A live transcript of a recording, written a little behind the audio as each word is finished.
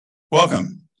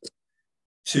Welcome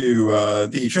to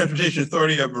the Transportation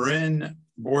Authority of Marin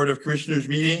Board of Commissioners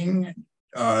meeting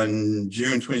on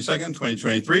June 22nd,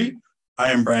 2023.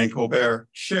 I am Brian Colbert,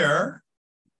 Chair.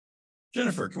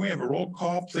 Jennifer, can we have a roll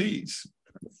call, please?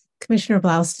 Commissioner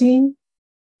Blaustein,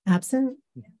 absent.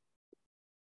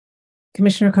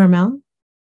 Commissioner Carmel.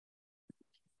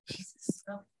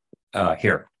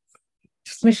 Here.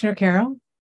 Commissioner Carroll.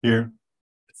 Here.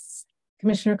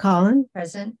 Commissioner Collin.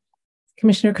 Present.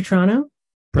 Commissioner Catrano.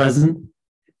 Present.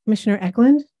 Commissioner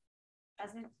Eklund.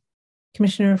 Present.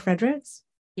 Commissioner Fredericks.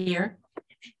 Here.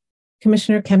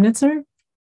 Commissioner Chemnitzer.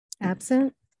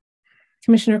 Absent.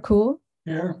 Commissioner Kuhl.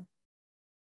 Here.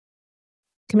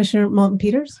 Commissioner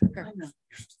Moulton-Peters.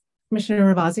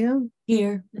 Commissioner Ravazio.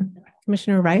 Here.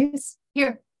 Commissioner Rice.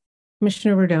 Here.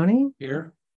 Commissioner Rodoni.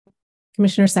 Here.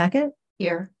 Commissioner Sackett.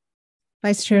 Here.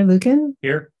 Vice Chair Lucan.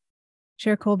 Here.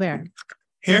 Chair Colbert.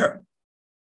 Here.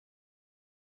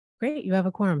 Great, you have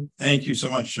a quorum. Thank you so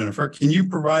much, Jennifer. Can you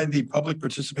provide the public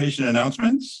participation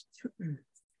announcements?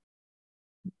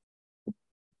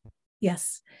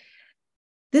 Yes.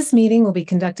 This meeting will be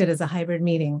conducted as a hybrid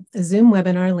meeting. A Zoom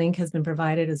webinar link has been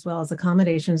provided as well as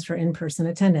accommodations for in-person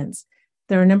attendance.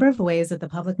 There are a number of ways that the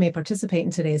public may participate in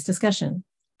today's discussion.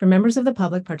 For members of the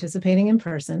public participating in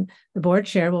person, the board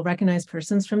chair will recognize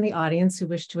persons from the audience who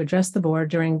wish to address the board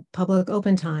during public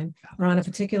open time or on a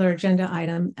particular agenda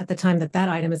item at the time that that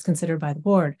item is considered by the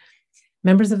board.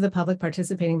 Members of the public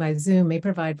participating by Zoom may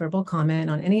provide verbal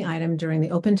comment on any item during the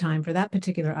open time for that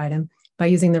particular item by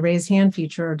using the raise hand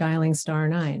feature or dialing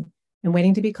 *9 and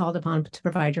waiting to be called upon to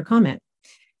provide your comment.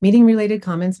 Meeting-related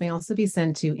comments may also be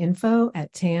sent to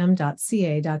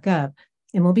info@tam.ca.gov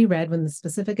and will be read when the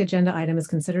specific agenda item is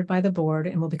considered by the board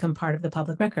and will become part of the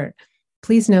public record.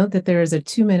 Please note that there is a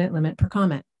 2-minute limit per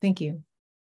comment. Thank you.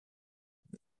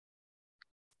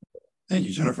 Thank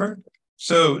you, Jennifer.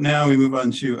 So now we move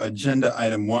on to agenda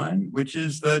item 1, which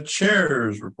is the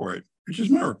chair's report, which is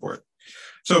my report.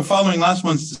 So following last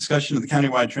month's discussion of the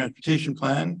countywide transportation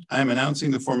plan, I am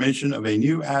announcing the formation of a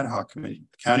new ad hoc committee,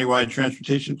 the Countywide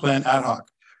Transportation Plan Ad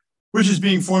Hoc, which is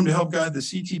being formed to help guide the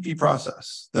CTP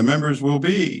process. The members will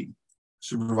be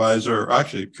Commissioners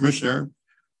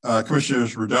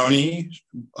Rodoni,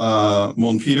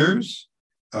 Moulton-Peters,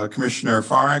 Commissioner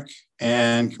Farrick,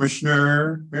 and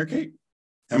Commissioner Mary Kate,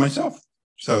 and myself.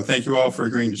 So thank you all for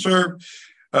agreeing to serve.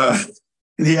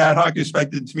 The ad hoc is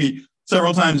expected to meet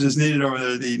several times as needed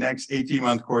over the next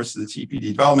 18-month course of the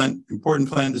TPD development. Important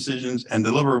plan decisions and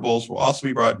deliverables will also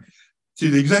be brought to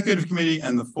the executive committee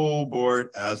and the full board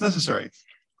as necessary.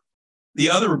 The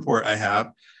other report I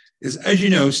have is, as you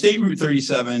know, State Route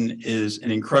 37 is an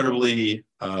incredibly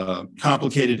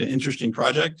complicated and interesting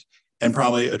project, and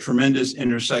probably a tremendous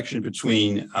intersection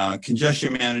between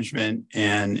congestion management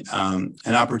and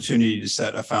an opportunity to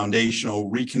set a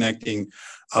foundational reconnecting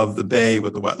of the bay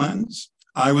with the wetlands.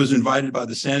 I was invited by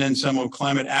the San Anselmo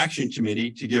Climate Action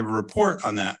Committee to give a report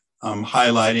on that,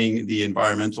 highlighting the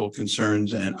environmental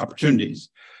concerns and opportunities.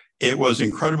 It was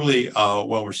incredibly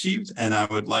well received, and I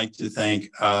would like to thank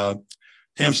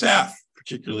TAM staff,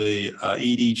 particularly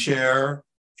ED Chair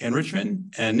Ann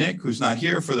Richmond and Nick, who's not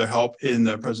here, for their help in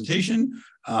the presentation.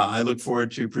 I look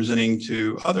forward to presenting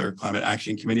to other climate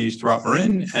action committees throughout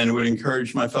Marin, and would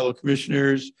encourage my fellow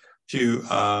commissioners to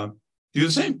do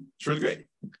the same. It's really great.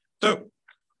 So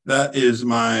that is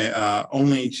my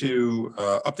only 2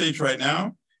 updates right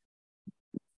now.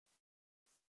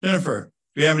 Jennifer,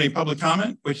 do you have any public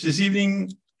comment, which this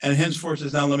evening and henceforth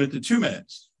is now limited to 2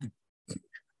 minutes?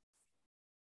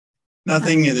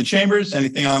 Nothing in the chambers,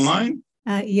 anything online?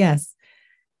 Yes.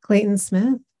 Clayton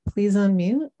Smith, please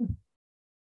unmute.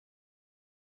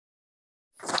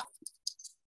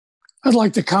 I'd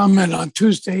like to comment on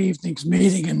Tuesday evening's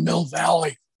meeting in Mill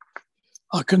Valley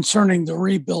concerning the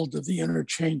rebuild of the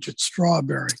interchange at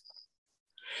Strawberry.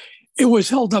 It was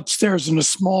held upstairs in a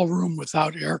small room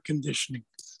without air conditioning,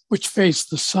 which faced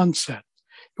the sunset.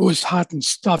 It was hot and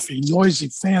stuffy. Noisy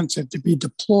fans had to be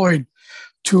deployed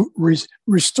to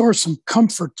restore some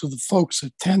comfort to the folks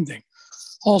attending.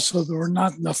 Also, there were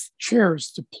not enough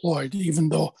chairs deployed, even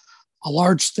though a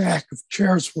large stack of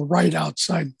chairs were right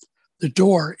outside the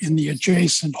door in the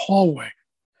adjacent hallway.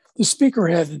 The speaker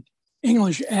had an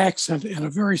English accent and a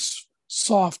very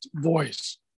soft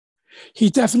voice. He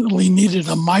definitely needed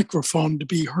a microphone to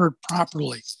be heard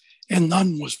properly, and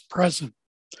none was present.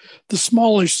 The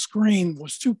smallish screen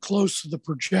was too close to the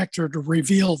projector to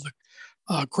reveal the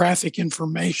graphic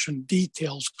information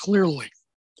details clearly.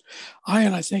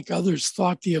 I think others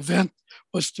thought the event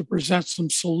was to present some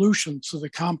solutions to the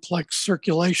complex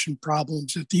circulation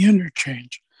problems at the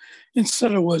interchange.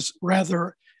 Instead, it was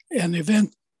rather an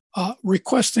event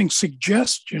requesting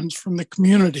suggestions from the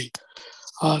community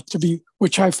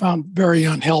which I found very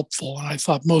unhelpful, and I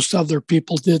thought most other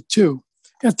people did too.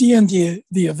 At the end of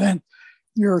the event,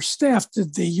 your staff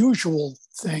did the usual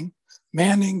thing,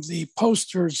 manning the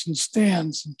posters and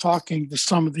stands and talking to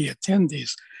some of the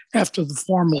attendees after the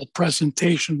formal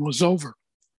presentation was over.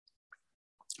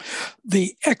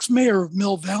 The ex-mayor of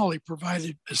Mill Valley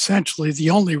provided essentially the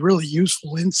only really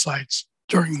useful insights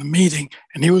during the meeting,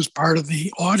 and he was part of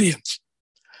the audience.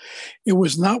 It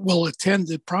was not well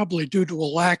attended, probably due to a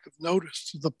lack of notice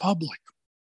to the public.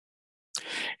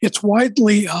 It's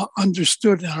widely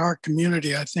understood in our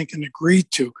community, I think, and agreed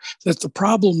to, that the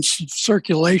problems of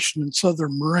circulation in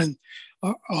Southern Marin,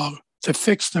 to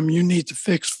fix them, you need to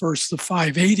fix first the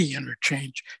 580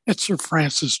 interchange at Sir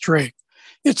Francis Drake.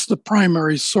 It's the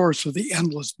primary source of the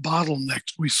endless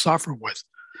bottlenecks we suffer with.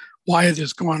 Why it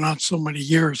has gone on so many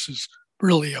years is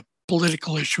really a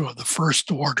political issue of the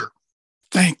first order.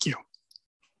 Thank you.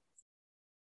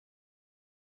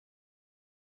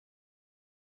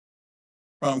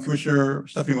 Commissioner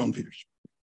Stephanie Wilton-Peters.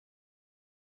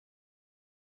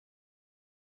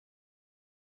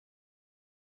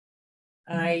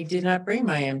 I did not bring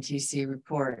my MTC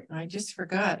report. I just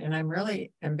forgot, and I'm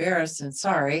really embarrassed and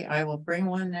sorry. I will bring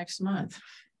one next month.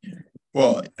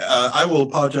 Well, I will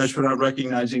apologize for not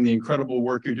recognizing the incredible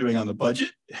work you're doing on the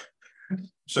budget.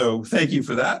 So thank you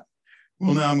for that.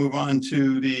 We'll now move on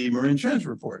to the Marin Transit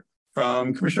report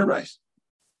from Commissioner Rice.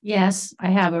 Yes, I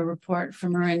have a report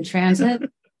from Marin Transit.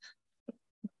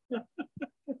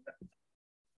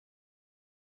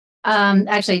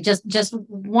 Actually, just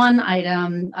one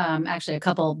item, actually a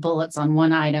couple bullets on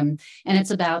one item, and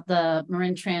it's about the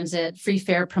Marin Transit free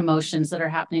fare promotions that are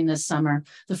happening this summer.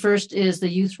 The first is the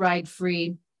Youth Ride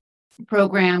Free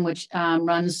program, which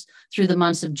runs through the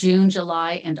months of June,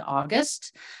 July, and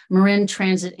August. Marin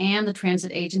Transit and the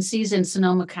transit agencies in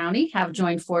Sonoma County have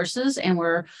joined forces, and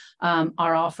are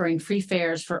offering free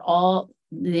fares for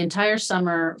the entire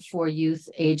summer for youth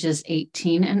ages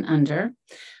 18 and under.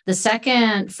 The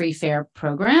second free fare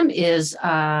program is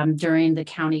during the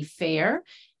county fair.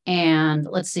 And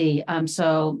let's see,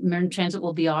 so Marin Transit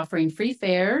will be offering free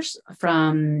fares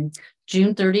from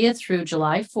June 30th through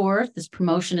July 4th. This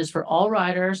promotion is for all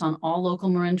riders on all local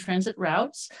Marin Transit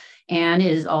routes, and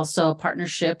it is also a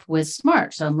partnership with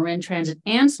SMART. So Marin Transit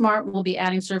and SMART will be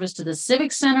adding service to the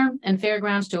Civic Center and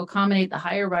Fairgrounds to accommodate the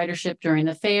higher ridership during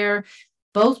the fair.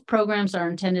 Both programs are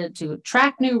intended to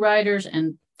attract new riders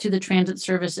and to the transit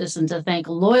services, and to thank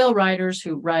loyal riders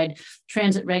who ride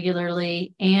transit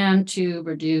regularly, and to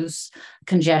reduce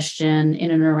congestion in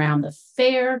and around the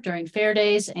fair during fair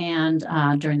days and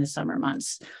during the summer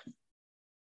months.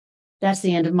 That's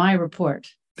the end of my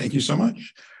report. Thank you so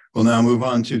much. We'll now move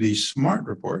on to the SMART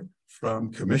report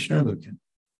from Commissioner Lucan.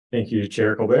 Thank you,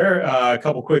 Chair Colbert. A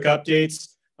couple quick updates.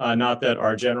 Not that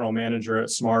our general manager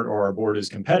at SMART or our board is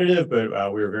competitive,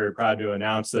 but we were very proud to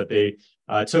announce that they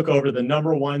took over the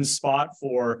 #1 spot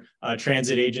for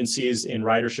transit agencies in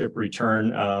ridership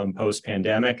return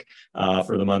post-pandemic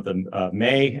for the month of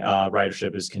May.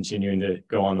 Ridership is continuing to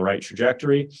go on the right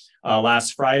trajectory.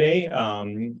 Last Friday,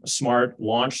 SMART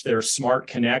launched their Smart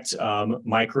Connect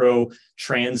micro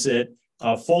transit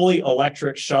fully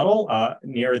electric shuttle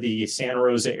near the Santa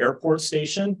Rosa Airport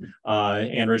Station.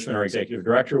 Ann Richmond, our executive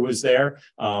director, was there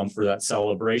for that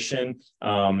celebration.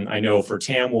 I know for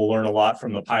TAM, we'll learn a lot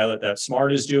from the pilot that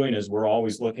SMART is doing, as we're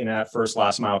always looking at first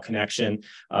last mile connection.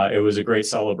 It was a great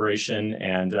celebration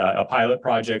and a pilot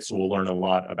project, so we'll learn a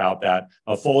lot about that.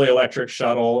 A fully electric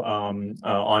shuttle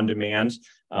on demand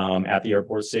at the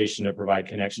airport station to provide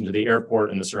connection to the airport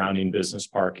and the surrounding business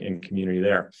park and community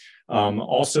there.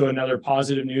 Also, another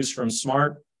positive news from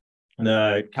SMART.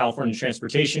 The California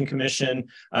Transportation Commission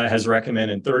has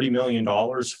recommended $30 million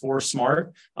for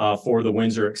SMART for the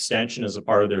Windsor extension as a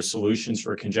part of their Solutions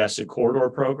for Congested Corridor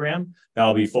program.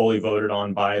 That'll be fully voted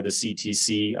on by the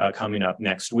CTC coming up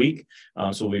next week.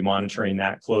 So we'll be monitoring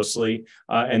that closely.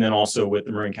 And then also with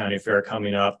the Marin County Fair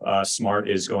coming up, SMART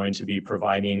is going to be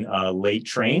providing late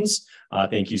trains.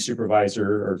 Thank you, Supervisor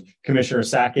or Commissioner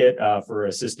Sackett, for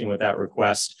assisting with that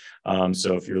request.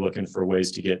 So if you're looking for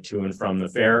ways to get to and from the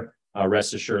fair,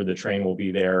 rest assured the train will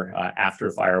be there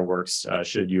after fireworks,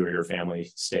 should you or your family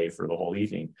stay for the whole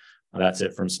evening. That's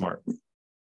it from SMART.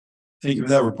 Thank you for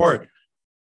that report.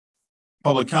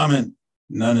 Public comment,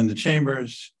 none in the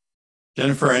chambers.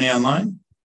 Jennifer, any online?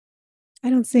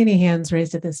 I don't see any hands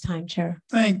raised at this time, Chair.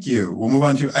 Thank you. We'll move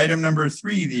on to item number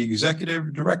 3, the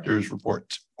Executive Director's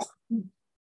Report.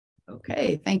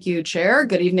 Okay, thank you, Chair.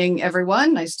 Good evening,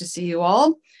 everyone. Nice to see you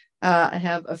all. I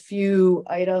have a few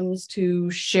items to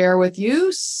share with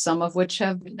you, some of which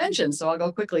have been mentioned, so I'll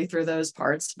go quickly through those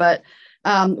parts. But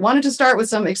wanted to start with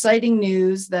some exciting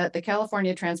news that the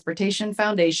California Transportation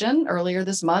Foundation earlier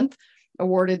this month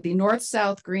awarded the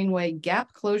North-South Greenway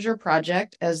Gap Closure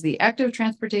Project as the Active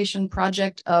Transportation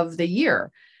Project of the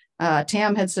Year.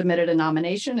 TAM had submitted a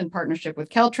nomination in partnership with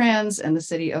Caltrans and the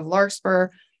city of Larkspur.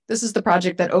 This is the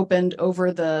project that opened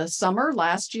over the summer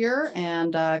last year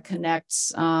and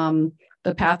connects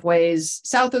the pathways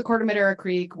south of Corte Madera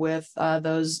Creek with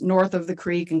those north of the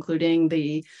creek, including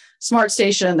the SMART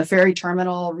station, the ferry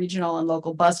terminal, regional and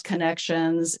local bus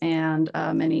connections, and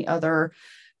many other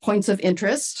points of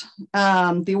interest.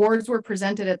 The awards were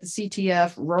presented at the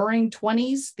CTF Roaring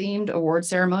 20s themed award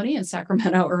ceremony in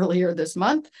Sacramento earlier this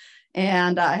month.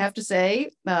 And I have to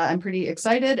say, I'm pretty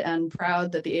excited and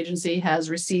proud that the agency has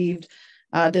received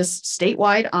this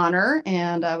statewide honor.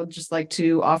 And I would just like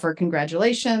to offer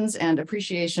congratulations and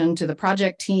appreciation to the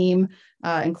project team,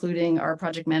 including our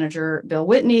project manager, Bill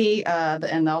Whitney,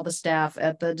 and all the staff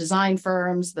at the design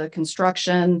firms, the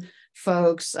construction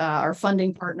folks, our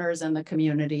funding partners, and the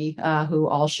community who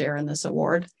all share in this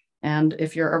award. And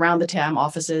if you're around the TAM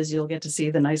offices, you'll get to see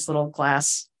the nice little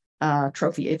glass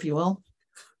trophy, if you will.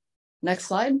 Next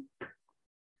slide.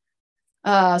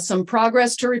 Some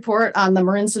progress to report on the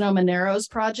Marin-Sonoma Narrows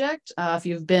project. If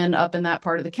you've been up in that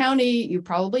part of the county, you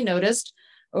probably noticed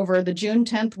over the June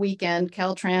 10th weekend,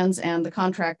 Caltrans and the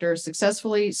contractor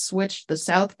successfully switched the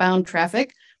southbound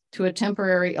traffic to a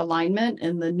temporary alignment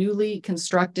in the newly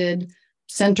constructed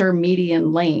center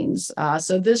median lanes.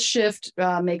 So this shift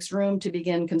makes room to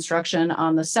begin construction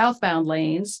on the southbound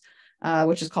lanes,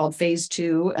 which is called phase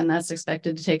 2, and that's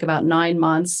expected to take about 9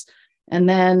 months. And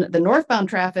then the northbound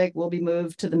traffic will be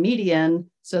moved to the median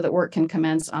so that work can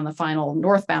commence on the final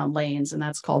northbound lanes, and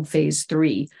that's called phase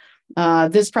 3.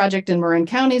 This project in Marin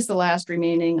County is the last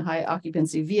remaining high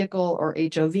occupancy vehicle or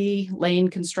HOV lane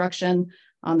construction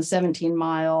on the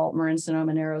 17-mile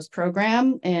Marin-Sonoma Narrows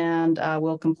program, and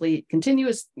will complete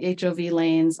continuous HOV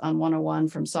lanes on 101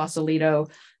 from Sausalito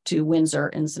to Windsor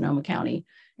in Sonoma County.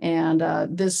 And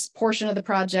this portion of the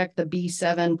project, the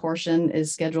B7 portion,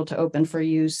 is scheduled to open for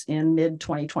use in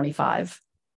mid-2025.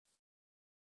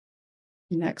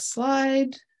 Next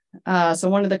slide. So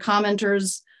one of the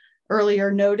commenters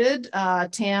earlier noted,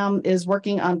 TAM is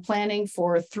working on planning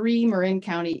for 3 Marin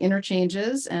County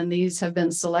interchanges, and these have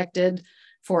been selected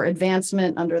for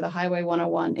advancement under the Highway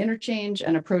 101 interchange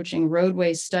and approaching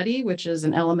roadway study, which is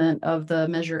an element of the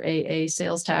Measure AA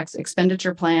sales tax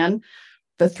expenditure plan.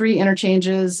 The 3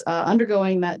 interchanges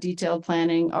undergoing that detailed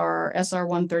planning are SR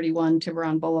 131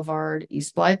 Tiburon Boulevard,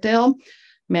 East Blythedale,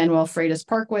 Manuel Freitas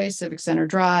Parkway, Civic Center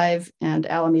Drive, and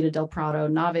Alameda del Prado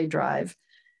Nave Drive.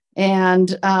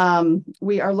 And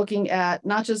we are looking at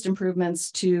not just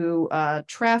improvements to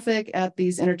traffic at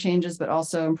these interchanges, but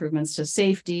also improvements to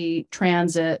safety,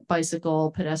 transit,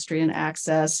 bicycle, pedestrian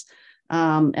access,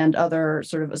 and other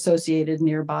sort of associated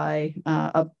nearby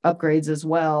upgrades as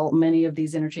well. Many of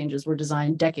these interchanges were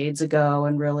designed decades ago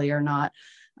and really are not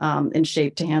in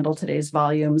shape to handle today's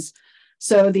volumes.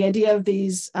 So the idea of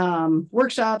these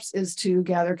workshops is to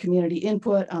gather community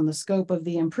input on the scope of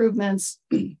the improvements.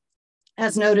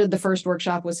 As noted, the first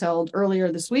workshop was held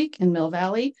earlier this week in Mill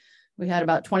Valley. We had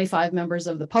about 25 members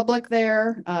of the public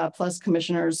there, plus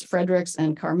Commissioners Fredericks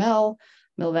and Carmel,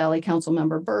 Mill Valley Council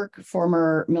Member Burke,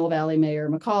 former Mill Valley Mayor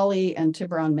McCauley, and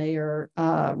Tiburon Mayor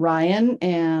Ryan.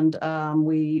 And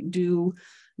we do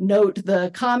note the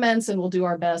comments, and we'll do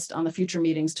our best on the future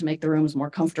meetings to make the rooms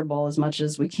more comfortable as much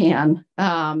as we can.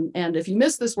 And if you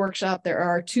missed this workshop, there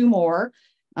are 2 more.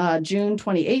 June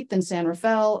 28th in San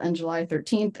Rafael and July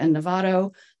 13th in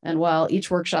Novato. And while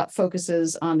each workshop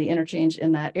focuses on the interchange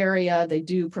in that area, they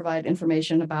do provide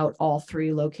information about all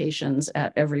 3 locations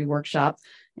at every workshop.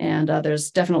 And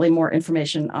there's definitely more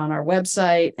information on our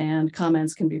website, and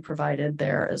comments can be provided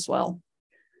there as well.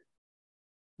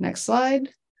 Next slide.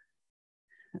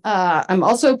 I'm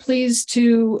also pleased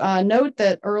to note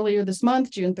that earlier this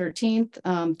month, June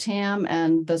 13th, TAM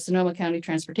and the Sonoma County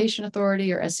Transportation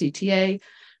Authority, or SCTA,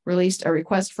 released a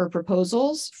request for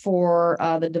proposals for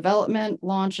the development,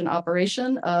 launch, and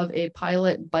operation of a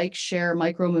pilot bike share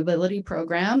micromobility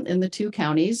program in the 2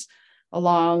 counties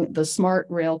along the Smart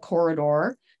Rail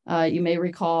Corridor. You may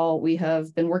recall we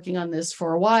have been working on this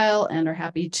for a while and are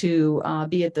happy to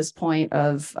be at this point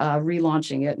of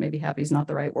relaunching it. Maybe happy is not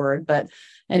the right word, but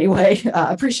anyway,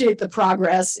 appreciate the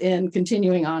progress in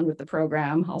continuing on with the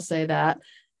program. I'll say that.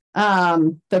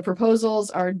 The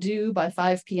proposals are due by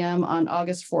 5 p.m. on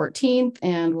August 14th,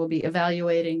 and we'll be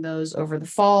evaluating those over the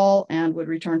fall and would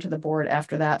return to the board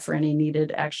after that for any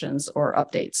needed actions or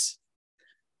updates.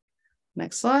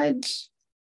 Next slide.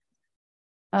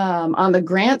 On the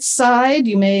grant side,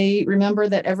 you may remember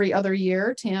that every other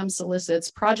year, TAM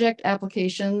solicits project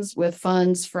applications with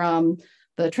funds from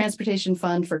the Transportation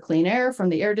Fund for Clean Air from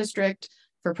the Air District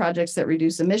for projects that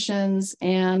reduce emissions,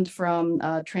 and from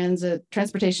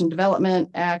Transportation Development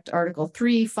Act Article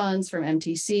 3 funds from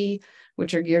MTC,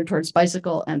 which are geared towards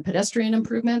bicycle and pedestrian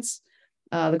improvements.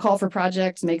 The call for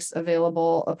projects makes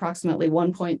available approximately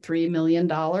 $1.3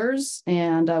 million,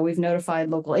 and we've notified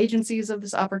local agencies of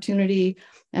this opportunity,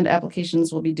 and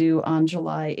applications will be due on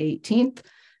July 18th.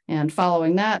 And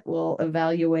following that, we'll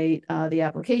evaluate the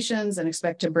applications and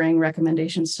expect to bring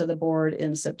recommendations to the board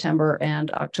in September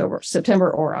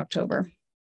or October.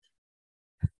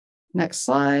 Next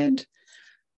slide.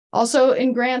 Also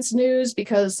in grants news,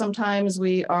 because sometimes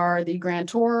we are the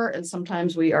grantor and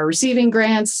sometimes we are receiving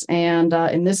grants. And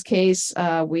in this case,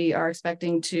 we are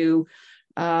expecting to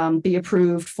be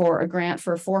approved for a grant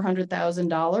for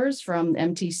 $400,000 from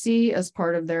MTC as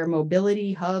part of their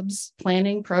Mobility Hubs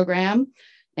planning program.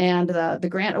 And the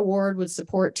grant award would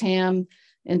support TAM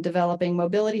in developing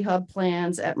mobility hub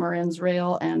plans at Marin's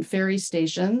rail and ferry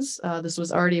stations. This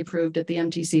was already approved at the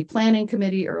MTC Planning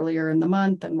Committee earlier in the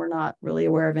month, and we're not really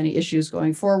aware of any issues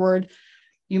going forward.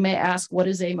 You may ask, what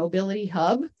is a mobility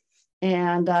hub?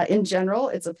 And in general,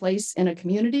 it's a place in a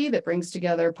community that brings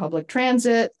together public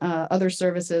transit, other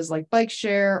services like bike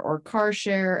share or car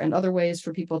share, and other ways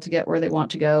for people to get where they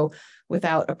want to go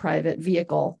without a private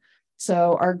vehicle.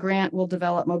 So our grant will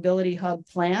develop mobility hub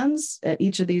plans at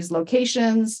each of these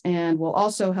locations, and will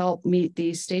also help meet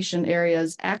the station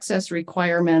area's access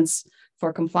requirements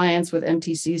for compliance with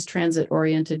MTC's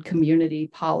transit-oriented community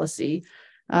policy.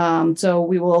 So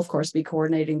we will, of course, be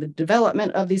coordinating the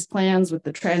development of these plans with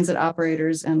the transit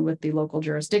operators and with the local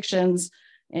jurisdictions.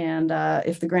 And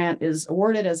if the grant is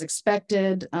awarded as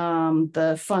expected,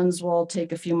 the funds will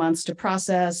take a few months to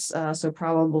process. So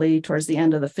probably towards the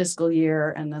end of the fiscal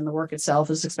year, and then the work itself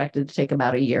is expected to take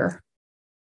about a year.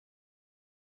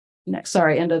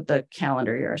 End of the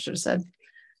calendar year, I should have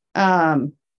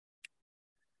said.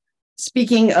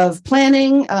 Speaking of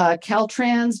planning,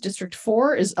 Caltrans District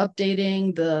 4 is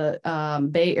updating the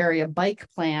Bay Area Bike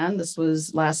Plan. This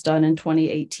was last done in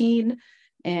 2018.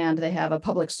 And they have a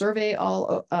public survey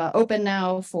all open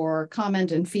now for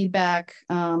comment and feedback.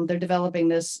 They're developing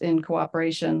this in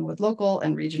cooperation with local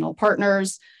and regional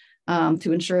partners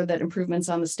to ensure that improvements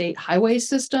on the state highway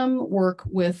system work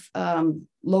with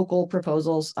local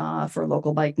proposals for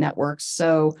local bike networks.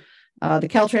 So the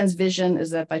Caltrans vision is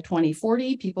that by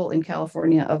 2040, people in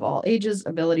California of all ages,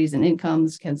 abilities, and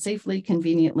incomes can safely,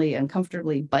 conveniently, and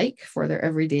comfortably bike for their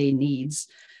everyday needs.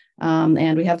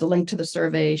 And we have the link to the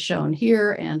survey shown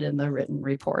here and in the written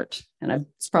report, and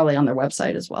it's probably on their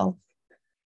website as well.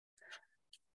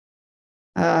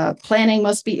 Planning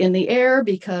must be in the air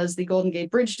because the Golden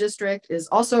Gate Bridge District is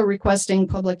also requesting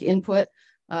public input.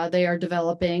 They are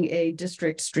developing a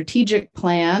district strategic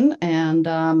plan, and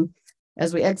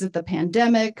as we exit the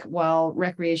pandemic, while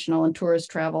recreational and tourist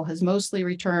travel has mostly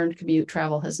returned, commute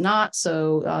travel has not.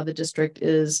 So the district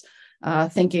is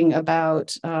thinking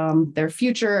about their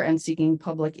future and seeking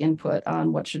public input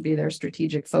on what should be their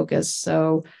strategic focus.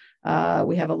 So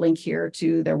we have a link here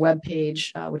to their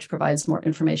webpage, which provides more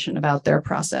information about their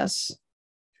process.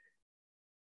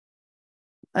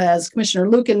 As Commissioner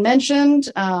Lucan mentioned,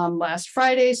 last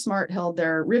Friday, SMART held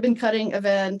their ribbon cutting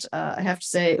event. I have to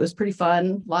say it was pretty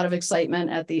fun, a lot of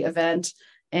excitement at the event.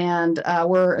 And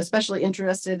we're especially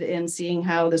interested in seeing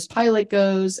how this pilot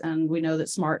goes. And we know that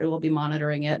SMART will be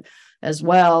monitoring it as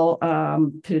well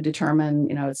to determine,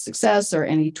 its success or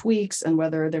any tweaks, and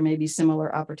whether there may be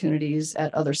similar opportunities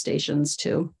at other stations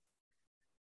too.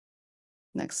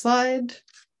 Next slide.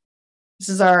 This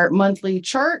is our monthly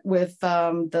chart with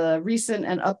the recent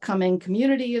and upcoming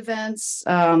community events,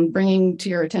 bringing to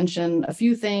your attention a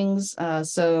few things.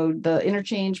 So the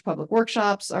interchange public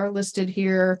workshops are listed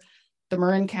here. The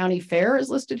Marin County Fair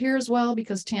is listed here as well,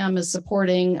 because TAM is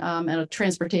supporting a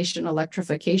transportation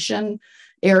electrification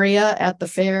area at the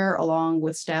fair, along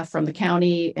with staff from the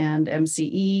county and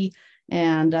MCE.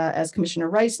 And as Commissioner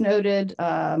Rice noted,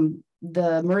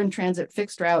 the Marin Transit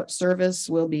fixed route service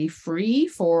will be free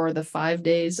for the 5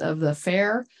 days of the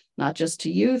fair, not just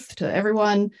to youth, to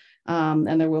everyone.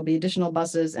 And there will be additional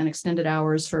buses and extended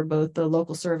hours for both the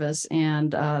local service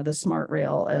and the Smart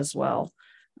Rail as well,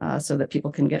 so that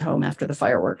people can get home after the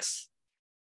fireworks.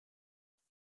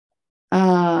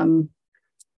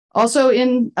 Also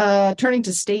in turning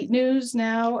to state news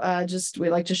now, we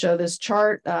like to show this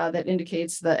chart that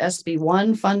indicates the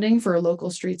SB1 funding for local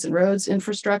streets and roads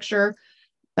infrastructure.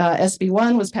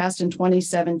 SB1 was passed in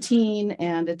 2017,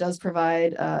 and it does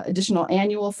provide additional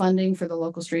annual funding for the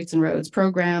local streets and roads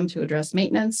program to address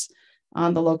maintenance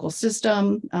on the local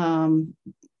system.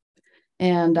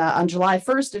 And on July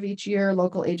 1st of each year,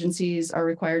 local agencies are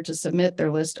required to submit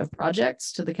their list of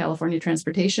projects to the California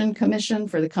Transportation Commission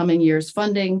for the coming year's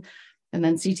funding. And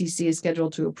then CTC is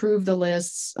scheduled to approve the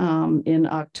lists in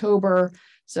October.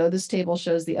 So this table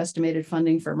shows the estimated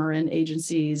funding for Marin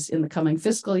agencies in the coming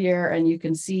fiscal year. And you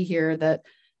can see here that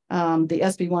the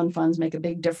SB1 funds make a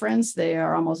big difference. They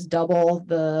are almost double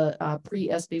the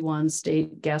pre-SB1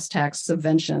 state gas tax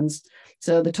subventions.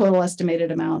 So the total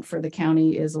estimated amount for the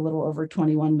county is a little over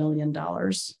 $21 million.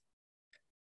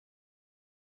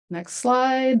 Next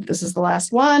slide. This is the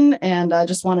last one. And I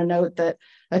just want to note that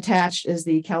attached is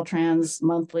the Caltrans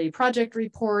monthly project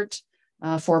report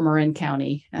for Marin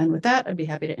County. And with that, I'd be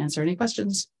happy to answer any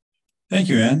questions. Thank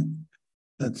you, Ann.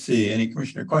 Let's see, any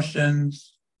commissioner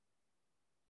questions?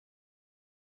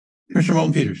 Commissioner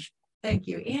Moulton-Peters. Thank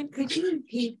you. Ann, could you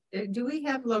repeat, do we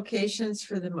have locations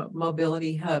for the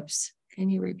mobility hubs? Can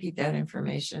you repeat that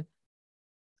information?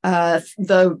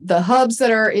 The hubs that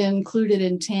are included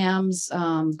in TAM's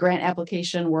grant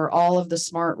application were all of the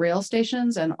smart rail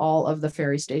stations and all of the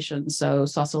ferry stations. So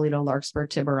Sausalito, Larkspur,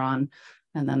 Tiburon,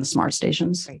 and then the smart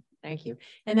stations. Great. Thank you.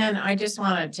 And then I just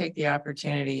want to take the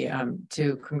opportunity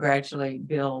to congratulate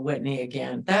Bill Whitney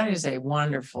again. That is a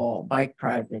wonderful bike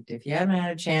project. If you haven't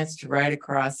had a chance to ride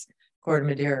across Corte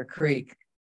Madera Creek,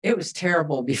 it was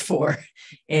terrible before,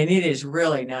 and it is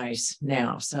really nice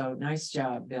now. So nice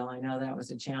job, Bill. I know that was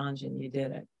a challenge and you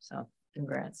did it. So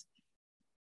congrats.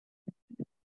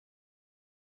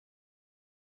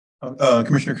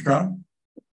 Commissioner Castrano.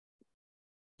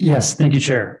 Yes, thank you,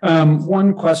 Chair.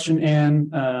 One question,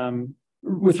 Ann,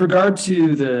 with regard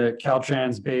to the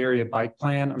Caltrans Bay Area Bike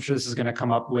Plan, I'm sure this is going to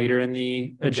come up later in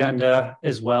the agenda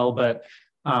as well, but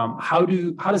how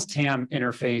does TAM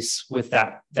interface with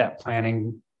that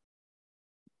planning?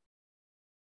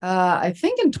 I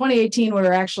think in 2018, we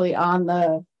were actually on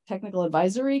the technical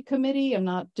advisory committee.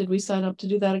 Did we sign up to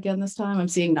do that again this time? I'm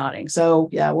seeing nodding. So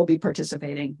yeah, we'll be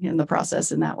participating in the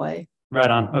process in that way. Right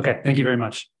on. Okay. Thank you very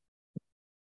much.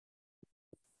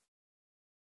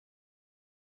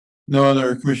 No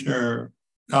other commissioner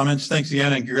comments? Thanks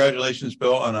again, and congratulations,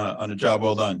 Bill, on a job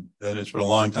well done. That it's been a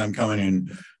long time coming,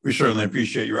 and we certainly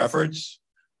appreciate your efforts.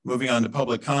 Moving on to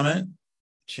public comment.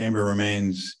 Chamber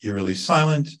remains eerily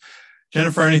silent.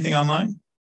 Jennifer, anything online?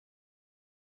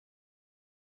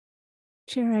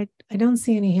 Chair, I don't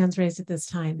see any hands raised at this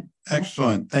time.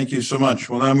 Excellent. Thank you so much.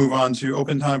 We'll now move on to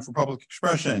open time for public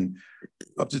expression.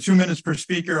 Up to 2 minutes per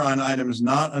speaker on items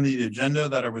not on the agenda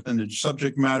that are within the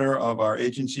subject matter of our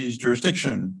agency's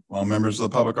jurisdiction. While members of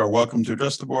the public are welcome to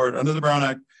address the board under the Brown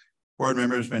Act, board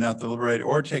members may not deliberate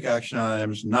or take action on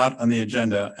items not on the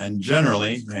agenda and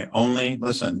generally may only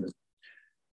listen.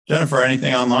 Jennifer,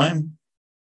 anything online?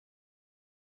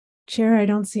 Chair, I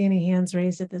don't see any hands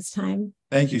raised at this time.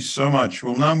 Thank you so much.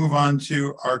 We'll now move on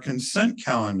to our consent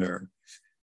calendar.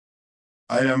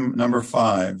 Item number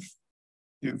 5.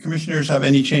 Do commissioners have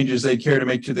any changes they care to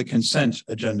make to the consent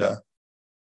agenda?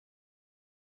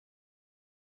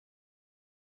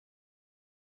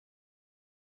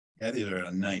 Yeah, these are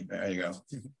a night. There you go.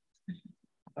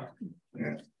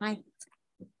 Hi.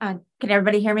 Can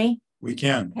everybody hear me? We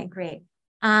can. Okay, great.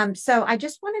 So I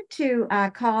just wanted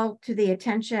to call to the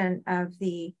attention of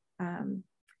the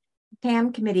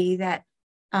TAM committee that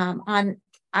on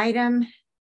item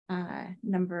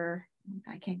number,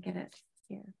 I can't get it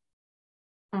here.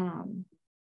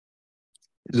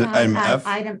 Is it item F?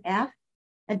 Item F,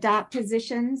 adopt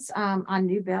positions on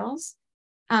new bills.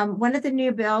 One of the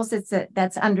new bills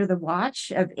that's under the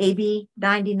watch of AB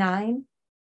 99.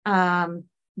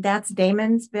 That's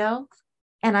Damon's bill.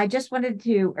 And I just wanted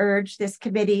to urge this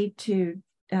committee to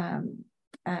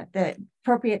the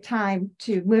appropriate time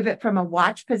to move it from a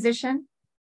watch position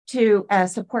to a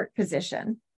support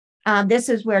position. This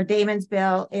is where Damon's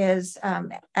bill is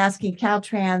asking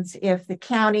Caltrans if the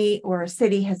county or a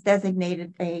city has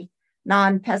designated a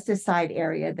non-pesticide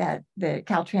area that the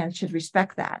Caltrans should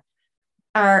respect that.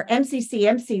 Our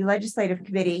MCCMC legislative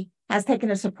committee has taken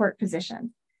a support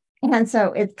position. And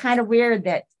so it's kind of weird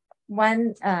that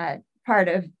one part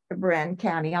of Marin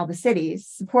County, all the cities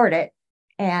support it,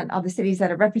 and all the cities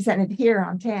that are represented here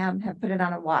on TAM have put it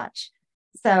on a watch.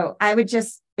 So I would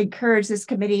just encourage this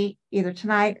committee either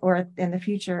tonight or in the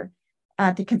future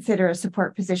to consider a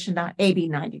support position on AB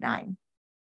 99.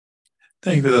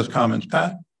 Thank you for those comments,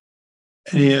 Pat.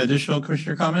 Any additional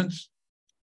commissioner comments?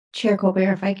 Chair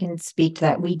Colbert, if I can speak to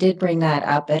that, we did bring that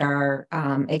up at our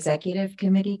executive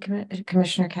committee,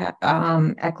 Commissioner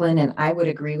Eklund, and I would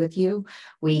agree with you.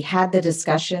 We had the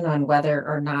discussion on whether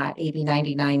or not AB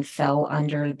 99 fell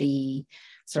under the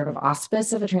sort of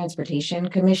auspice of a transportation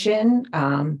commission.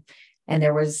 And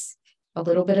there was a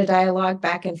little bit of dialogue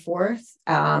back and forth,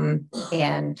 and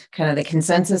kind of the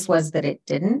consensus was that it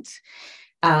didn't.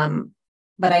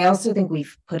 But I also think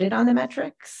we've put it on the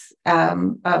metrics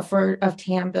of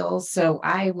TAM bills. So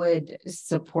I would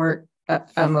support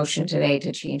a motion today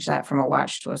to change that from a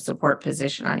watch to a support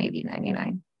position on AB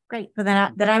 99. Great. So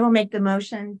then I will make the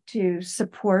motion to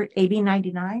support AB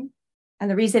 99.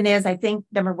 And the reason is, I think,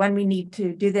 number one, we need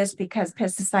to do this because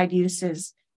pesticide use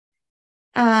is,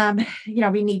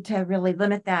 we need to really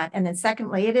limit that. And then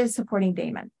secondly, it is supporting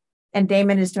Damon. And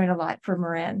Damon is doing a lot for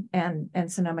Marin and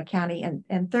Sonoma County.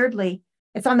 And thirdly,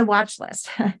 it's on the watch list.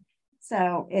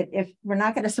 So if we're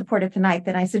not going to support it tonight,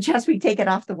 then I suggest we take it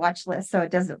off the watch list so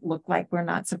it doesn't look like we're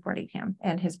not supporting him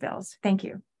and his bills. Thank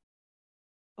you.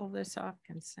 Pull this off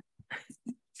consent.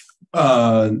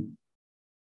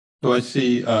 Do I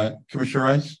see Commissioner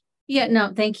Rice? Yeah,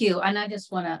 no, thank you. And I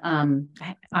just want to,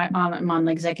 I'm on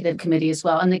the executive committee as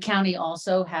well. And the county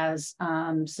also has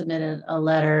submitted a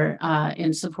letter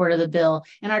in support of the bill.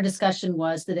 And our discussion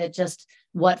was that it just,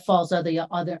 what falls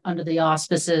under the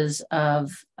auspices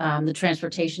of the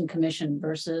Transportation Commission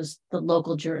versus the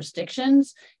local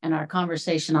jurisdictions. And our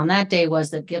conversation on that day was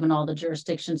that given all the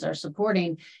jurisdictions are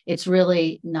supporting, it's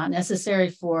really not necessary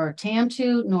for TAM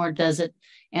to, nor does it,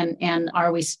 and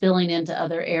are we spilling into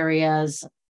other areas?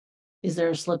 Is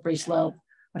there a slippery slope,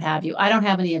 what have you? I don't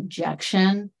have any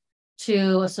objection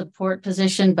to a support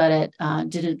position, but it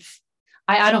didn't,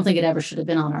 I don't think it ever should have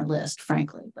been on our list,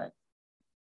 frankly, but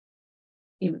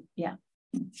even, yeah.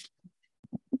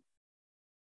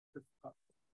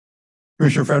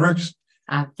 Commissioner Fredericks?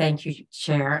 Thank you,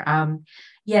 Chair.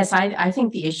 Yes, I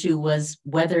think the issue was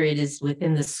whether it is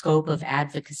within the scope of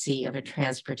advocacy of a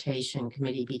transportation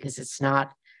committee, because it's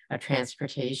not a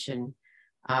transportation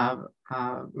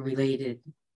related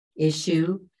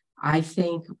issue. I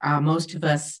think most of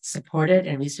us support it,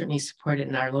 and we certainly support it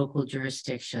in our local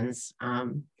jurisdictions.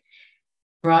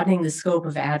 Broadening the scope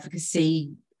of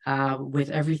advocacy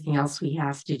with everything else we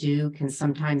have to do can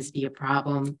sometimes be a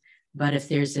problem, but if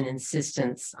there's an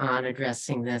insistence on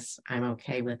addressing this, I'm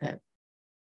okay with it.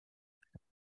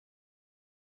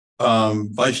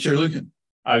 Vice Chair Lucan.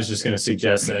 I was just going to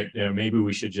suggest that maybe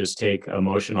we should just take a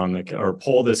motion on or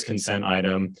pull this consent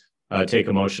item, take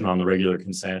a motion on the regular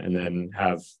consent, and then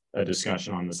have a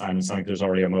discussion on this item. It's like there's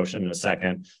already a motion in a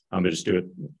second, but just do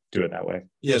it that way.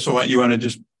 Yeah. So what you want to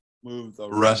just move the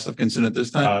rest of consent at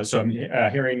this time? So I'm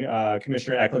hearing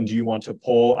Commissioner Eklund. Do you want to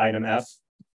pull item F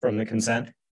from the consent?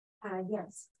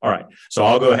 Yes. All right. So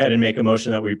I'll go ahead and make a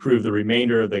motion that we approve the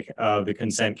remainder of the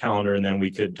consent calendar, and then we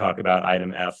could talk about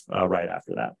item F right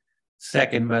after that.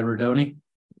 Second by Rodoni.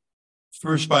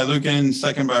 First by Lucan,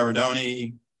 second by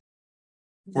Rodoni.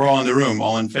 We're all in the room.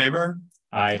 All in favor?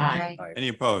 Aye. Aye. Any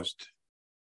opposed?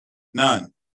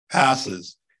 None.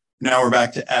 Passes. Now we're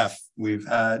back to F. We've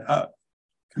had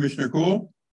Commissioner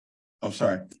Cool. Oh,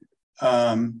 sorry.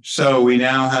 So we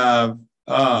now have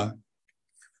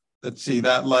let's see,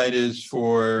 that light is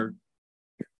for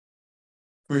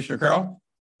Commissioner Carroll?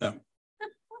 No.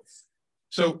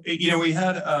 So we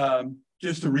had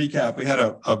just to recap, we had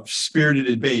a spirited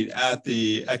debate at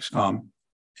the XCOM,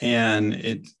 and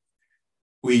I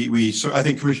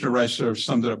think Commissioner Rice sort of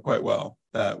summed it up quite well,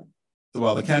 that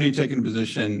while the county had taken a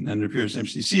position and it appears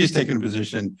MCC has taken a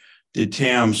position, did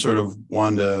TAM sort of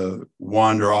want to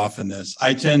wander off in this?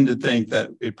 I tend to think that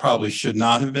it probably should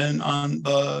not have been on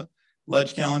the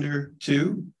ledge calendar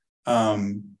too. But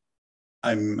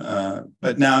now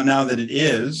that it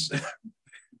is,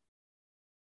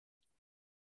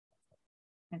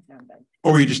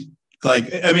 or we just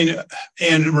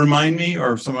and remind me,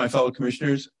 or some of my fellow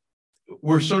commissioners,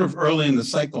 we're sort of early in the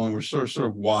cycle and we're sort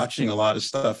of watching a lot of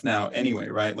stuff now anyway,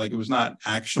 right? Like it was not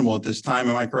actionable at this time.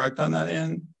 Am I correct on that,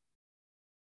 Ann?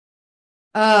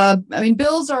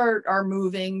 Bills are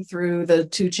moving through the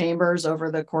two chambers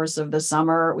over the course of the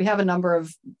summer. We have a number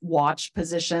of watch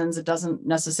positions. It doesn't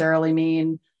necessarily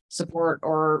mean support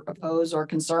or oppose or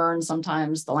concern.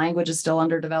 Sometimes the language is still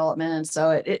under development.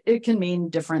 So it can mean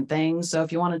different things. So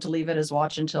if you wanted to leave it as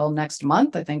watch until next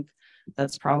month, I think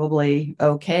that's probably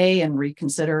okay, and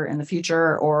reconsider in the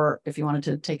future. Or if you wanted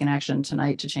to take an action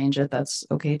tonight to change it, that's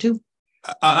okay too.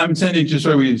 I'm tending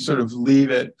to we sort of leave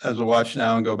it as a watch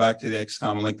now and go back to the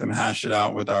XCOM and let them hash it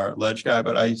out with our ledge guy.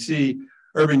 But I see,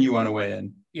 Urban, you want to weigh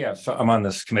in. Yeah, so I'm on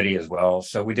this committee as well.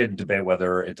 So we did debate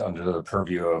whether it's under the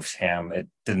purview of TAM. It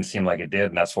didn't seem like it did,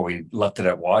 and that's why we left it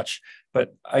at watch.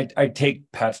 But I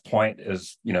take Pat's point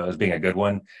as, as being a good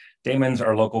one. Damon's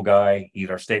our local guy. He's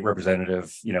our state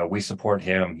representative. We support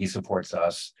him. He supports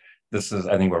us. I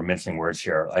think we're mincing words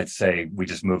here. I'd say we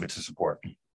just move it to support.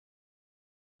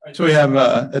 So we have,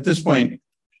 at this point,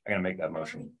 I'm gonna make that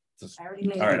motion. I already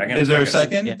made All right, is there a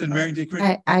second? Yeah. Did Mary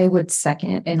decree? I would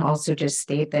second and also just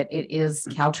state that it is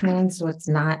Caltrans, so it's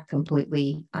not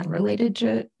completely unrelated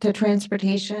to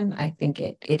transportation. I think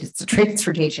it is a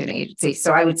transportation agency.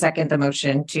 So I would second the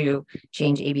motion to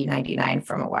change AB 99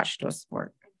 from a watch to a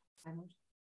support. All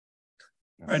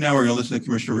right, now we're gonna listen to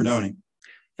Commissioner Rodoni.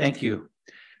 Thank you.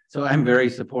 So I'm very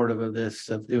supportive of this,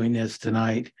 of doing this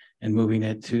tonight and moving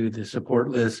it to the support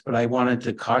list. But I wanted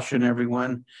to caution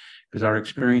everyone, because our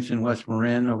experience in West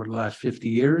Marin over the last 50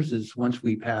 years is once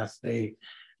we pass a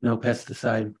no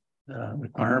pesticide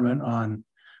requirement on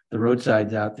the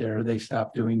roadsides out there, they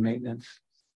stop doing maintenance.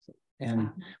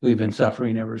 And we've been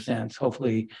suffering ever since.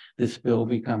 Hopefully this bill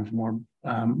becomes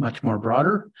much more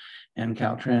broader, and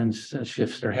Caltrans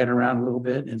shifts their head around a little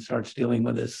bit and starts dealing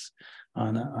with this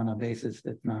on a basis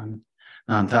that's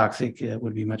non-toxic. It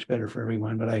would be much better for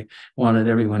everyone. But I wanted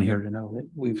everyone here to know that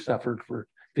we've suffered for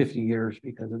 50 years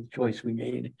because of the choice we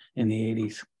made in the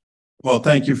 80s. Well,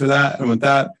 thank you for that. And with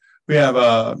that, we have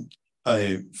a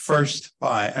first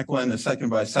by Eklund, a second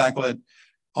by Sacklet.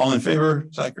 All in favor?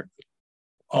 Sacklet.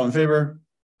 All in favor?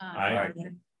 Aye.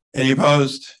 Any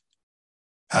opposed?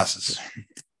 Passes.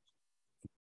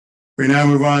 We now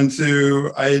move on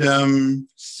to item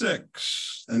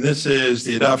 6, and this is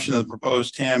the adoption of the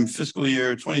proposed TAM fiscal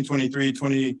year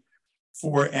 2023-24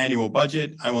 annual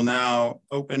budget. I will now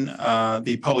open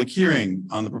the public hearing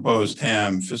on the proposed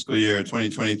TAM fiscal year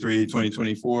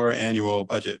 2023-2024 annual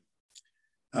budget.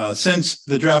 Since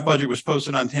the draft budget was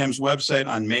posted on TAM's website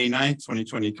on May 9th,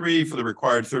 2023 for the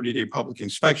required 30-day public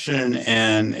inspection,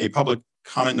 and a public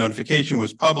comment notification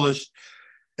was published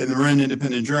in the Marin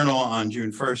Independent Journal on June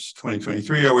 1st,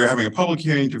 2023, we're having a public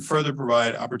hearing to further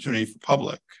provide opportunity for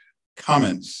public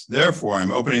comments. Therefore,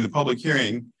 I'm opening the public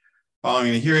hearing.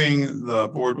 Following the hearing, the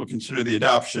board will consider the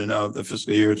adoption of the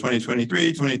fiscal year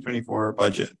 2023-2024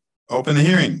 budget. Open the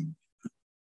hearing.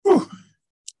 Whew.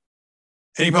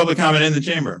 Any public comment in the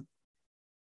chamber?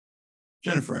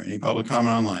 Jennifer, any public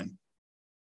comment online?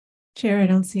 Chair, I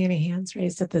don't see any hands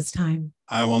raised at this time.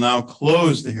 I will now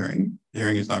close the hearing. The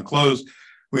hearing is now closed.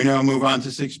 We now move on to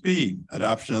 6B,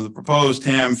 adoption of the proposed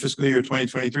TAM fiscal year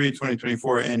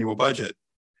 2023-2024 annual budget.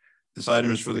 This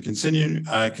item is for the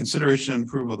consideration and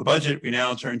approval of the budget. We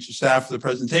now turn to staff for the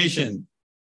presentation.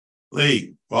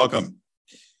 Lee, welcome.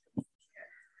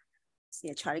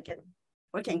 Yeah, try to get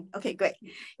working. Okay, great.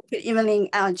 Good evening,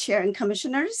 Chair and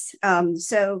Commissioners.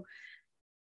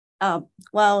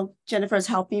 While Jennifer's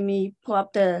helping me pull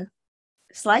up the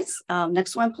slides,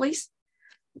 next one, please.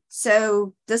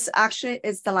 So this actually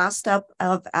is the last step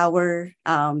of our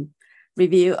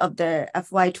review of the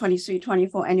FY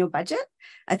 23-24 annual budget.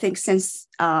 I think since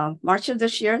March of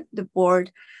this year, the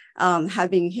board have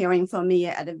been hearing from me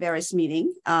at the various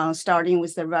meetings, starting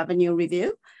with the revenue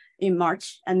review in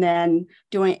March. And then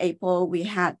during April, we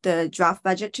had the draft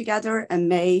budget together. In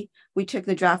May, we took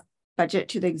the draft budget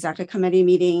to the executive committee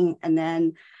meeting. And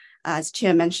then, as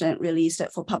Chair mentioned, released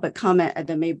it for public comment at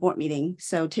the May board meeting.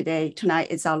 So tonight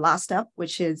is our last step,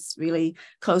 which is really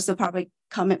close the public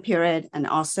comment period and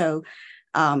also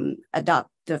adopt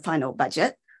the final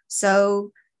budget.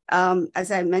 So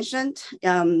as I mentioned,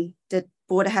 the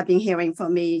board have been hearing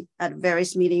from me at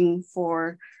various meetings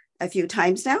for a few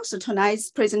times now. So tonight's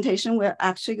presentation, we're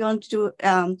actually going to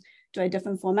do a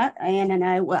different format. Anne and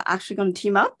I were actually going to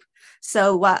team up.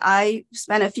 So while I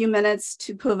spent a few minutes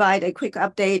to provide a quick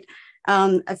update,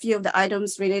 a few of the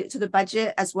items related to the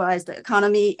budget, as well as the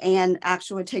economy, and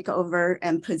actually take over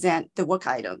and present the work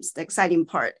items, the exciting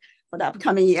part for the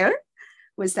upcoming year.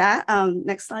 With that,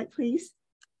 next slide, please.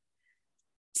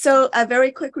 So a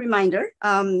very quick reminder,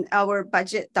 our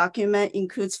budget document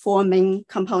includes 4 main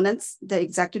components: the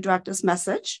executive director's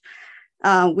message,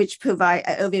 which provide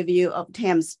an overview of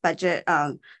TAM's budget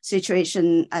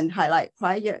situation and highlight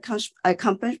prior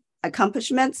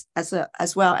accomplishments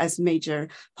as well as major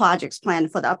projects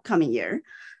planned for the upcoming year.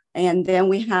 And then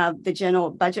we have the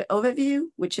general budget overview,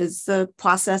 which is the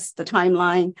process, the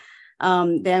timeline.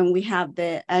 Then we have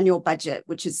the annual budget,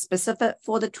 which is specific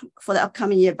for the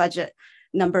upcoming year budget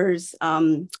numbers,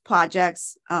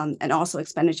 projects, and also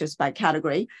expenditures by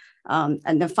category.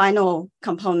 And the final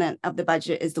component of the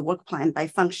budget is the work plan by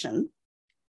function.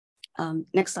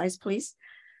 Next slide, please.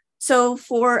 So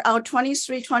for our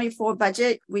 23-24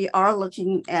 budget, we are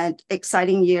looking at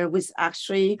exciting year with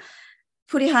actually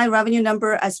pretty high revenue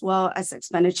number as well as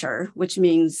expenditure, which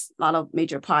means a lot of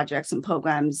major projects and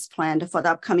programs planned for the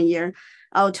upcoming year.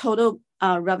 Our total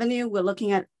revenue, we're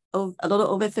looking at a little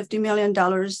over $50 million,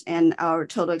 and our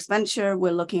total expenditure,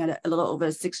 we're looking at a little over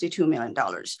 $62 million.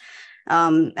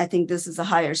 I think this is the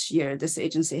highest year this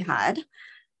agency had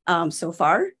so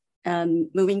far. And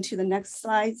moving to the next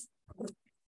slide.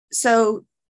 So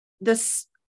this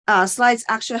slides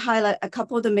actually highlight a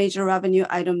couple of the major revenue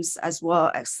items as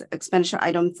well as expenditure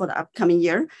item for the upcoming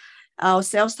year. Our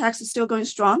sales tax is still going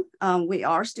strong. We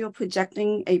are still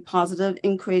projecting a positive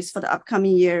increase for the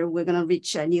upcoming year. We're going to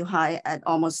reach a new high at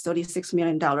almost $36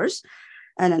 million.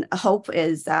 And a hope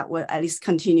is that will at least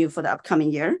continue for the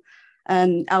upcoming year.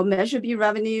 And our Measure B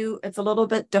revenue, it's a little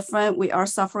bit different. We are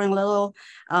suffering a little.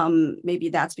 Maybe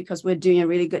that's because we're doing a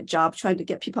really good job trying to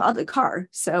get people out of the car.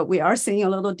 So we are seeing a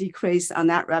little decrease on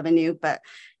that revenue, but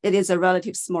it is a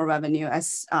relative small revenue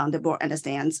as the board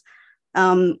understands.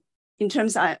 In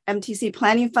terms of MTC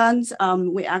planning funds,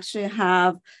 we actually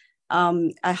have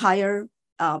a higher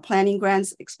planning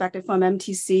grants expected from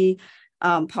MTC.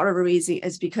 Part of the reason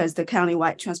is because the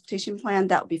countywide transportation plan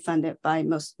that will be funded by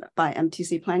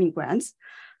MTC planning grants,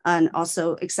 and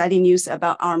also exciting news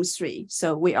about ARMS 3.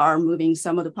 So we are moving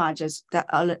some of the projects that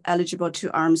are eligible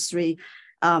to ARMS 3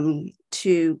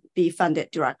 to be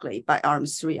funded directly by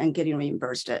ARMS 3 and getting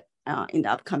reimbursed in the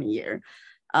upcoming year.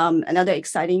 Another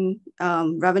exciting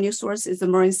revenue source is the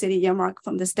Marin City earmark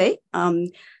from the state.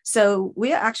 So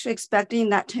we are actually expecting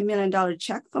that $10 million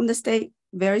check from the state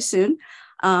very soon.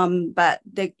 But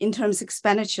in terms of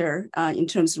expenditure, in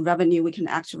terms of revenue, we can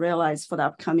actually realize for the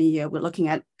upcoming year, we're looking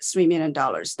at $3 million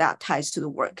that ties to the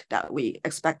work that we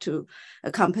expect to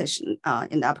accomplish in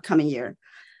the upcoming year.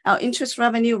 Our interest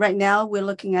revenue right now, we're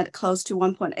looking at close to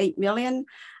 1.8 million.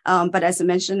 But as I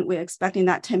mentioned, we're expecting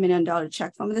that $10 million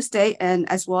check from the state, and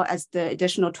as well as the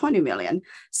additional 20 million.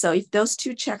 So if those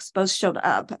two checks both showed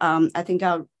up, I think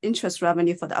our interest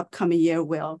revenue for the upcoming year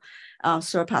will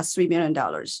surpass $3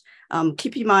 million.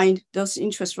 Keep in mind, those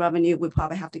interest revenue, we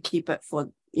probably have to keep it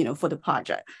for the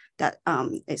project that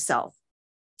itself.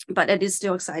 But it is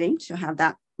still exciting to have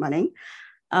that money.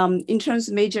 In terms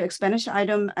of major expenditure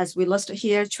item, as we listed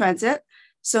here, transit.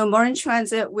 So Marin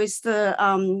Transit with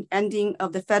the ending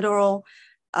of the federal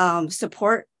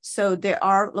support. So they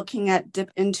are looking at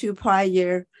dip into prior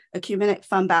year accumulated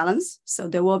fund balance. So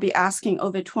they will be asking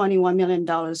over $21 million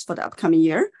for the upcoming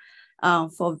year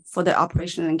for the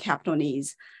operation and capital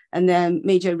needs. And then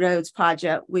major roads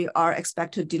project, we are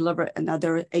expected to deliver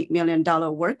another $8 million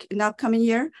work in the upcoming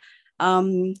year.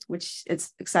 Which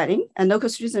is exciting. And local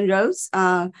streets and roads,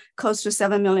 close to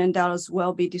 $7 million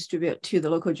will be distributed to the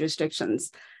local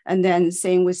jurisdictions. And then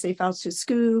same with Safe Routes to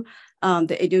School,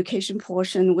 the education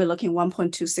portion, we're looking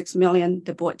 1.26 million.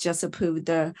 The board just approved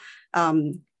the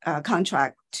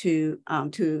contract to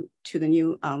the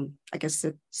new, I guess,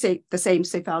 the same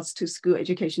Safe Routes to School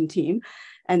education team.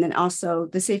 And then also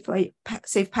the Safe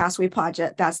Pathway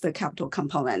project, that's the capital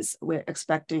components. We're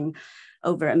expecting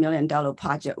over $1 million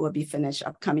project will be finished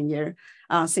upcoming year.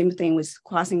 Same thing with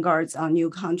crossing guards on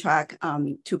new contract, a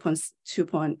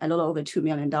little over $2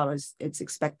 million. It's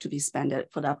expected to be spent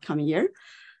for the upcoming year.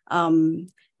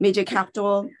 Major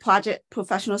capital project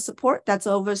professional support, that's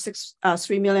over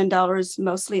 $3 million,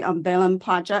 mostly on Belen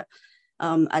project,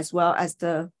 as well as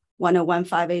the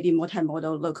 101-580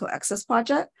 multimodal local access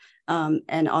project,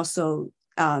 and also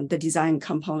the design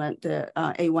component, the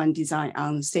A1 design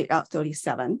on State Route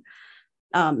 37.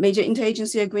 Major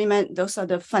interagency agreement, those are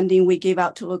the funding we give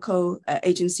out to local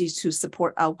agencies to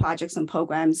support our projects and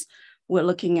programs. We're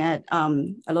looking at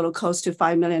a little close to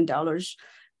 $5 million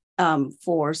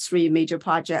for 3 major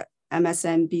projects,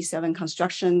 MSN B7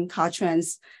 construction,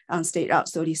 Caltrans on State Route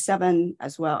 37,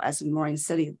 as well as Marin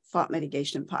City fraud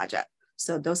mitigation project.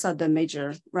 So those are the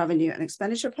major revenue and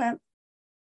expenditure plan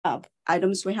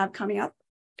items we have coming up.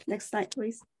 Next slide,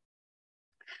 please.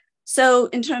 So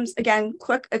in terms, again,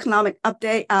 quick economic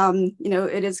update,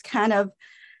 it is kind of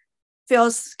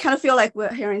feel like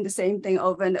we're hearing the same thing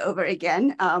over and over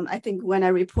again. I think when I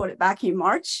reported back in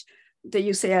March, the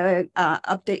UCLA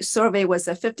update survey was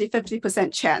a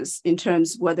 50% chance in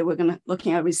terms of whether we're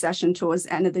looking at recession towards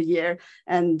the end of the year.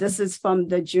 And this is from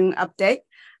the June update.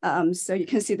 So you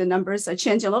can see the numbers are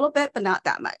changing a little bit, but not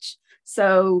that much.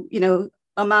 So,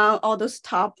 among all those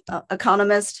top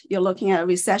economists, you're looking at a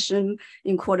recession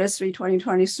in Q3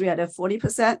 2023 at a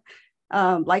 40%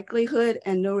 likelihood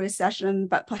and no recession,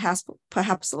 but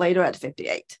perhaps later at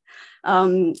 58.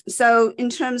 So in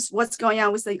terms of what's going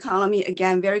on with the economy,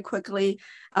 again, very quickly,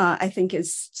 I think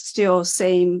it's still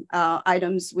same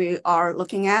items we are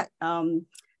looking at.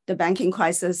 The banking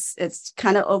crisis, it's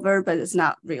kind of over, but it's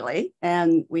not really.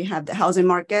 And we have the housing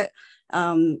market,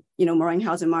 Marin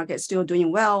housing market is still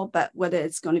doing well, but whether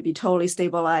it's going to be totally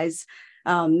stabilized,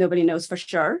 nobody knows for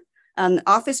sure.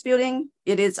 Office building,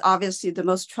 it is obviously the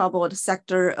most troubled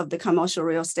sector of the commercial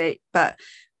real estate, but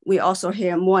we also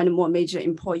hear more and more major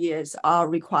employers are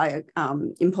required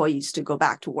employees to go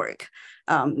back to work.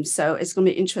 So it's going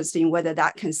to be interesting whether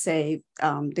that can save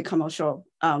the commercial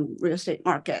real estate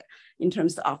market in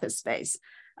terms of office space.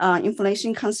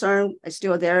 Inflation concern is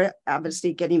still there,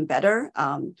 obviously getting better.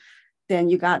 Then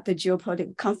you got the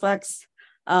geopolitical conflicts,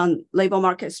 labor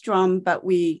market strong, but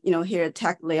we hear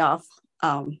tech layoff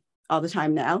all the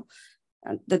time now.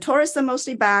 The tourists are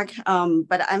mostly back,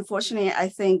 but unfortunately, I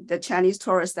think the Chinese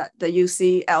tourists that the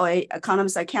UC LA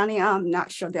economists are counting on, I'm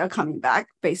not sure they're coming back,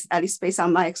 at least based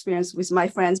on my experience with my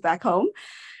friends back home.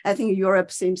 I think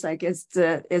Europe seems like is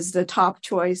the top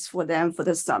choice for them for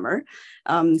the summer.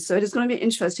 So it is going to be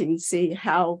interesting to see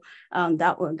how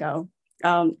that will go.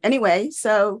 Anyway,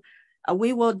 so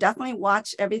we will definitely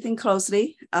watch everything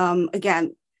closely.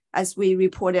 Again, as we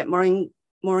reported,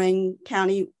 Marin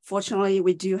County, fortunately,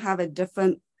 we do have a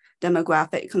different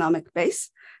demographic economic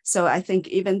base. So I think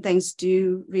even things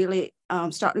do really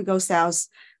start to go south,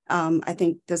 I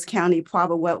think this county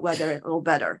probably will weather it a little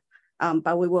better.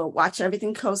 But we will watch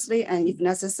everything closely, and if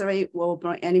necessary, we'll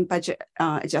bring any budget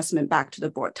adjustment back to the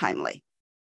board timely.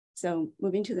 So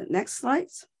moving to the next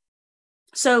slides.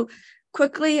 So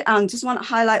quickly, just want to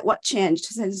highlight what changed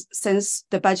since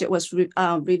the budget was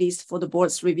released for the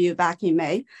board's review back in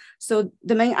May. So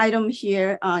the main item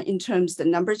here in terms of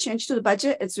the number change to the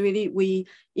budget, it's really we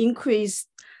increased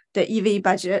the EV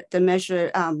budget, the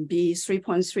measure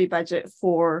B3.3 budget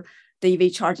for the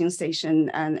EV charging station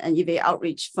and EV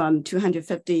outreach from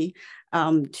 250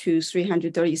 to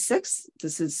 336.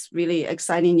 This is really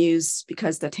exciting news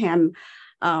because the TAM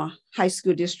high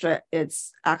school district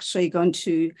is actually going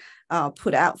to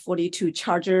put out 42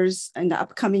 chargers in the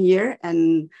upcoming year,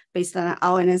 and based on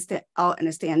our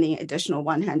understanding, additional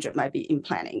 100 might be in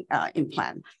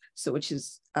plan. So which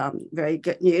is very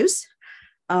good news.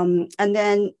 And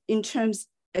then in terms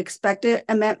expected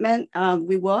amendment,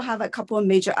 we will have a couple of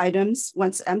major items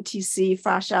once MTC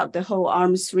flash out the whole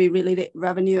ARMS 3 related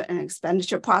revenue and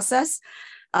expenditure process.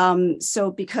 So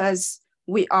because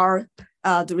we are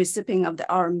the recipient of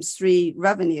the ARMS 3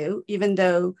 revenue, even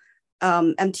though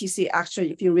MTC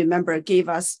actually, if you remember, gave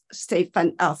us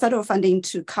federal funding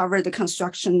to cover the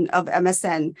construction of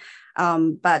MSN.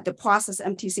 But the process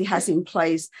MTC has in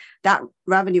place, that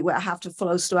revenue will have to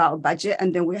flow through our budget,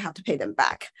 and then we have to pay them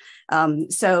back.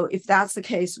 So if that's the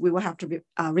case, we will have to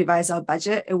revise our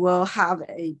budget. It will have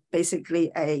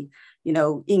basically a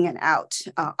in and out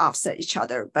offset each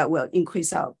other, but will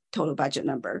increase our total budget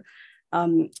number.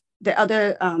 The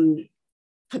other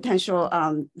potential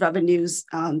revenues,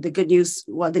 the good news,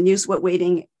 well, the news we're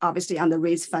waiting obviously on the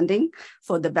raise funding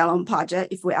for the Bellum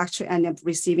project. If we actually end up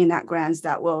receiving that grants,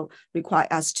 that will require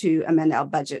us to amend our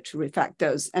budget to reflect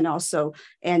those. And also,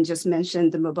 Anne just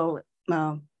mentioned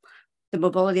the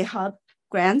mobility hub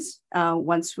grants.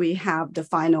 Once we have the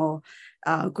final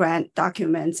grant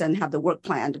documents and have the work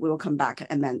planned, we will come back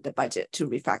and amend the budget to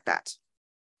reflect that.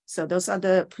 So those are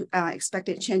the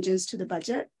expected changes to the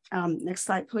budget. Next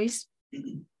slide, please.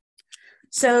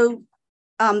 So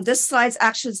this slide's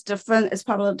actually is different. It's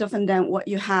probably different than what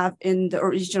you have in the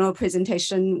original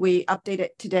presentation. We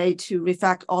updated today to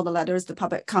reflect all the letters, the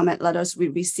public comment letters we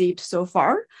received so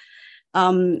far.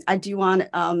 I do want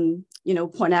to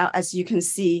point out, as you can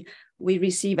see, we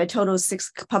received a total of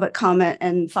 6 public comment,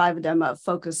 and 5 of them are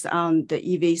focused on the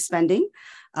EV spending.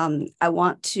 I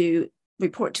want to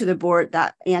report to the board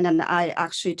that Ann and I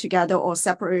actually together or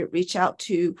separately reach out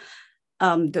to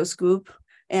those group,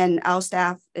 and our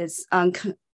staff is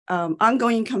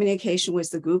ongoing communication with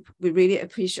the group. We really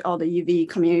appreciate all the EV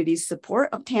community's support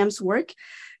of TAM's work.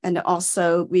 And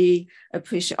also we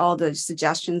appreciate all the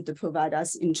suggestions to provide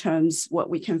us in terms of what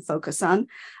we can focus on.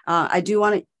 I do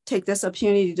want to take this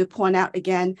opportunity to point out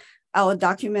again, our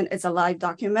document is a live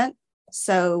document.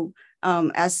 So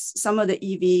as some of the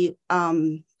EV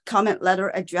comment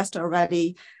letter addressed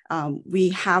already, we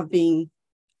have the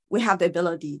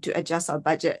ability to adjust our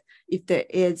budget if there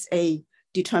is a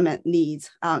determined needs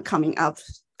coming up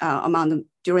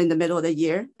during the middle of the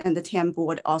year. And the TAM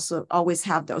board also always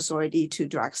have the authority to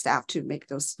direct staff to make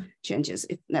those changes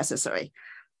if necessary.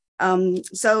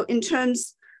 So in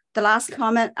terms the last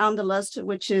comment on the list,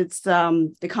 which is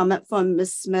the comment from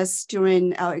Ms. Smith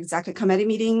during our executive committee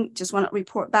meeting. Just want to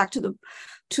report back to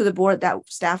the board that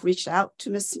staff reached out to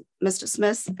Mr.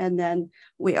 Smith, and then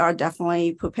we are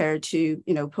definitely prepared to,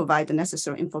 provide the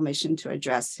necessary information to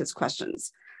address his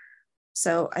questions.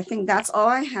 So I think that's all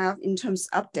I have in terms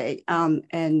of update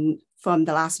and from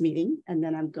the last meeting. And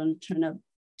then I'm going to turn up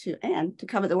to Anne to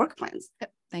cover the work plans.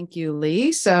 Thank you,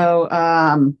 Lee. So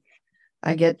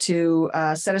I get to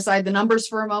set aside the numbers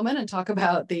for a moment and talk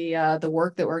about the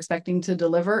work that we're expecting to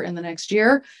deliver in the next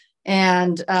year.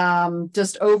 And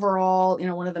just overall,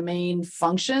 one of the main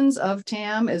functions of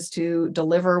TAM is to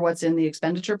deliver what's in the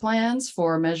expenditure plans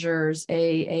for measures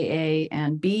A, AA,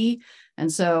 and B.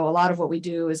 And so a lot of what we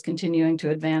do is continuing to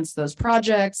advance those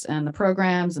projects and the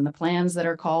programs and the plans that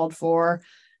are called for.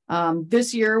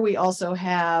 This year, we also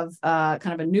have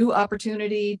kind of a new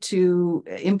opportunity to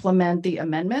implement the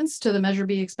amendments to the Measure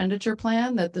B expenditure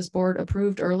plan that this board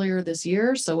approved earlier this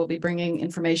year. So we'll be bringing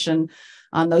information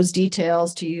on those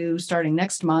details to you starting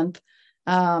next month.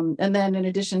 And then in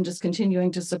addition, just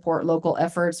continuing to support local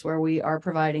efforts where we are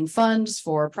providing funds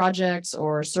for projects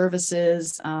or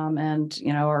services and,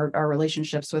 our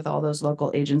relationships with all those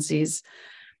local agencies.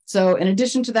 So in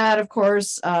addition to that, of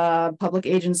course, public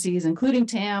agencies, including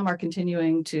TAM, are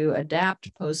continuing to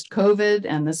adapt post-COVID,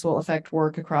 and this will affect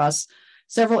work across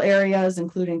several areas,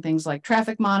 including things like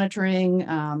traffic monitoring,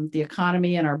 the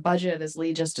economy and our budget, as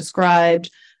Lee just described,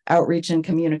 outreach and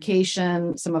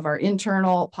communication, some of our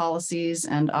internal policies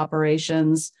and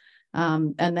operations.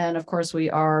 And then, of course, we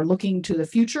are looking to the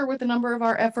future with a number of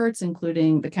our efforts,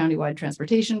 including the countywide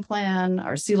transportation plan,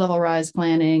 our sea level rise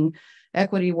planning,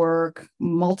 equity work,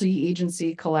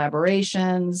 multi-agency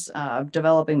collaborations,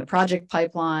 developing the project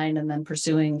pipeline, and then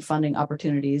pursuing funding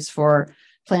opportunities for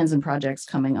plans and projects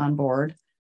coming on board.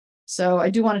 So I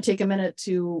do want to take a minute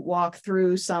to walk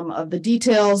through some of the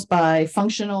details by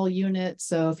functional unit.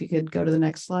 So if you could go to the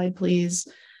next slide, please.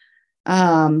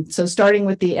 So starting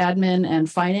with the admin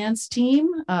and finance team,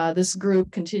 this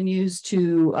group continues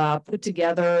to put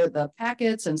together the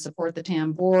packets and support the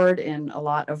TAM board in a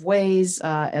lot of ways,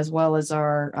 as well as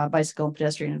our Bicycle and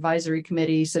Pedestrian Advisory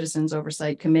Committee, Citizens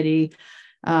Oversight Committee,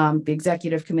 the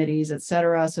executive committees, et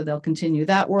cetera. So they'll continue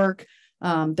that work.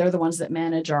 They're the ones that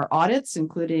manage our audits,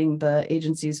 including the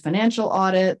agency's financial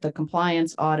audit, the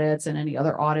compliance audits, and any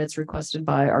other audits requested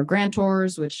by our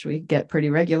grantors, which we get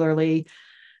pretty regularly.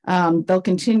 They'll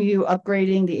continue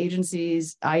upgrading the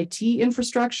agency's IT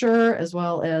infrastructure, as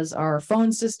well as our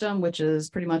phone system, which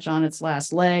is pretty much on its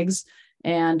last legs,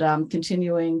 and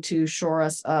continuing to shore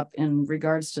us up in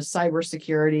regards to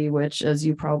cybersecurity, which, as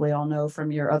you probably all know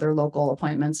from your other local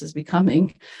appointments, is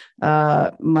becoming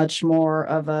much more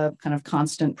of a kind of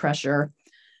constant pressure.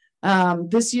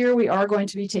 This year, we are going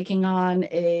to be taking on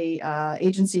a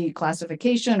agency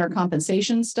classification or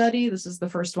compensation study. This is the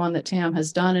first one that TAM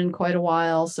has done in quite a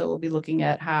while. So we'll be looking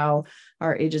at how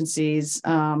our agency's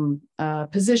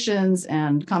positions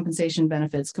and compensation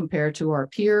benefits compare to our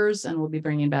peers. And we'll be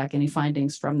bringing back any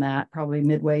findings from that probably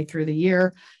midway through the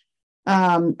year.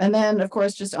 And then, of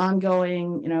course, just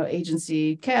ongoing,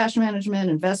 agency cash management,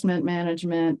 investment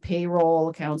management, payroll,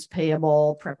 accounts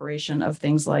payable, preparation of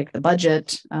things like the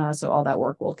budget. So all that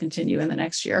work will continue in the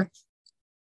next year.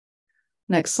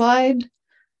 Next slide.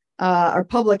 Our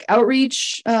public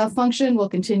outreach function will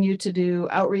continue to do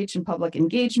outreach and public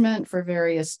engagement for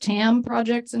various TAM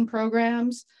projects and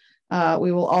programs.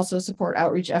 We will also support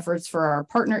outreach efforts for our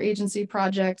partner agency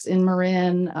projects in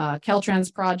Marin,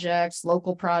 Caltrans projects,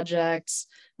 local projects,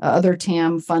 other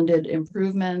TAM funded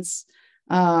improvements,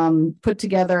 put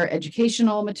together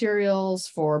educational materials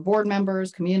for board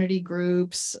members, community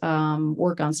groups,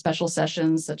 work on special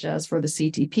sessions such as for the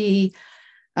CTP.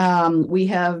 We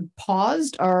have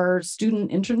paused our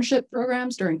student internship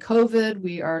programs during COVID.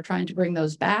 We are trying to bring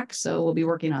those back. So we'll be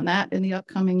working on that in the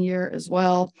upcoming year as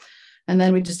well. And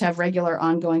then we just have regular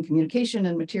ongoing communication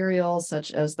and materials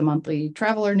such as the monthly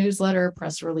traveler newsletter,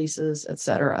 press releases, et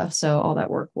cetera. So all that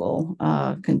work will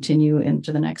continue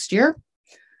into the next year.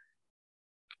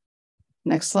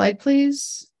 Next slide,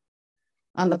 please.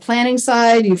 On the planning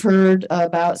side, you've heard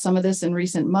about some of this in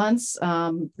recent months.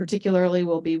 Particularly,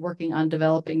 we'll be working on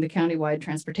developing the countywide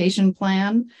transportation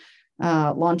plan,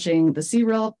 launching the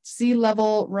sea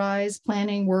level rise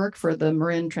planning work for the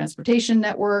Marin Transportation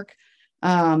Network,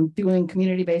 doing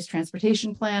community-based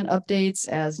transportation plan updates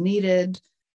as needed.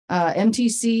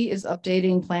 MTC is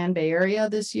updating Plan Bay Area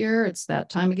this year. It's that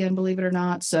time again, believe it or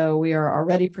not. So we are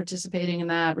already participating in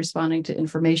that, responding to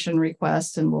information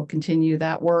requests, and we'll continue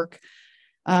that work.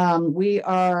 We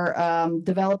are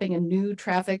developing a new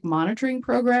traffic monitoring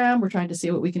program. We're trying to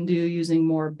see what we can do using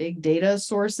more big data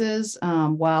sources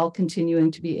while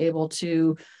continuing to be able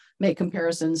to make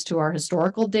comparisons to our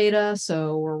historical data.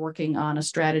 So we're working on a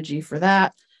strategy for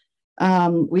that.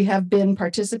 We have been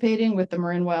participating with the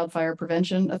Marin Wildfire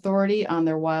Prevention Authority on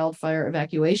their wildfire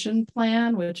evacuation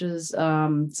plan, which is,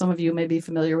 some of you may be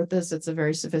familiar with this. It's a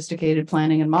very sophisticated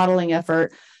planning and modeling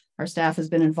effort. Our staff has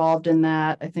been involved in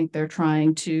that. I think they're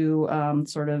trying to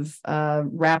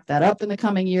wrap that up in the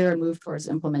coming year and move towards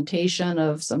implementation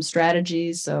of some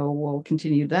strategies. So we'll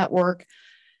continue that work.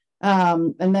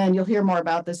 And then you'll hear more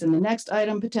about this in the next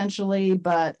item potentially,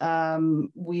 but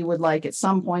we would like at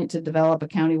some point to develop a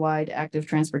countywide active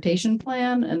transportation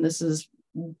plan. And this is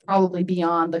probably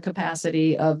beyond the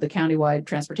capacity of the countywide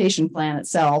transportation plan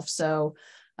itself. So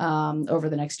over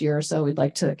the next year or so, we'd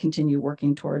like to continue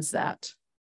working towards that.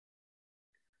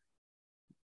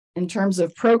 In terms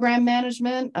of program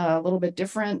management, a little bit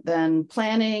different than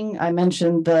planning. I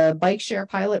mentioned the bike share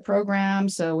pilot program,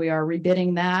 so we are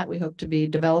rebidding that. We hope to be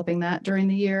developing that during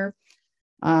the year.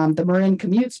 The Marin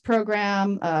Commutes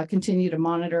program, continue to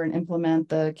monitor and implement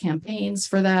the campaigns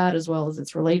for that, as well as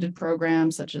its related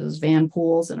programs such as van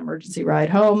pools and emergency ride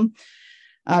home.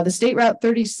 The State Route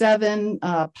 37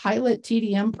 pilot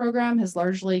TDM program has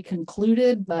largely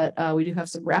concluded, but we do have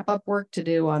some wrap-up work to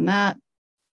do on that.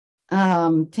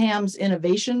 TAM's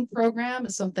innovation program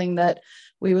is something that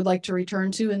we would like to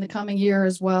return to in the coming year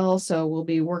as well. So we'll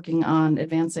be working on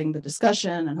advancing the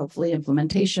discussion and hopefully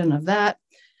implementation of that.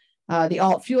 The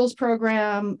alt fuels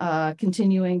program,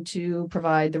 continuing to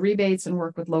provide the rebates and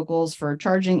work with locals for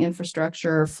charging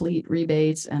infrastructure, fleet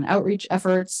rebates, and outreach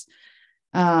efforts.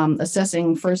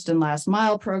 Assessing first and last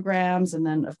mile programs, and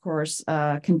then of course,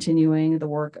 continuing the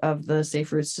work of the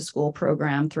Safe Routes to School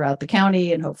program throughout the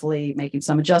county and hopefully making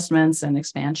some adjustments and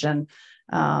expansion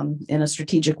in a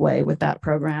strategic way with that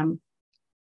program.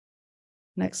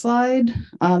 Next slide.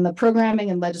 On the programming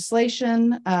and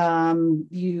legislation,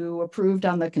 you approved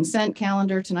on the consent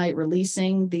calendar tonight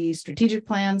releasing the strategic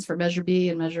plans for Measure B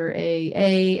and Measure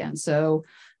AA, and so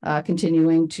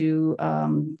continuing to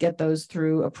get those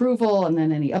through approval and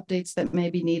then any updates that may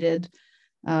be needed.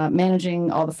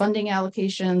 Managing all the funding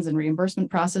allocations and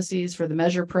reimbursement processes for the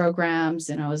measure programs.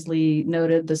 You know, as Lee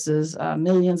noted, this is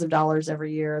millions of dollars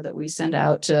every year that we send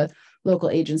out to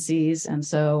local agencies. And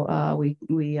so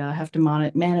we have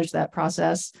to manage that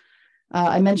process.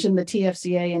 I mentioned the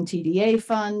TFCA and TDA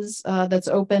funds that's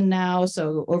open now.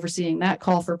 So overseeing that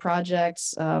call for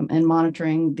projects and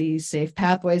monitoring the Safe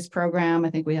Pathways program.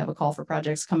 I think we have a call for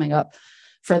projects coming up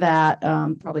for that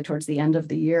probably towards the end of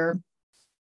the year.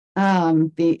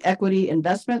 The equity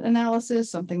investment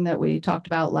analysis, something that we talked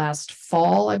about last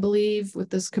fall, I believe, with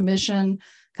this commission,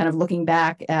 kind of looking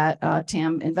back at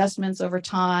TAM investments over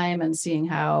time and seeing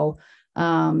how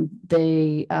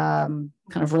they kind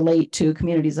of relate to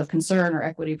communities of concern or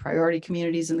equity priority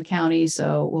communities in the county.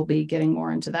 So we'll be getting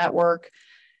more into that work.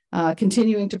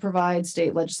 Continuing to provide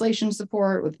state legislation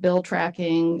support with bill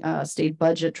tracking, state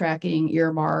budget tracking,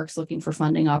 earmarks, looking for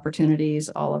funding opportunities,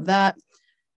 all of that.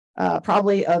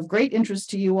 Probably of great interest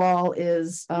to you all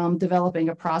is developing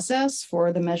a process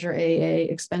for the Measure AA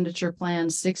expenditure plan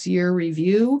 6-year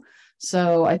review.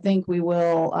 So I think we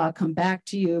will come back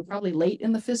to you probably late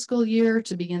in the fiscal year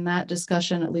to begin that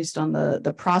discussion, at least on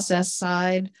the process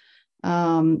side.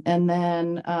 And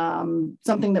then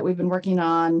something that we've been working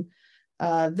on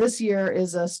this year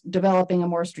is developing a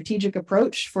more strategic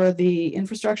approach for the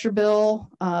infrastructure bill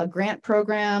grant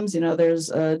programs. You know, there's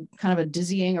a kind of a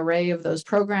dizzying array of those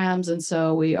programs. And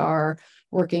so we are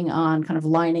working on kind of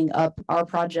lining up our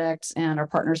projects and our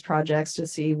partners' projects to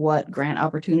see what grant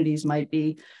opportunities might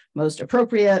be most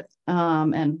appropriate.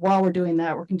 And while we're doing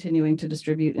that, we're continuing to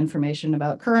distribute information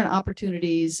about current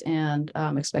opportunities and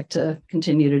expect to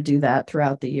continue to do that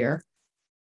throughout the year.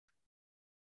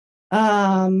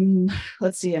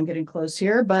 Let's see, I'm getting close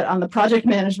here, but on the project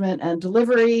management and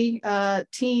delivery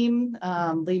team,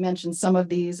 Lee mentioned some of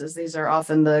these, as these are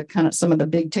often the kind of some of the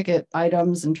big ticket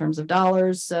items in terms of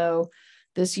dollars. So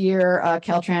this year,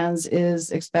 Caltrans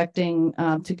is expecting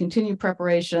to continue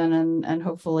preparation and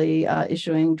hopefully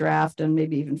issuing draft and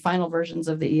maybe even final versions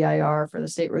of the EIR for the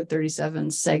State Road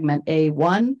 37 segment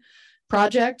A1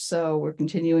 project. So we're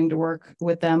continuing to work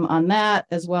with them on that,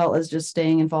 as well as just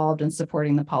staying involved in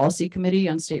supporting the policy committee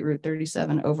on State Route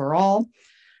 37 overall.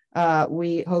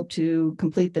 We hope to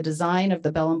complete the design of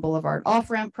the Bellin Boulevard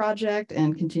off-ramp project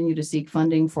and continue to seek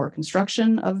funding for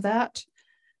construction of that.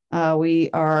 We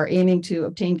are aiming to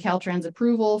obtain Caltrans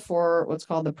approval for what's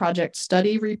called the project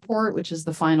study report, which is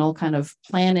the final kind of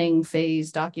planning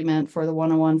phase document for the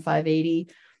 101-580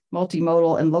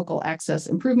 multimodal and local access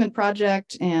improvement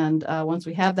project. And once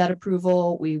we have that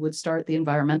approval, we would start the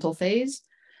environmental phase.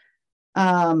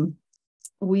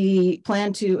 We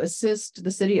plan to assist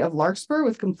the city of Larkspur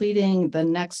with completing the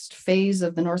next phase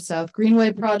of the North-South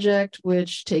Greenway project,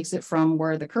 which takes it from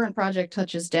where the current project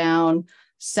touches down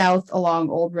south along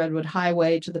Old Redwood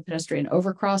Highway to the pedestrian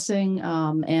overcrossing.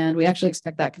 And we actually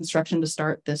expect that construction to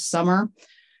start this summer.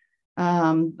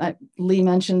 Lee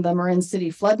mentioned the Marin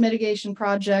City flood mitigation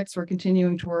projects. We're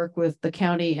continuing to work with the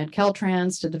county and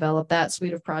Caltrans to develop that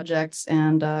suite of projects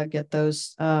and get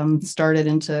those started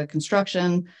into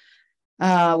construction.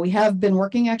 We have been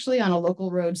working actually on a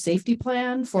local road safety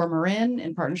plan for Marin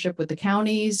in partnership with the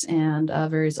counties and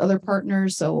various other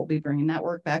partners. So we'll be bringing that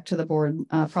work back to the board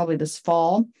probably this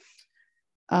fall.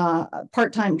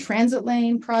 Part-time transit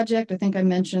lane project. I think I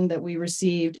mentioned that we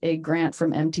received a grant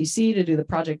from MTC to do the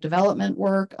project development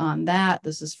work on that.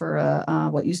 This is for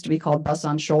what used to be called Bus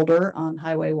on Shoulder on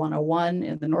Highway 101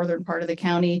 in the northern part of the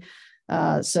county.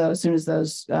 So as soon as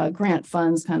those grant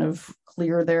funds kind of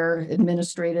clear their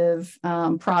administrative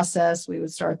process, we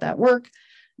would start that work.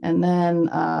 And then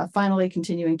finally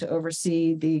continuing to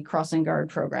oversee the crossing guard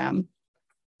program.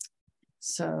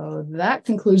 So that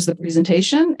concludes the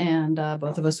presentation, and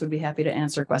both of us would be happy to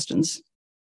answer questions.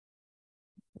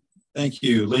 Thank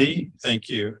you, Lee. Thank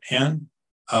you, Ann.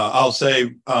 I'll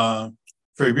say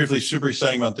very briefly, super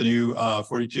exciting about the new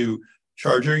 42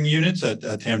 charging units at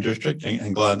TAM District,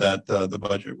 and glad that the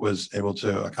budget was able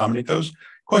to accommodate those.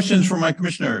 Questions from my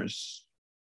commissioners?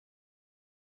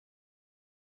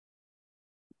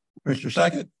 Commissioner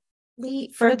Sackett?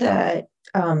 Lee, for the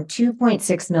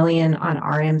 2.6 million on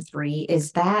RM3,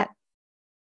 is that,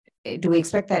 do we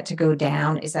expect that to go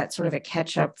down? Is that sort of a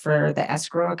catch up for the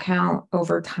escrow account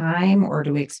over time, or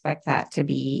do we expect that to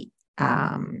be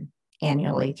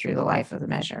annually through the life of the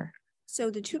measure?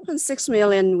 So the 2.6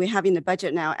 million we have in the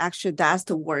budget now, actually that's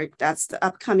the work, that's the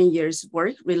upcoming year's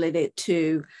work related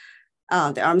to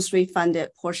the RM3 funded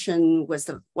portion was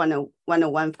the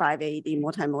 10158, the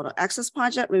multimodal access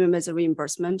project. Remember, it's a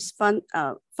reimbursement fund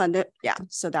funded. Yeah,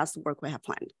 so that's the work we have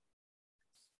planned.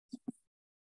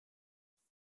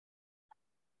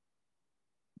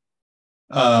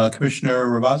 Commissioner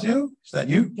Ravazio, is that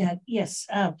you? Yeah, yes,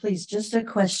 please. Just a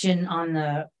question on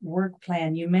the work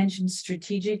plan. You mentioned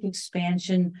strategic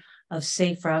expansion of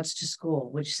safe routes to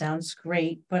school, which sounds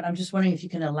great, but I'm just wondering if you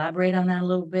can elaborate on that a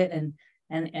little bit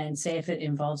and say if it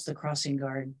involves the crossing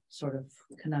guard sort of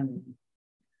conundrum.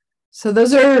 So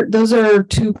those are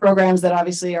two programs that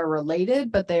obviously are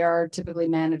related, but they are typically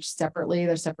managed separately.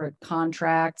 They're separate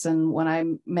contracts. And when I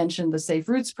mentioned the Safe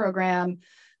Routes program,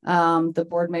 the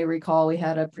board may recall we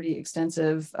had a pretty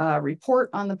extensive report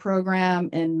on the program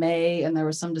in May, and there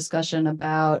was some discussion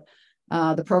about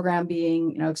the program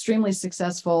being, extremely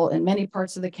successful in many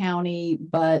parts of the county,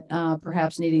 but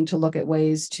perhaps needing to look at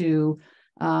ways to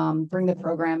bring the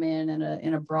program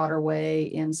in a broader way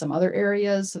in some other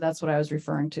areas. So that's what I was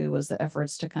referring to, was the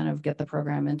efforts to kind of get the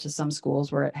program into some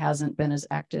schools where it hasn't been as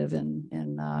active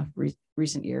in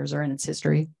recent years or in its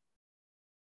history.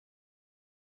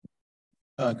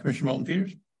 Commissioner Moulton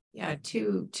Peters? Yeah,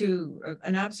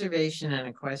 an observation and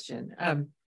a question.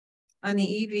 On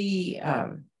the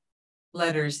EV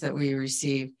letters that we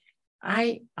received,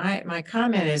 my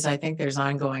comment is I think there's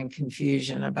ongoing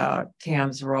confusion about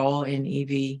TAM's role in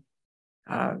EV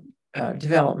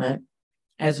development,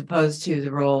 as opposed to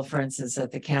the role, for instance,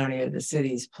 that the county or the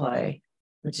cities play,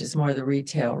 which is more the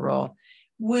retail role.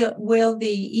 Will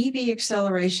the EV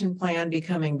acceleration plan be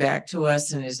coming back to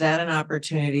us, and is that an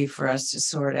opportunity for us to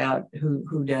sort out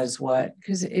who does what?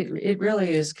 Because it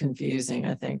really is confusing,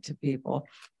 I think, to people.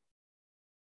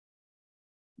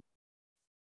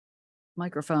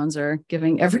 Microphones are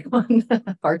giving everyone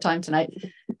a hard time tonight.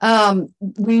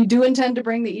 We do intend to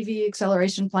bring the EV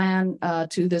acceleration plan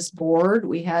to this board.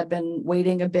 We had been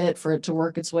waiting a bit for it to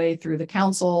work its way through the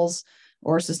councils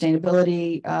or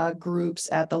sustainability groups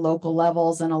at the local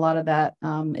levels, and a lot of that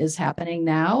is happening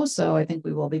now. So I think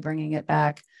we will be bringing it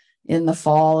back in the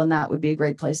fall, and that would be a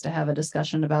great place to have a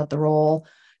discussion about the role.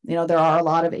 There are a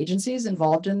lot of agencies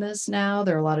involved in this now.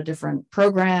 There are a lot of different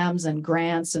programs and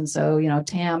grants. And so,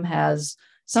 TAM has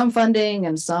some funding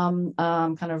and some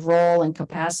kind of role and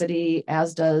capacity,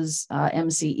 as does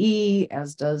MCE,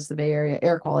 as does the Bay Area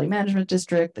Air Quality Management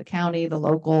District, the county, the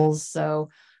locals. So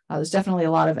there's definitely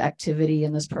a lot of activity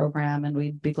in this program, and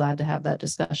we'd be glad to have that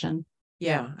discussion.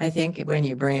 Yeah, I think when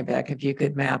you bring it back, if you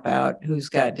could map out who's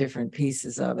got different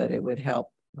pieces of it, it would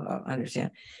help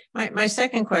understand. My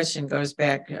second question goes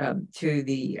back to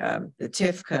the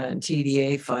TIFCA and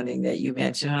TDA funding that you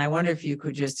mentioned. And I wonder if you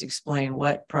could just explain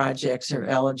what projects are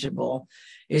eligible.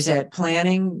 Is that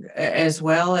planning as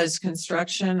well as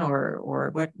construction,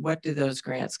 or what do those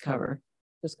grants cover?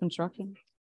 Just construction.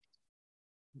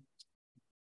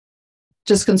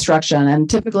 Just construction, and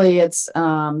typically it's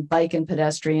bike and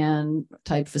pedestrian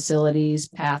type facilities,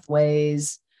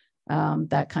 pathways,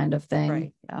 that kind of thing.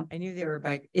 Right. Yeah. I knew they were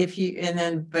bike.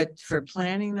 But for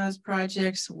planning those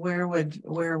projects, where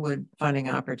would funding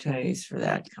opportunities for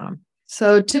that come?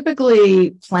 So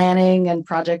typically planning and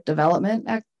project development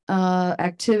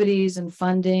activities and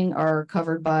funding are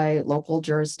covered by local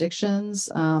jurisdictions.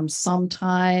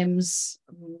 Sometimes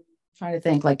I'm trying to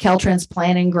think, like Caltrans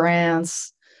planning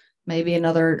grants, maybe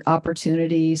another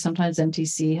opportunity. Sometimes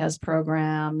MTC has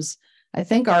programs. I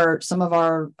think some of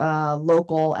our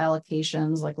local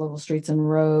allocations, like local streets and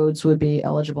roads, would be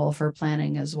eligible for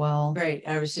planning as well. Right.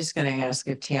 I was just going to ask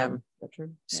if TAM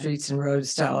streets and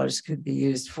roads dollars could be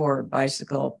used for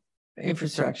bicycle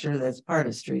infrastructure that's part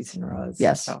of streets and roads.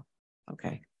 Yes. So,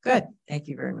 okay, good. Thank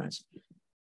you very much.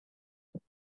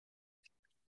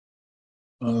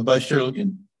 Vice Chair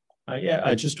Lucan.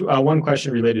 Just one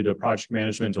question related to project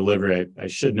management delivery. I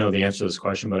should know the answer to this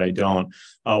question, but I don't.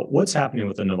 What's happening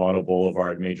with the Novato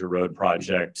Boulevard major road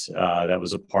project that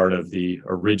was a part of the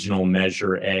original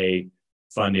Measure A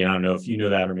funding? I don't know if you know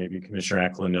that, or maybe Commissioner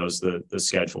Eklund knows the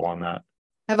schedule on that.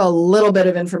 I have a little bit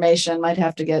of information, might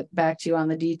have to get back to you on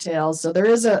the details. So there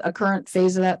is a current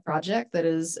phase of that project that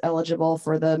is eligible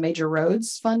for the major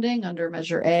roads funding under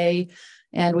Measure A.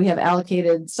 And we have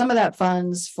allocated some of that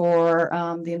funds for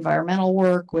the environmental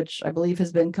work, which I believe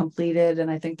has been completed.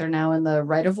 And I think they're now in the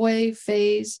right-of-way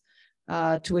phase,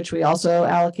 to which we also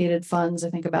allocated funds, I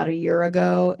think about a year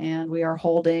ago. And we are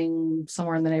holding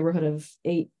somewhere in the neighborhood of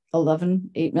 $11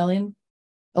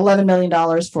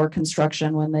 million for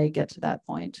construction when they get to that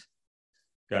point.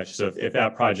 Gotcha. So if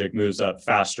that project moves up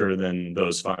faster, then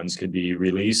those funds could be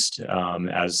released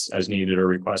as needed or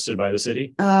requested by the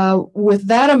city? With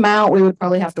that amount, we would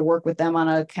probably have to work with them on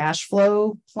a cash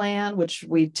flow plan, which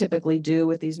we typically do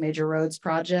with these major roads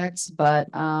projects, but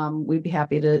we'd be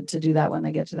happy to do that when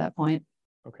they get to that point.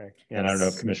 Okay. And I don't know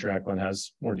if Commissioner Eklund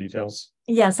has more details.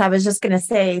 Yes, I was just going to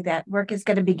say that work is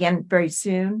going to begin very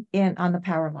soon on the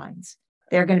power lines.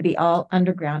 They're going to be all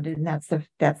undergrounded, and that's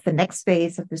the next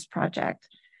phase of this project.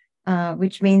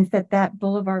 Which means that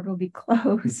boulevard will be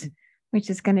closed, which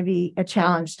is going to be a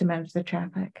challenge to manage the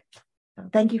traffic. So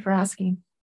thank you for asking.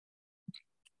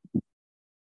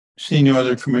 Seeing no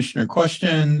other commissioner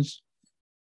questions.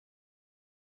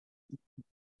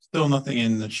 Still nothing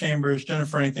in the chambers.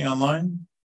 Jennifer, anything online?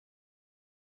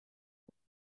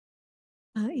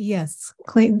 Yes,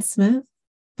 Clayton Smith,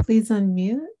 please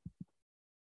unmute.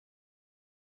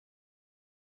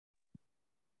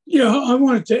 Yeah, I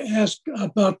wanted to ask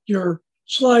about your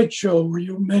slideshow where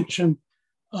you mentioned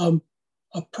a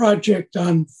project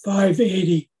on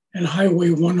 580 and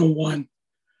Highway 101.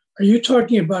 Are you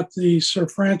talking about the Sir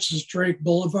Francis Drake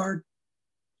Boulevard?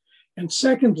 And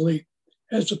secondly,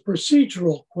 as a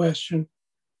procedural question,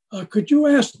 could you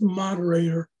ask the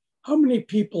moderator how many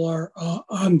people are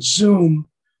on Zoom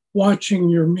watching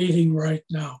your meeting right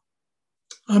now?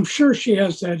 I'm sure she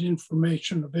has that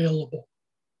information available.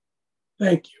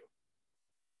 Thank you.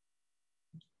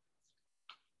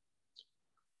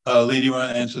 Lee, do you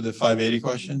want to answer the 580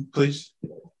 question, please?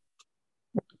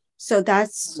 So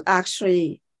that's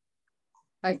actually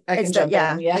I can jump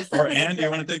in. Yeah. Or Ann, do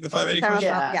you want to take the 580 question?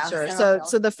 Yeah, sure.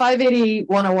 So the 580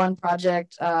 101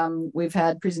 project, we've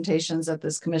had presentations at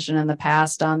this commission in the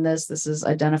past on this. This is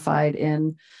identified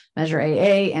in Measure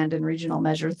AA and in Regional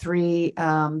Measure 3.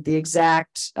 The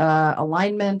exact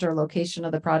alignment or location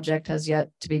of the project has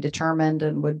yet to be determined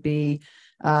and would be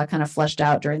kind of fleshed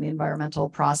out during the environmental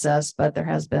process, but there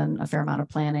has been a fair amount of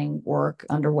planning work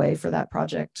underway for that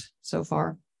project so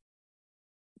far.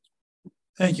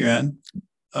 Thank you, Ann.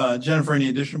 Jennifer, any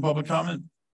additional public comment?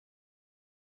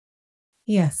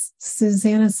 Yes,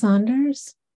 Susanna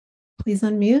Saunders, please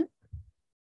unmute.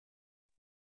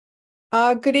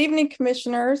 Good evening,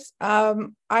 commissioners.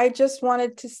 I just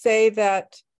wanted to say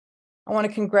that I want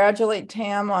to congratulate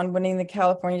TAM on winning the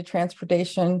California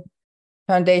Transportation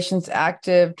Foundation's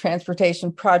Active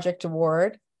Transportation Project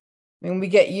Award. I mean, we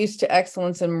get used to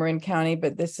excellence in Marin County,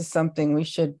 but this is something we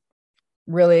should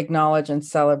really acknowledge and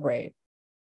celebrate.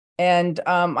 And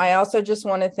I also just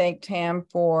want to thank TAM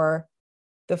for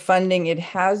the funding it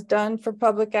has done for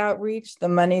public outreach. The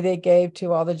money they gave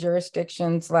to all the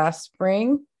jurisdictions last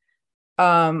spring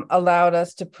allowed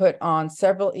us to put on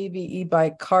several EV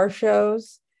e-bike car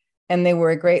shows and they were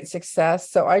a great success.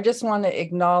 So I just want to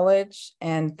acknowledge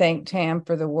and thank TAM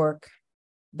for the work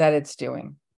that it's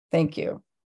doing. Thank you.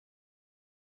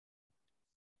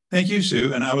 Thank you,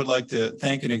 Sue. And I would like to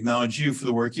thank and acknowledge you for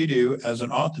the work you do as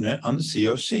an alternate on the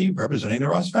COC representing the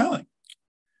Ross Valley.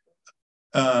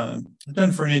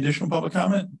 Jennifer, any additional public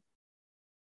comment?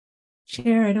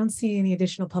 Chair, I don't see any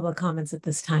additional public comments at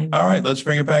this time. All right, let's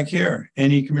bring it back here.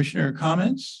 Any commissioner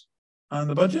comments on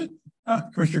the budget?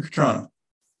 Commissioner Cutrano.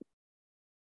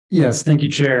 Yes, thank you,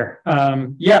 Chair.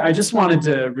 Yeah, I just wanted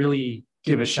to really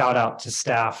give a shout out to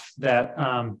staff that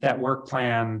that work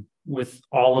plan with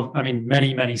all of, I mean,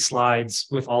 many slides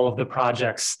with all of the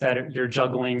projects that you're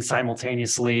juggling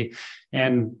simultaneously.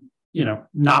 And, you know,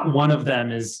 not one of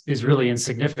them is really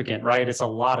insignificant, right? It's a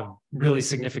lot of really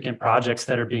significant projects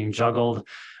that are being juggled.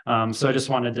 So I just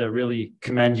wanted to really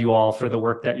commend you all for the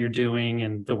work that you're doing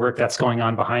and the work that's going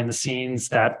on behind the scenes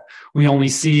that we only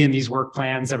see in these work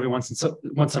plans every once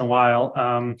in a while.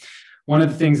 One of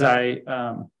the things I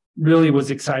really was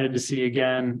excited to see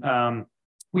again,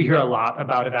 we hear a lot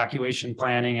about evacuation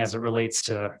planning as it relates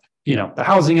to, you know, the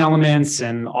housing elements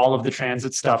and all of the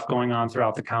transit stuff going on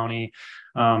throughout the county.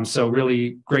 So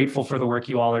really grateful for the work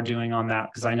you all are doing on that,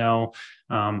 because I know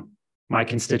my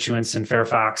constituents in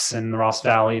Fairfax and the Ross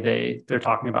Valley, they're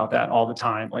talking about that all the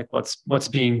time, like what's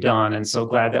being done. And so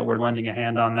glad that we're lending a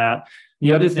hand on that.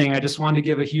 The other thing, I just wanted to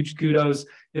give a huge kudos.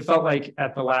 It felt like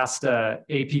at the last APP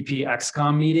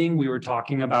XCOM meeting, we were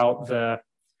talking about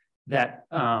that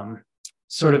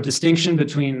sort of distinction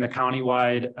between the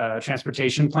countywide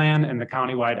transportation plan and the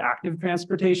countywide active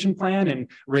transportation plan,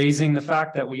 and raising the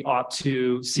fact that we ought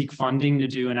to seek funding to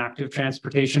do an active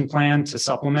transportation plan to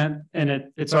supplement. And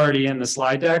it's already in the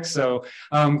slide deck. So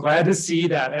I'm glad to see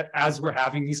that as we're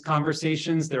having these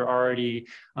conversations, they're already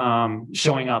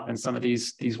showing up in some of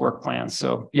these work plans.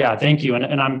 So yeah, thank you.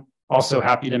 And I'm also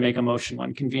happy to make a motion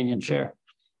when convenient, Chair.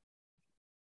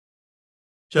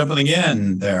 Jumping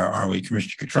in there, are we,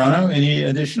 Commissioner Cutrano? Any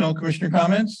additional commissioner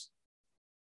comments?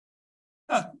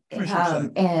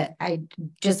 And I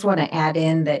just want to add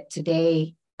in that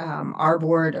today our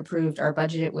board approved our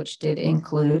budget, which did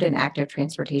include an active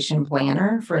transportation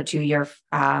planner for a 2-year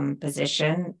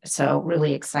position. So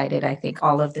really excited. I think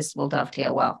all of this will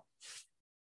dovetail well.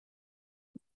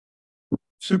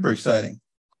 Super exciting.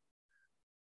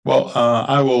 Well,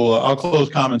 I'll close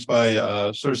comments by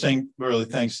sort of saying really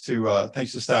thanks to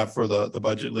staff for the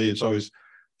budget lead. It's always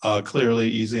clearly,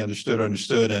 easily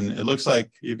understood, and it looks like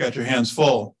you've got your hands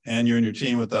full and you and your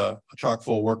team with a chock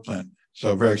full work plan.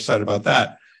 So very excited about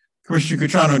that. Commissioner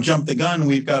Cutrano jumped the gun.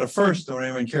 We've got a first. Don't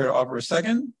anyone care to offer a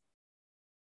second?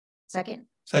 Second.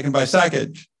 Second by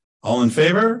Sackage. All in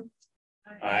favor?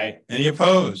 Aye. Any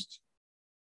opposed?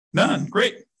 None.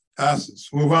 Great. Passes.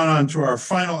 Move on to our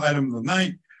final item of the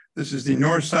night. This is the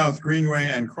North-South Greenway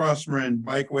and Cross Marin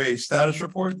Bikeway Status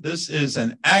Report. This is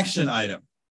an action item.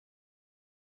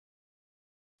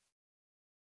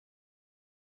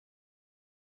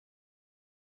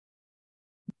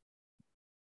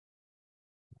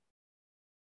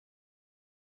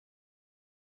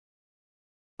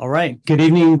 All right. Good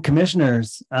evening,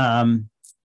 commissioners. I'm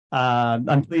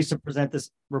pleased to present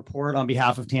this report on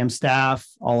behalf of TAM staff,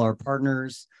 all our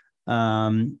partners.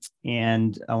 And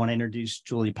I want to introduce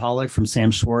Julie Pollock from Sam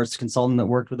Schwartz, consultant that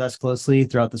worked with us closely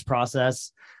throughout this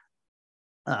process.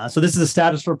 So this is a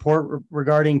status report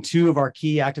regarding 2 of our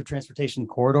key active transportation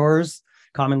corridors,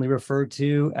 commonly referred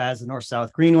to as the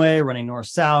North-South Greenway, running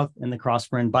north-south, and the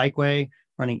Cross Marin Bikeway,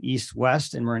 running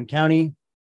east-west in Marin County.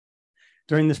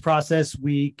 During this process,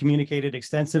 we communicated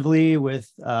extensively with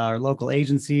our local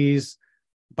agencies,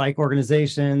 bike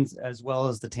organizations, as well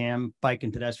as the TAM Bike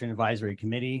and Pedestrian Advisory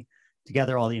Committee to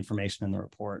gather all the information in the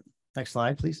report. Next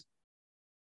slide, please.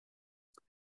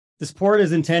 This report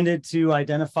is intended to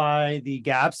identify the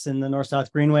gaps in the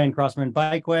North-South Greenway and Cross Marin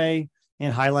Bikeway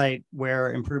and highlight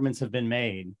where improvements have been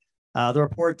made. The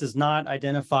report does not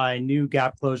identify new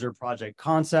gap closure project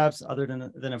concepts other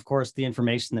than, of course, the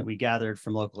information that we gathered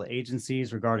from local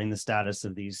agencies regarding the status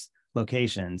of these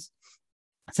locations.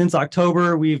 Since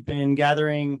October, we've been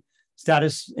gathering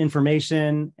status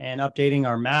information and updating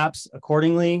our maps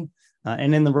accordingly.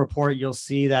 And in the report, you'll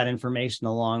see that information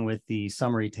along with the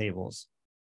summary tables.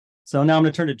 So now I'm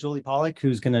going to turn to Julie Pollock,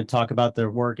 who's going to talk about their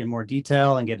work in more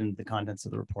detail and get into the contents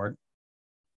of the report.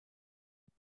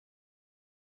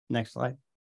 Next slide.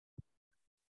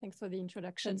 Thanks for the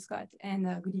introduction, Scott,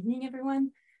 and good evening,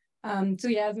 everyone. So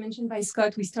yeah, as mentioned by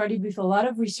Scott, we started with a lot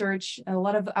of research, a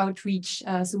lot of outreach.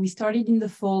 So we started in the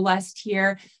fall last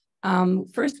year.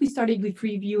 First, we started with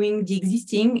reviewing the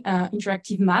existing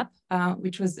interactive map,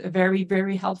 which was a very,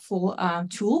 very helpful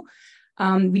tool.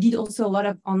 We did also a lot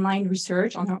of online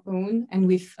research on our own and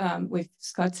with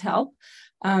Scott's help.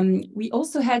 We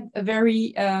also had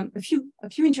a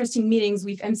few interesting meetings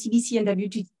with MCBC and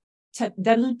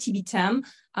WTB TAM.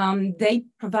 They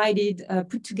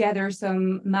put together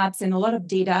some maps and a lot of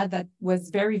data that was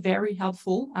very, very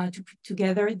helpful to put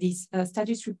together this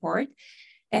status report.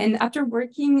 And after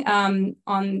working on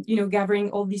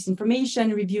gathering all this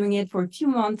information, reviewing it for a few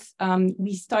months,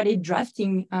 we started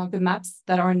drafting the maps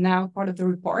that are now part of the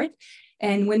report.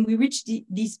 And when we reached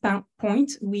this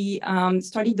point, we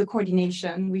started the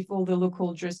coordination with all the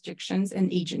local jurisdictions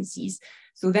and agencies.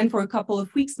 So then for a couple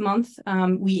of weeks, months,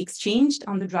 we exchanged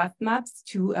on the draft maps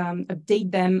to update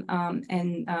them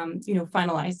and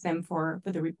finalize them for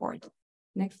the report.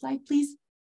 Next slide, please.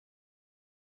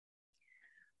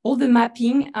 All the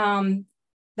mapping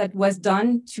that was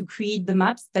done to create the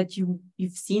maps that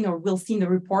you've seen or will see in the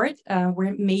report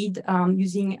were made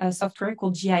using a software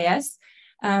called GIS.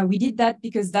 We did that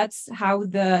because that's how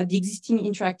the existing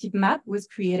interactive map was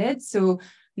created. So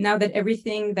now that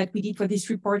everything that we did for this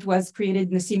report was created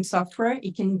in the same software,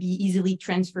 it can be easily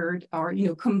transferred or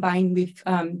combined with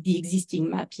the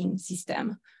existing mapping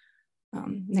system.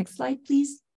 Next slide,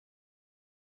 please.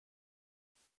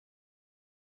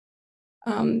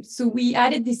 So we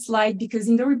added this slide because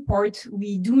in the report,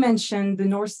 we do mention the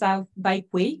North-South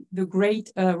Bikeway, the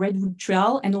Great Redwood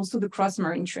Trail, and also the Cross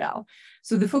Marine Trail.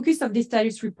 So the focus of this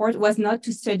status report was not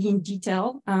to study in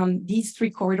detail these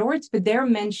three corridors, but they're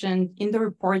mentioned in the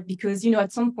report because,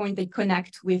 at some point they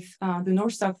connect with the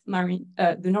North-South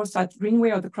Greenway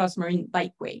or the Cross Marine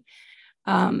Bikeway.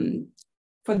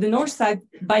 For the North-South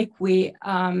Bikeway,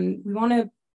 we want to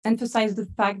emphasize the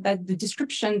fact that the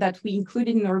description that we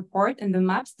included in the report and the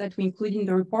maps that we include in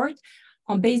the report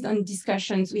are based on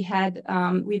discussions we had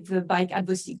with the bike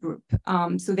advocacy group.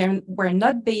 So they were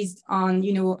not based on,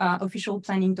 official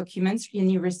planning documents,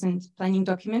 any recent planning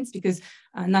documents, because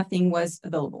nothing was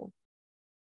available.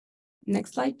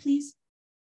 Next slide, please.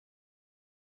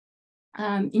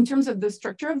 In terms of the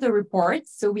structure of the report,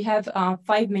 so we have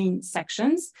 5 main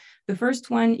sections. The first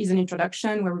one is an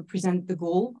introduction where we present the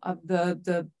goal of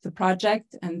the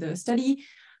project and the study.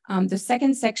 The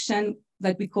second section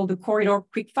that we call the corridor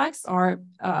quick facts are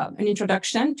an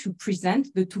introduction to present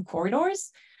the 2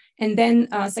 corridors. And then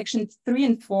sections 3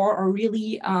 and 4 are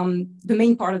really the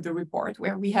main part of the report,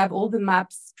 where we have all the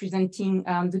maps presenting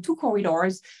the 2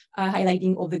 corridors,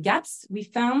 highlighting all the gaps we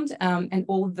found and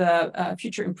all the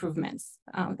future improvements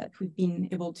that we've been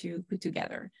able to put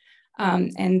together.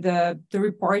 And the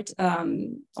report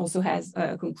also has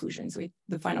a conclusion, so it's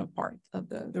the final part of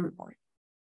the report.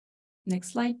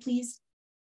 Next slide, please.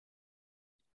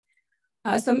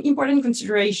 Some important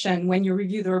consideration when you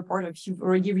review the report, if you've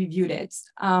already reviewed it.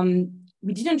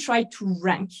 We didn't try to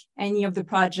rank any of the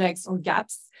projects or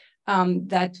gaps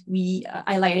that we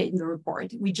highlighted in the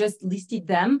report. We just listed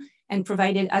them and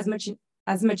provided as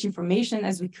much information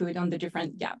as we could on the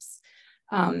different gaps.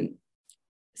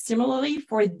 Similarly,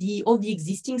 for all the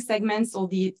existing segments, all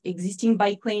the existing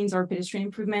bike lanes or pedestrian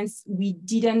improvements, we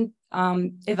didn't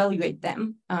evaluate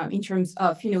them in terms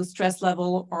of stress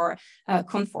level or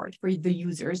comfort for the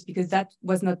users, because that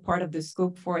was not part of the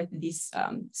scope for this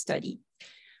study.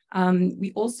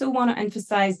 We also want to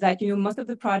emphasize that most of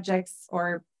the projects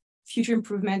or future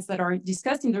improvements that are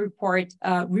discussed in the report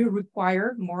will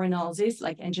require more analysis,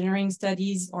 like engineering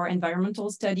studies or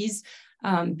environmental studies,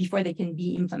 before they can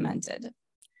be implemented.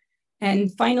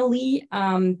 And finally,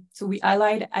 so we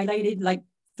highlighted like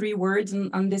 3 words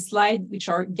on this slide, which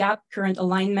are gap, current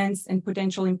alignments, and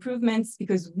potential improvements,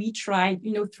 because we tried,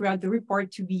 throughout the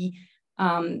report to be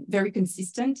very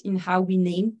consistent in how we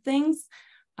name things.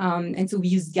 And so we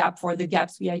use gap for the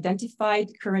gaps we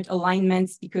identified, current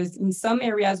alignments, because in some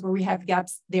areas where we have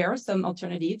gaps, there are some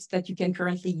alternatives that you can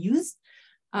currently use.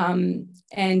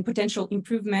 And potential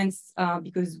improvements,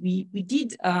 because we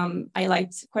did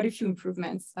highlight quite a few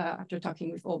improvements after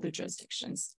talking with all the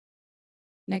jurisdictions.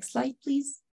 Next slide,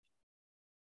 please.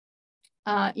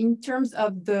 In terms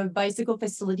of the bicycle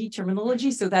facility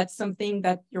terminology, so that's something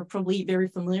that you're probably very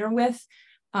familiar with,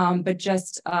 but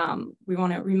just we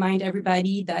want to remind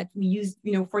everybody that we use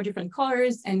 4 different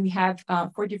colors, and we have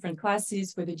 4 different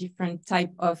classes for the different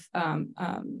type of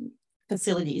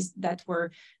facilities that we're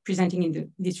presenting in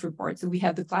this report. So we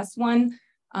have the class 1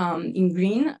 in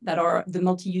green that are the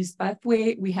multi-use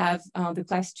pathway. We have the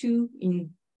class 2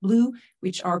 in blue,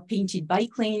 which are painted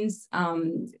bike lanes,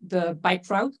 the bike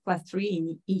route, class 3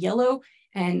 in yellow,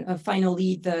 and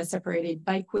finally the separated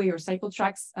bikeway or cycle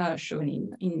tracks shown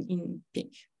in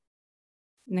pink.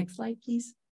 Next slide,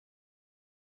 please.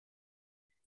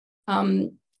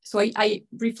 So I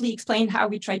briefly explained how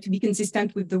we tried to be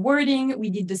consistent with the wording. We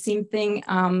did the same thing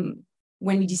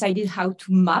when we decided how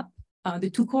to map the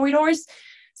two corridors.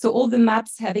 So all the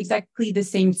maps have exactly the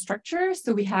same structure.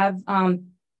 So we have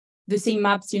the same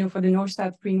maps, for the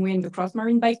North-South Greenway and the Cross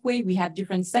Marine Bikeway. We have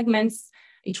different segments.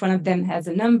 Each one of them has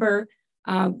a number.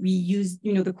 We use,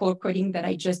 the color coding that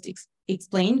I just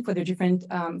explained for the different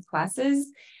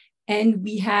classes. And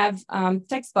we have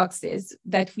text boxes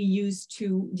that we use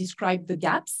to describe the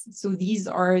gaps. So these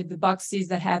are the boxes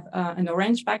that have an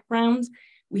orange background.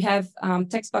 We have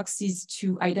text boxes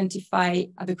to identify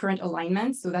the current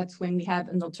alignment. So that's when we have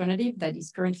an alternative that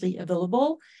is currently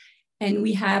available. And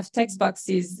we have text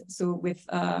boxes, so with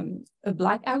a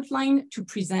black outline to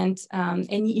present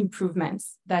any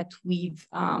improvements that we've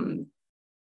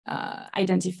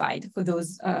identified for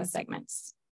those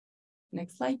segments.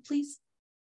 Next slide, please.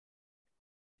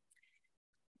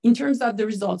 In terms of the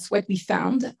results, what we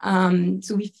found,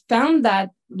 so we found that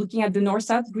looking at the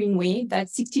North-South Greenway, that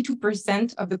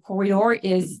 62% of the corridor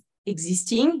is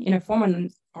existing in a form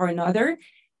or another,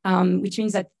 which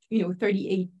means that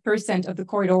 38% of the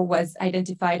corridor was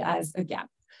identified as a gap.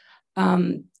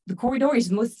 The corridor is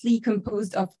mostly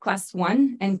composed of class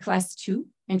 1 and class 2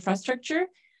 infrastructure.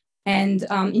 And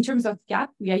in terms of gap,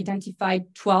 we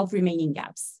identified 12 remaining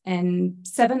gaps, and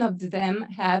 7 of them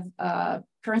have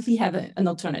currently have an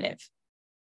alternative.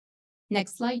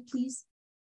 Next slide, please.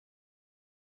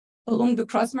 Along the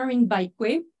Cross Marine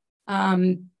Bikeway,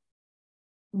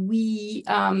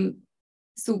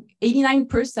 so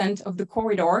 89% of the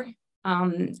corridor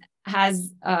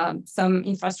has some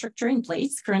infrastructure in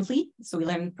place currently, so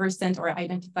 11% are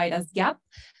identified as gap.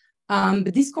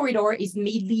 But this corridor is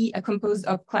mainly composed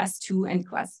of class 2 and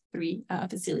class 3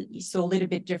 facilities, so a little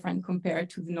bit different compared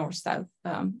to the North-South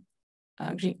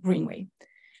Greenway.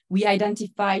 We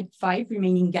identified 5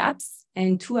 remaining gaps,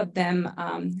 and 2 of them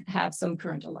have some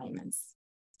current alignments.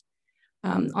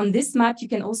 On this map, you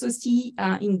can also see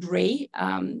in gray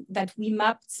that we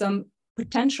mapped some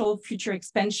potential future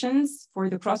expansions for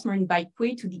the Cross Marine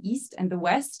Bikeway to the east and the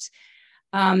west.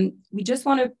 We just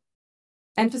want to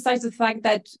emphasize the fact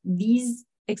that these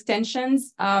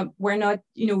extensions were not,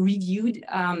 reviewed,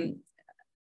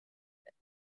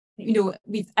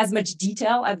 with as much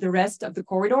detail as the rest of the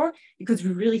corridor, because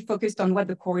we really focused on what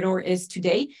the corridor is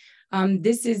today.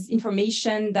 This is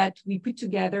information that we put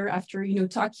together after,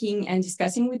 talking and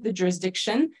discussing with the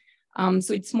jurisdiction.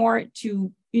 So it's more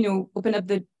to, open up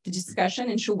the discussion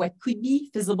and show what could be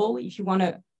feasible if you want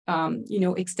to,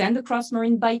 extend the Cross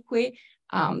Marine Bikeway.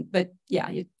 But yeah,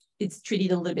 it's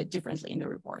treated a little bit differently in the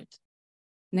report.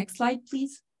 Next slide,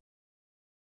 please.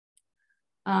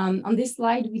 On this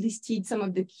slide, we listed some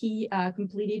of the key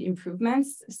completed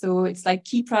improvements. So it's like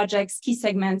key projects, key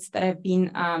segments that have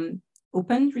been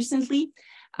opened recently.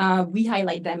 We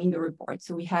highlight them in the report.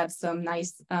 So we have some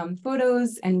nice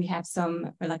photos, and we have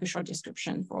some like a short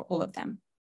description for all of them.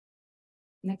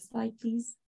 Next slide,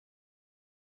 please.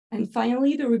 And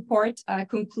finally, the report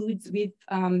concludes with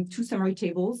 2 summary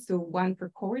tables. So one per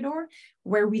corridor,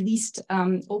 where we list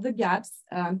all the gaps,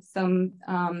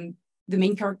 the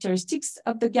main characteristics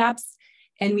of the gaps.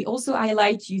 And we also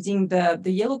highlight, using the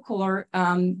yellow color,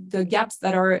 the gaps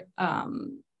that are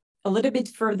a little bit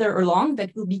further along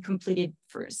that will be completed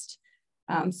first.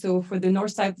 So for the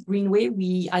North-South Greenway,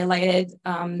 we highlighted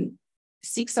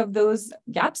 6 of those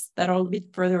gaps that are a little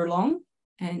bit further along.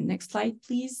 And next slide,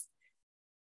 please.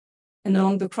 And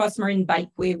along the Cross Marine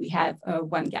Bikeway, we have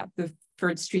 1 gap, the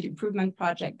 3rd Street Improvement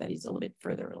Project, that is a little bit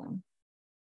further along.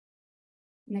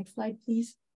 Next slide,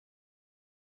 please.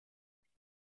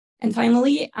 And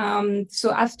finally,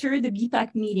 so after the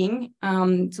BPAC meeting,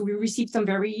 so we received some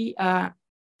very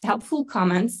helpful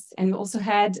comments, and we also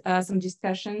had some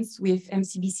discussions with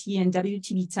MCBC and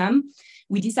WTB TAM.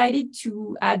 We decided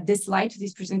to add this slide to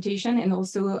this presentation, and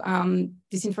also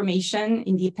this information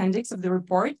in the appendix of the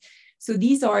report. So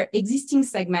these are existing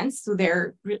segments, so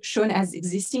they're shown as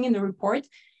existing in the report,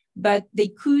 but they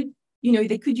could,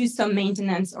 they could use some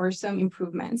maintenance or some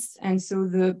improvements. And so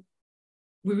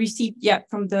we received,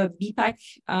 from the BPAC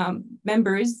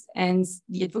members and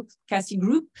the advocacy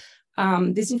group,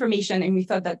 this information, and we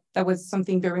thought that that was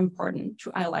something very important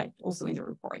to highlight also in the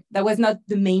report. That was not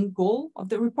the main goal of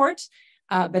the report,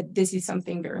 but this is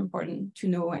something very important to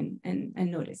know and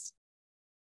notice.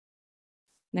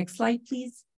 Next slide,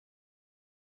 please.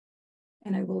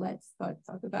 And I will let Scott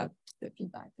talk about the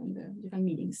feedback and the different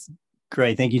meetings.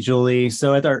 Great, thank you, Julie.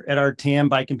 So at our TAM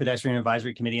Bike and Pedestrian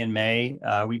Advisory Committee in May,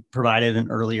 we provided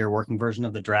an earlier working version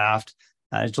of the draft.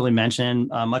 As Julie mentioned,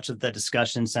 much of the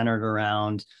discussion centered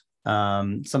around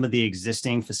some of the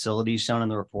existing facilities shown in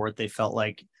the report. They felt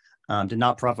like did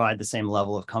not provide the same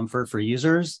level of comfort for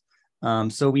users.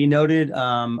 So we noted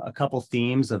a couple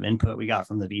themes of input we got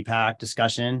from the VPAC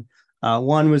discussion.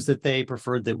 One was that they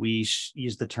preferred that we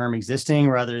use the term existing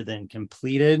rather than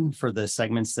completed for the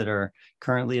segments that are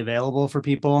currently available for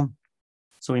people.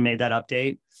 So we made that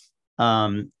update.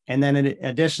 And then in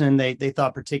addition, they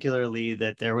thought particularly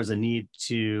that there was a need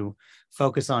to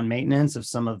focus on maintenance of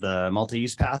some of the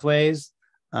multi-use pathways.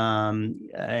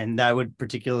 And that would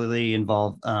particularly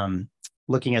involve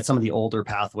looking at some of the older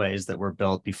pathways that were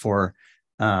built before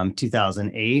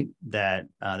 2008 that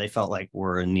they felt like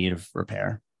were in need of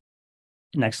repair.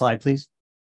 Next slide, please.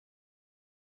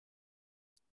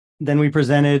 Then we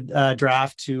presented a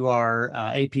draft to our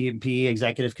AP&P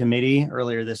Executive Committee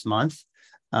earlier this month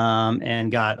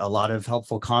and got a lot of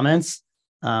helpful comments.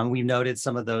 We noted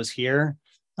some of those here.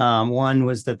 One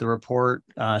was that the report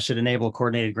should enable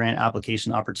coordinated grant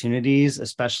application opportunities,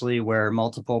 especially where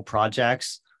multiple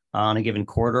projects on a given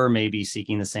corridor may be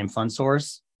seeking the same fund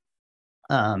source.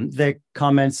 The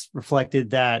comments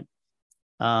reflected that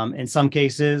in some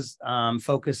cases,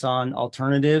 focus on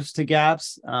alternatives to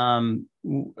gaps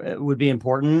would be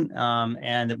important.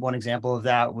 And one example of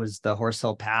that was the Horse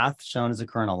Hill Path, shown as a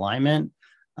current alignment,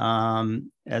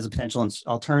 as a potential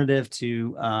alternative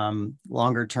to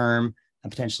longer term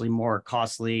and potentially more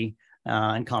costly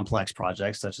and complex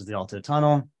projects such as the Alta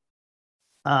Tunnel.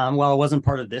 While it wasn't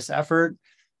part of this effort,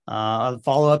 a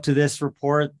follow-up to this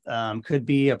report could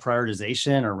be a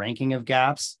prioritization or ranking of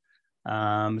gaps.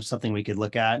 Something we could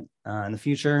look at in the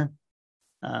future.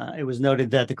 It was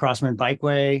noted that the Crossman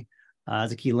Bikeway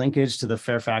is a key linkage to the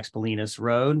Fairfax-Bolinas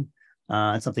Road.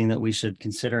 It's something that we should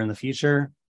consider in the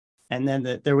future. And then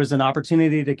that there was an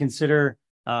opportunity to consider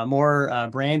more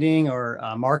branding or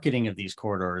marketing of these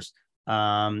corridors,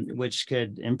 which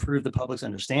could improve the public's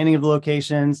understanding of the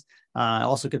locations.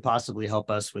 Also could possibly help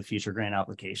us with future grant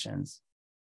applications.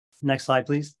 Next slide,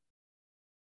 please.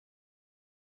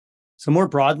 So more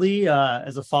broadly,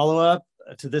 as a follow-up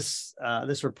to this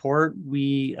report,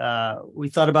 we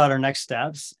thought about our next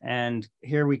steps, and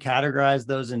here we categorize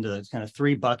those into kind of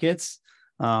 3 buckets.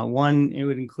 One, it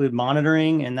would include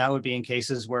monitoring, and that would be in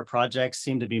cases where projects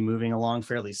seem to be moving along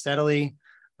fairly steadily,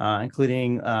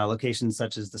 including locations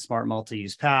such as the Smart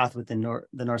Multi-Use Path within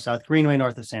the North-South Greenway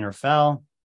north of San Rafael.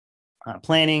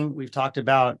 Planning, we've talked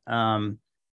about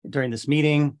during this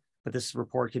meeting, but this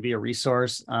report could be a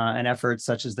resource and efforts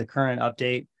such as the current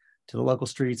update to the local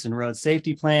streets and road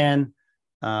safety plan,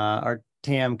 our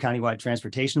TAM countywide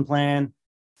transportation plan,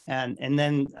 and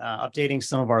then updating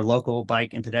some of our local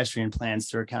bike and pedestrian plans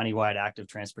through a countywide active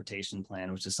transportation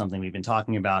plan, which is something we've been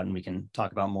talking about and we can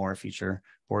talk about more at future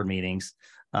board meetings.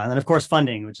 And then of course,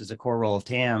 funding, which is a core role of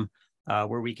TAM,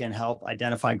 where we can help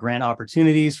identify grant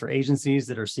opportunities for agencies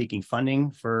that are seeking funding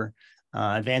for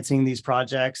advancing these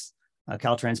projects.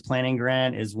 Caltrans Planning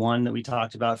Grant is one that we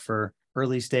talked about for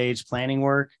early stage planning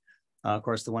work. Of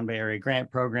course, the One Bay Area Grant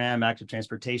Program, Active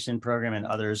Transportation Program, and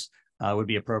others would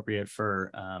be appropriate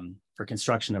for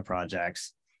construction of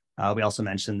projects. We also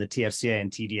mentioned the TFCA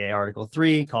and TDA Article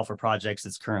 3 call for projects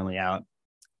that's currently out.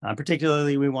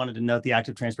 Particularly, we wanted to note the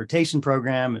Active Transportation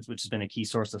Program, which has been a key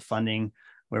source of funding,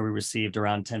 where we received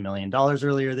around $10 million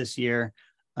earlier this year.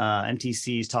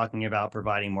 MTC is talking about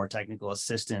providing more technical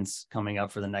assistance coming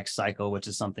up for the next cycle, which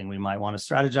is something we might want to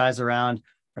strategize around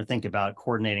or think about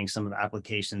coordinating some of the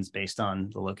applications based on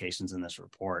the locations in this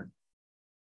report.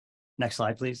 Next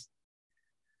slide, please.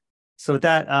 So with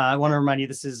that, I want to remind you,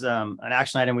 this is an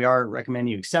action item. We are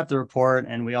recommending you accept the report,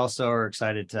 and we also are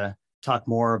excited to talk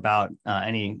more about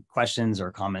any questions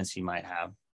or comments you might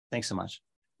have. Thanks so much.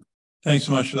 Thanks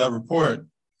so much for that report.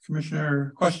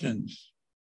 Commissioner, questions?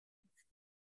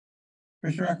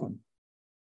 Commissioner Eklund.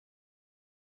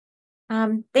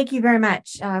 Thank you very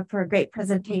much for a great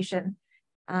presentation.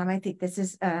 I think this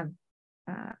is a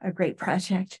great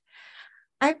project.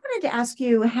 I wanted to ask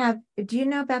you, do you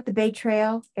know about the Bay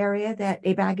Trail area that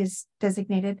ABAG is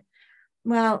designated?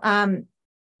 Well,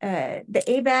 the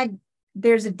ABAG,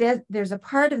 there's a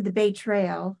part of the Bay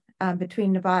Trail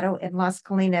between Novato and Las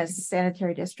Colinas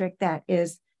Sanitary District that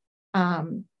is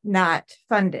not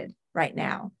funded right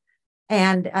now.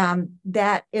 And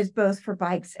that is both for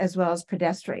bikes as well as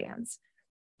pedestrians.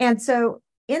 And so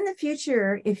in the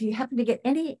future, if you happen to get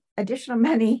any additional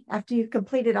money after you've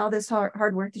completed all this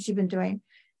hard work that you've been doing,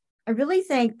 I really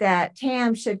think that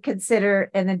TAM should consider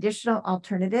an additional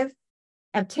alternative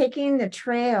of taking the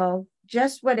trail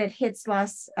just when it hits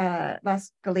Las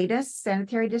Colinas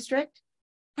Sanitary District,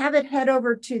 have it head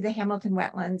over to the Hamilton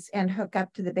Wetlands and hook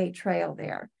up to the Bay Trail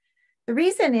there. The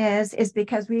reason is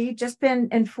because we've just been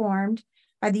informed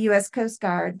by the U.S. Coast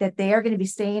Guard that they are going to be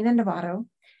staying in Novato,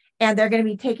 And they're going to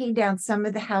be taking down some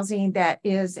of the housing that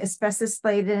is asbestos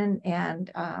laden and,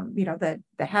 the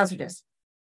hazardous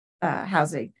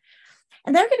housing.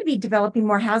 And they're going to be developing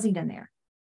more housing in there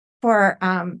for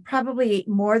probably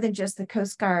more than just the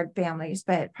Coast Guard families,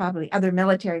 but probably other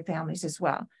military families as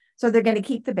well. So they're going to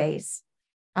keep the base.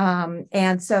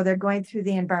 And so they're going through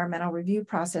the environmental review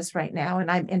process right now. And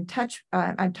I'm in touch.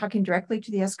 I'm talking directly to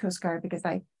the U.S. Coast Guard because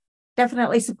I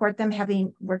definitely support them,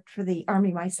 having worked for the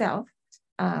Army myself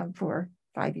for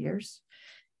 5 years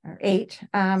or 8.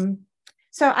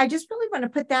 So I just really want to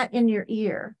put that in your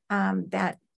ear,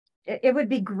 that it would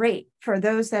be great for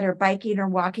those that are biking or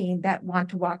walking that want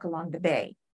to walk along the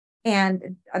bay.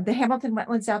 And the Hamilton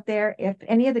wetlands out there, if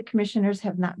any of the commissioners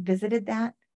have not visited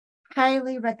that,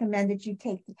 highly recommend that you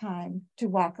take the time to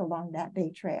walk along that bay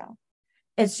trail.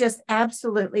 It's just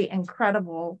absolutely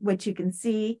incredible what you can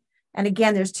see. And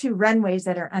again, there's 2 runways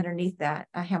that are underneath that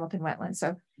Hamilton wetland.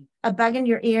 So a bug in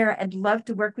your ear, I'd love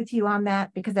to work with you on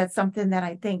that because that's something that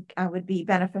I think would be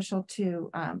beneficial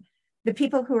to the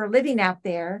people who are living out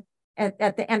there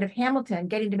at the end of Hamilton.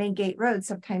 Getting to Main Gate Road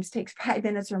sometimes takes 5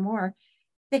 minutes or more.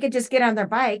 They could just get on their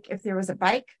bike if there was a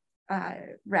bike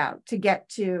route to get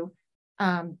to,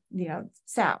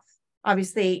 south.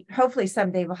 Obviously, hopefully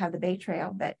someday we'll have the Bay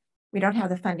Trail, but we don't have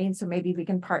the funding, so maybe we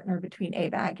can partner between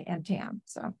ABAG and TAM.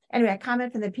 So anyway, a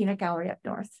comment from the peanut gallery up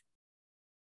north.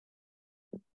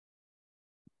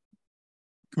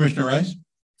 Commissioner Rice?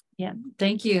 Yeah,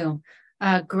 thank you.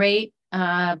 Great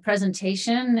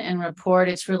presentation and report.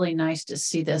 It's really nice to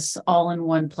see this all in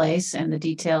one place and the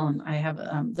detail. And I have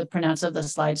the printouts of the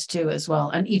slides too as well,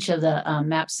 and each of the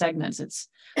map segments. It's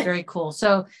very cool.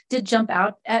 So did jump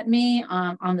out at me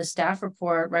on the staff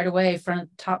report right away, front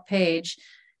top page.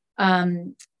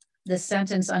 The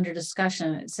sentence under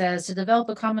discussion, it says to develop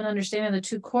a common understanding of the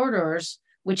 2 corridors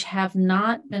which have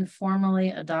not been formally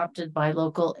adopted by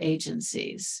local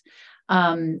agencies.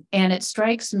 And it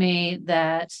strikes me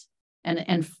that,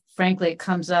 and frankly, it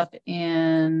comes up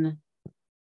in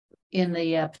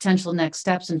the potential next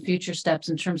steps and future steps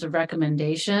in terms of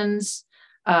recommendations.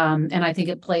 And I think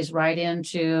it plays right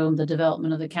into the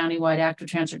development of the countywide active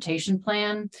transportation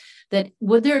plan. That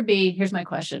would there be, here's my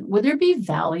question, would there be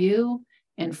value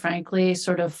in frankly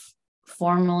sort of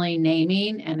formally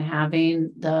naming and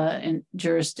having the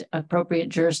appropriate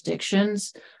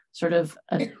jurisdictions sort of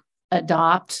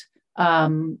adopt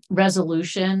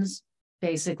resolutions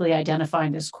basically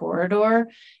identifying this corridor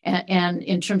and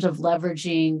in terms of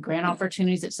leveraging grant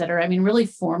opportunities, et cetera. I mean, really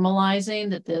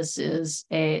formalizing that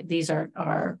these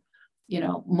are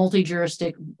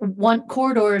multi-juristic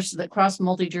corridors that cross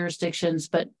multi-jurisdictions,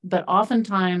 but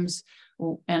oftentimes,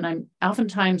 and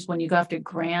oftentimes when you go after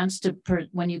grants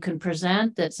when you can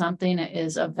present that something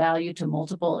is of value to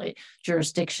multiple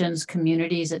jurisdictions,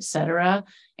 communities, et cetera,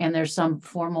 and there's some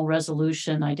formal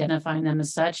resolution identifying them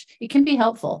as such, it can be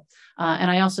helpful. And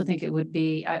I also think it would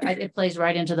be, it plays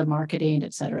right into the marketing,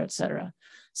 et cetera, et cetera.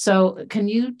 So can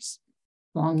you,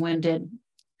 long-winded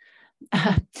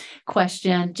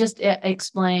question, just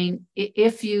explain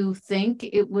if you think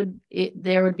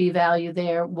there would be value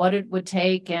there, what it would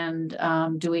take, and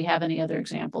do we have any other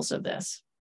examples of this?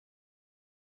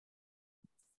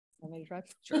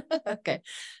 Sure. Okay.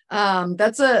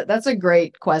 That's a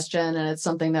great question. And it's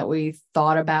something that we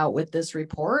thought about with this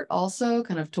report also,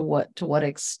 kind of to what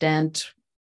extent,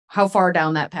 how far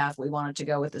down that path we wanted to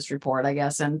go with this report, I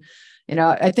guess. And,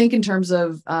 I think in terms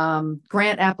of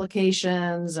grant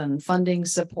applications and funding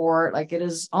support, like it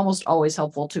is almost always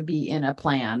helpful to be in a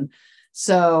plan.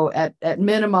 So at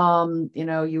minimum,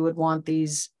 you would want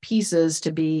these pieces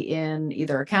to be in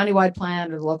either a countywide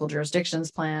plan or the local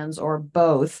jurisdictions plans or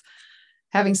both.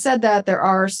 Having said that, there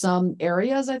are some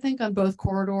areas, I think, on both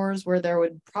corridors where there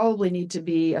would probably need to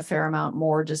be a fair amount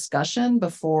more discussion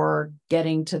before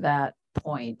getting to that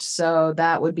point. So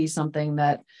that would be something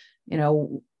that,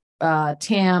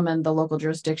 TAM and the local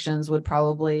jurisdictions would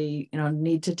probably,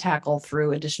 need to tackle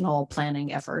through additional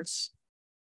planning efforts.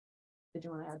 Did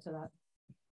you want to add to that?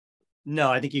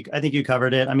 No, I think you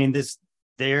covered it. I mean,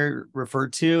 they're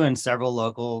referred to in several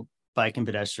local bike and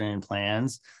pedestrian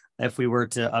plans. If we were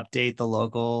to update the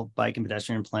local bike and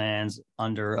pedestrian plans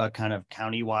under a kind of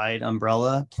countywide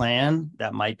umbrella plan,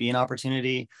 that might be an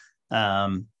opportunity.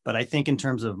 But I think in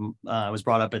terms of, it was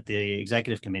brought up at the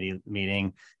executive committee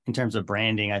meeting, in terms of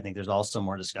branding, I think there's also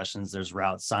more discussions. There's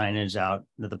route signage out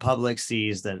that the public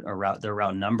sees that are their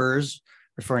route numbers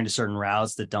referring to certain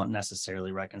routes that don't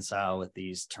necessarily reconcile with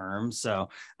these terms. So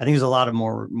I think there's a lot of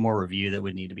more review that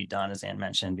would need to be done, as Ann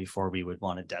mentioned, before we would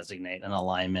want to designate an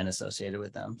alignment associated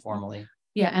with them formally.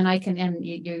 Yeah, and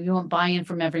you won't buy in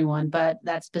from everyone, but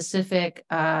that specific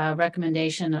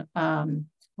recommendation,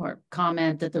 what or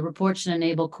comment that the report should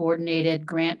enable coordinated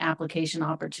grant application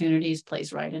opportunities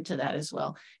plays right into that as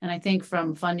well. And I think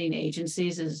from funding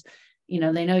agencies is, they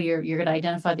know you're going to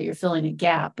identify that you're filling a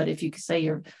gap, but if you could say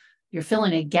you're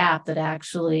filling a gap that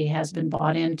actually has been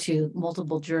bought into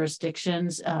multiple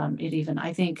jurisdictions,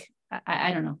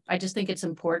 I don't know. I just think it's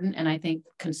important. And I think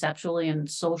conceptually and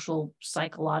social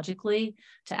psychologically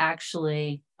to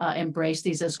actually embrace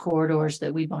these as corridors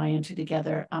that we buy into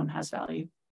together has value.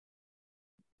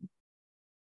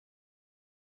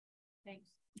 Thanks.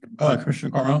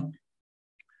 Commissioner Carmel?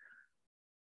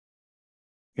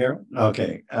 Carol?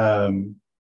 Okay.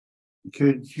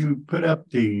 Could you put up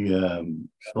the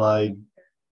slide?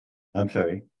 I'm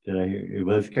sorry. Did I hear it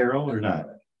was Carol or not?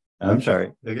 I'm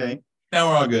sorry. Okay. Now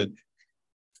we're all good.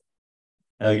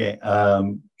 Okay.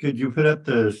 Could you put up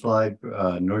the slide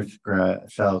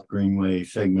South Greenway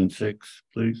segment 6,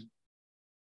 please?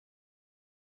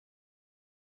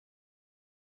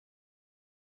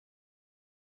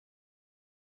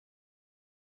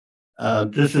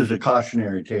 This is a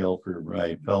cautionary tale for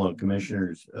my fellow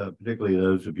commissioners, particularly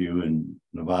those of you in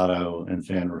Novato and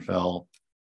San Rafael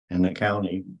and the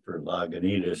county for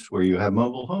Lagunitas, where you have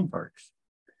mobile home parks.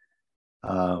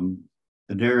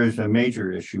 There is a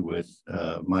major issue with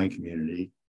my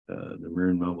community, the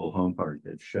Maroon Mobile Home Park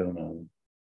that's shown on.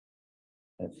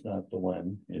 That's not the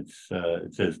one. It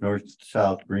says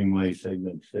North-South Greenway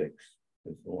segment 6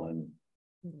 is the one.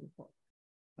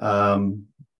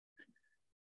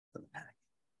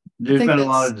 There's been a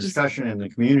lot of discussion in the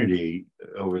community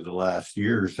over the last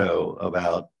year or so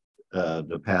about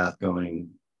the path going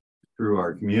through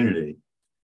our community.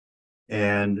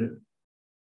 And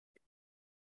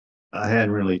I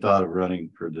hadn't really thought of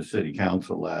running for the city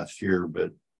council last year,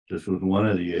 but this was one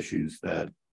of the issues that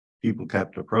people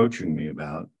kept approaching me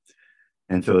about.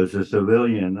 And so as a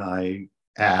civilian, I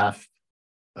asked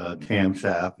TAM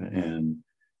staff and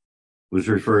was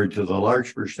referred to the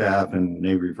Larkspur staff, and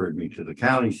they referred me to the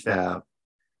county staff.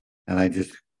 And I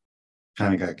just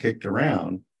kind of got kicked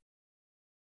around.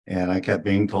 And I kept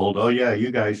being told, oh yeah, you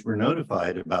guys were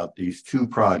notified about these 2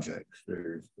 projects.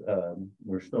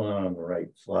 We're still not on the right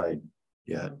slide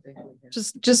yet.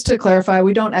 Just to clarify,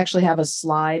 we don't actually have a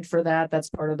slide for that. That's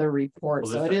part of the report.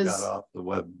 Well, so it is got off the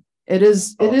web. It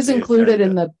is included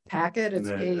in the packet. It's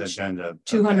page agenda.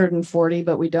 240,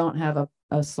 but we don't have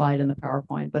a slide in the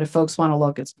PowerPoint. But if folks want to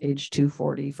look, it's page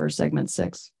 240 for segment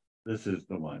 6. This is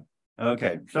the one.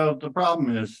 Okay, so the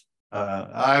problem is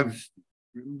I was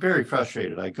very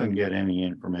frustrated. I couldn't get any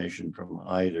information from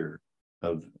either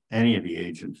of any of the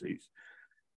agencies.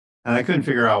 And I couldn't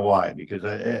figure out why, because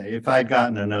if I'd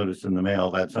gotten a notice in the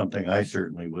mail, that's something I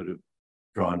certainly would have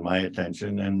drawn my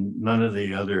attention, and none of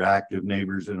the other active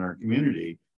neighbors in our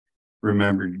community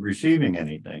remembered receiving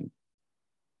anything.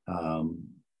 And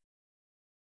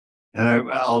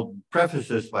I'll preface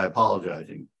this by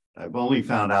apologizing. I've only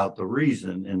found out the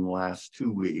reason in the last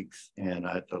 2 weeks, and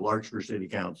at the Larkspur City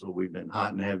Council, we've been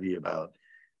hot and heavy about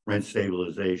rent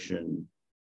stabilization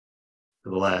for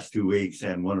the last 2 weeks,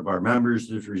 and one of our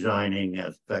members is resigning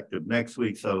as effective next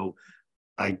week, so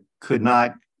I could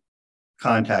not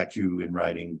contact you in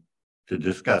writing to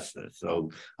discuss this.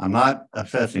 So I'm not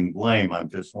assessing blame, I'm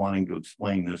just wanting to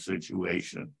explain the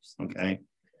situation, okay,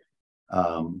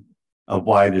 of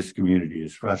why this community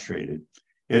is frustrated.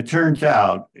 It turns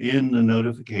out in the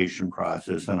notification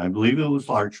process, and I believe it was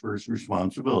Larkspur's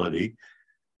responsibility,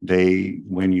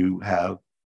 when you have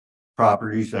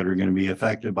properties that are going to be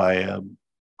affected by a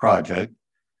project,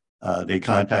 they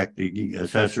contact the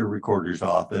assessor recorder's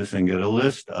office and get a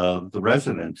list of the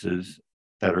residences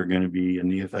that are going to be in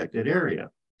the affected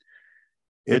area.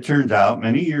 It turns out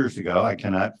many years ago, I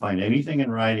cannot find anything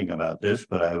in writing about this,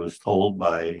 but I was told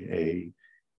by a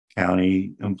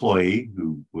county employee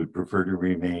who would prefer to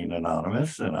remain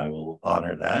anonymous, and I will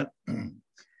honor that,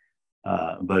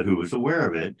 but who was aware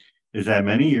of it, is that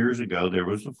many years ago, there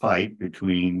was a fight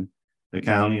between the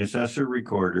county assessor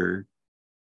recorder,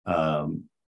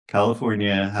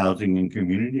 California Housing and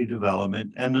Community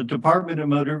Development, and the Department of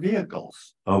Motor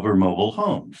Vehicles over mobile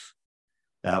homes.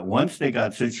 That once they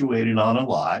got situated on a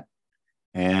lot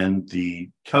and the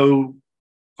tow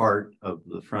part of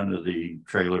the front of the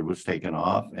trailer was taken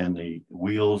off and the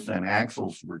wheels and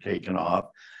axles were taken off,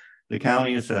 the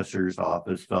county assessor's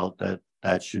office felt that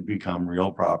that should become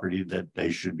real property that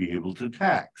they should be able to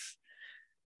tax.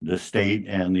 The state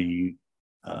and the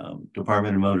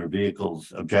Department of Motor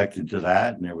Vehicles objected to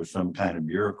that, and there was some kind of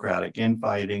bureaucratic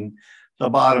infighting. The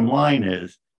bottom line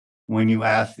is, when you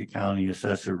ask the county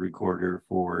assessor recorder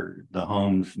for the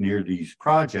homes near these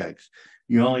projects,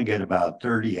 you only get about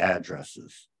 30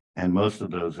 addresses, and most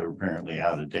of those are apparently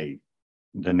out of date.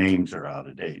 the names are out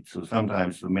of date. So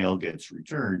sometimes the mail gets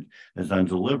returned as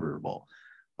undeliverable.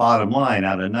 Bottom line,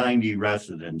 out of 90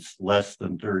 residents, less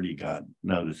than 30 got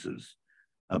notices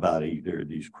about either of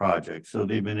these projects. So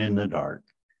they've been in the dark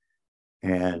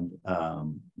and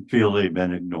feel they've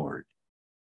been ignored.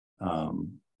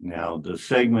 Now, the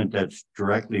segment that's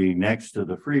directly next to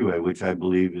the freeway, which I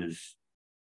believe is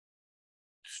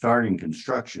starting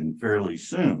construction fairly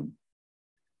soon,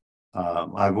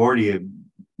 I've already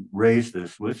raised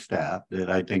this with staff that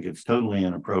I think it's totally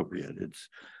inappropriate. It's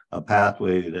a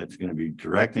pathway that's going to be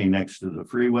directly next to the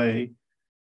freeway,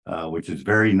 which is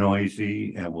very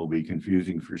noisy and will be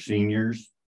confusing for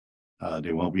seniors.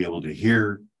 They won't be able to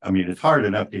hear. I mean, it's hard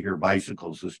enough to hear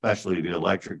bicycles, especially the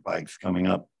electric bikes coming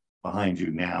up behind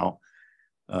you now.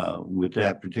 With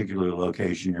that particular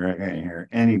location, you're not going to hear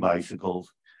any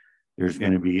bicycles. There's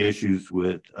going to be issues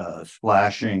with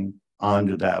splashing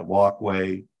onto that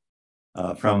walkway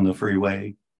from the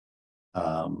freeway.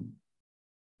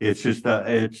 It's just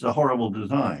it's a horrible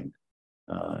design.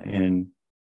 And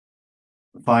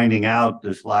finding out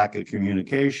this lack of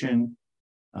communication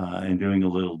and doing a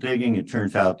little digging, it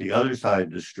turns out the other side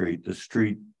of the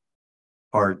street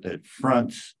part that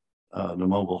fronts the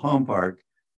mobile home park,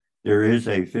 there is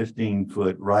a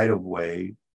 15-foot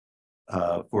right-of-way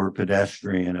for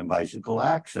pedestrian and bicycle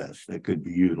access that could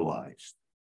be utilized.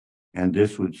 And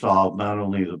this would solve not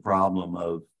only the problem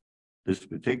of this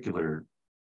particular,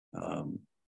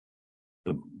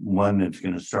 the one that's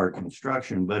going to start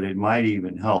construction, but it might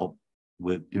even help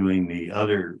with doing the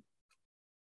other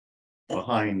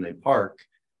behind the park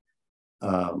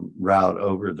route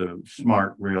over the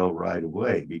smart rail right of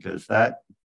way, because that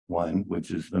one,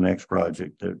 which is the next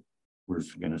project that we're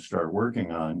going to start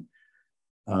working on,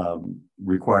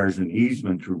 requires an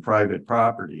easement through private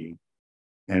property.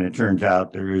 And it turns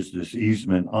out there is this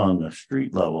easement on the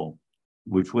street level,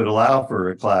 which would allow for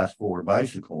a class 4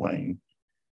 bicycle lane,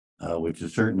 which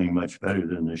is certainly much better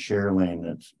than the share lane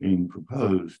that's being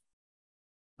proposed.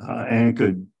 And it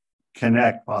could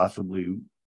connect possibly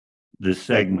this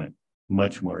segment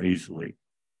much more easily.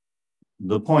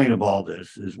 The point of all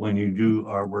this is when you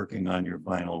are working on your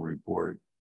final report,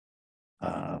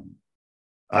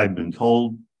 I've been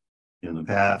told in the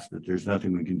past that there's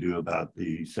nothing we can do about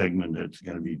the segment that's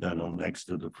going to be done on next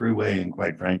to the freeway. And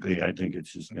quite frankly, I think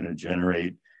it's just going to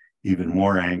generate even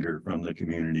more anger from the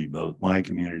community, both my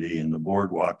community and the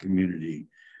boardwalk community,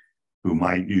 who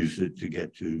might use it to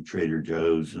get to Trader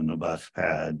Joe's and the bus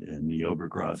pad and the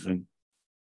overcrossing.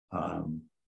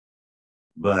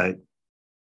 But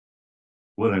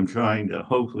what I'm trying to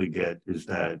hopefully get is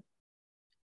that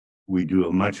we do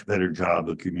a much better job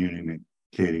of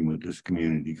communicating with this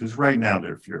community, because right now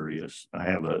they're furious. I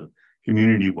have a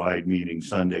community-wide meeting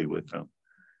Sunday with them,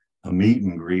 a meet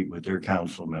and greet with their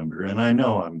council member, and I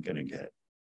know I'm going to get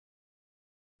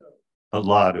a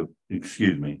lot of,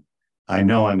 I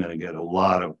know I'm going to get a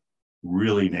lot of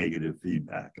really negative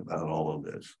feedback about all of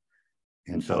this.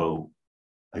 And so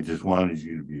I just wanted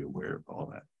you to be aware of all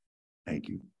that. Thank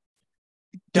you.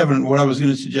 Kevin, what I was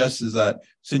going to suggest is that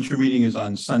since your meeting is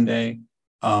on Sunday,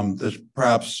 there's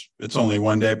perhaps it's only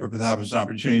one day, but perhaps an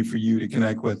opportunity for you to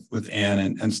connect with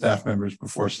Ann and staff members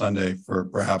before Sunday, for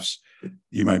perhaps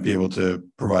you might be able to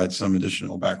provide some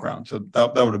additional background. So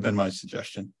that would have been my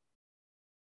suggestion.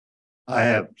 I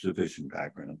have sufficient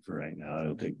background for right now. I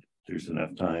don't think there's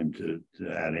enough time to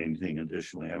add anything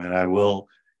additionally. I mean, I will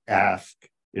ask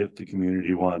if the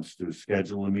community wants to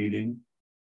schedule a meeting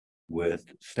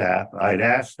with staff. I'd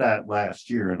asked that last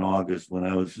year in August when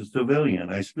I was a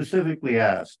civilian. I specifically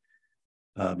asked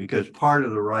because part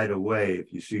of the right of way,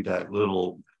 if you see that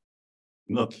little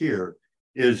nook here,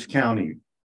 is county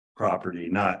property,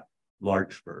 not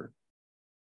Larkspur,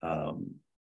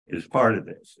 is part of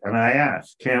this. And I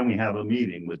asked, can we have a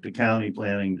meeting with the county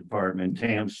planning department,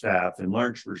 TAM staff, and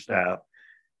Larkspur staff?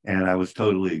 And I was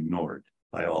totally ignored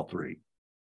by all three.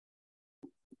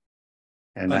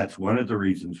 And that's one of the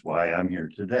reasons why I'm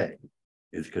here today,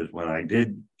 is because when I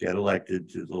did get elected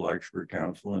to the Larkspur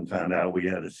Council and found out we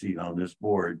had a seat on this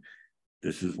board,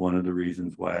 this is one of the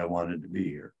reasons why I wanted to be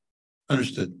here.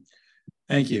 Understood.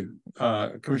 Thank you.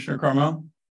 Commissioner Carmel?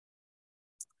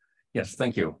 Yes,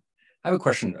 thank you. I have a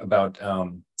question about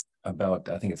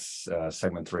I think it's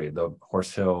segment 3, the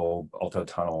Horse Hill Alto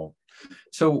Tunnel.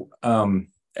 So, and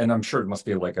I'm sure it must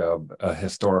be like a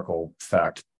historical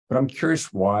fact, but I'm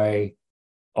curious why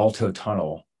Alto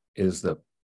Tunnel is the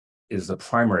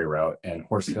primary route and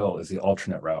Horse Hill is the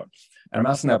alternate route. And I'm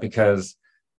asking that because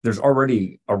there's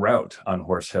already a route on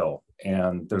Horse Hill,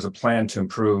 and there's a plan to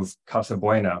improve Casa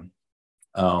Buena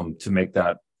to make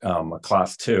that a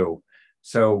class 2.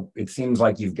 So it seems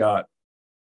like you've got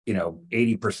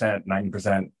 80%,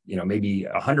 90%, maybe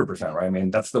 100%, right? I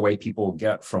mean, that's the way people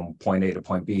get from point A to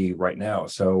point B right now.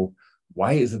 So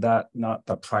why is that not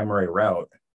the primary route?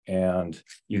 And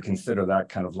you consider that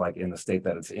kind of like in the state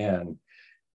that it's in.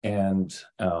 And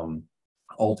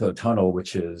Alto Tunnel,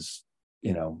 which is,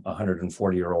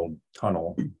 140-year-old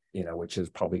tunnel, which is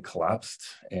probably collapsed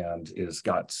and is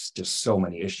got just so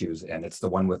many issues. And it's the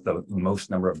one with the most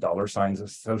number of dollar signs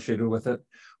associated with it.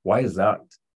 Why is that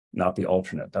not the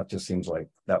alternate? That just seems like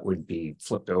that would be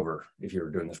flipped over if you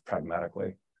were doing this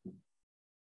pragmatically.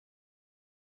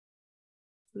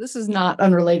 This is not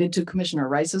unrelated to Commissioner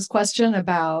Rice's question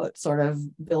about sort of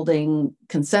building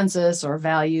consensus or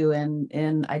value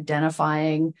in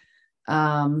identifying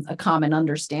a common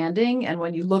understanding. And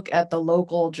when you look at the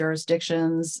local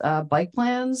jurisdictions' bike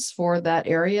plans for that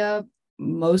area,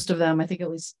 most of them, I think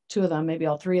at least 2 of them, maybe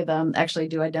all 3 of them, actually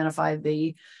do identify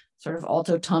the sort of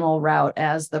Alto Tunnel route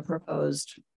as the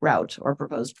proposed route or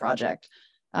proposed project.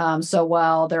 So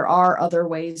while there are other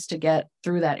ways to get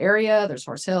through that area, there's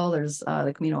Horse Hill, there's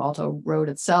the Camino Alto Road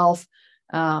itself,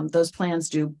 those plans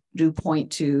do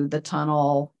point to the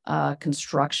tunnel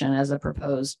construction as a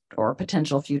proposed or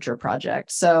potential future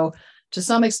project. So to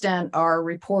some extent, our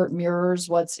report mirrors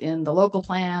what's in the local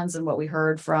plans and what we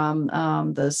heard from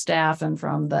the staff and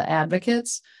from the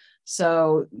advocates.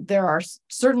 So there are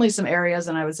certainly some areas,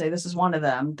 and I would say this is one of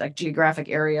them, like geographic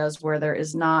areas where there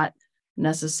is not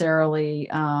necessarily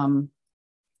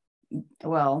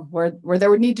where there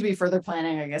would need to be further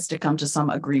planning, I guess, to come to some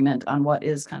agreement on what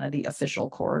is kind of the official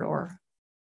corridor.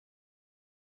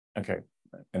 Okay.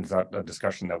 And is that a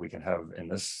discussion that we can have in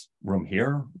this room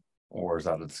here? Or is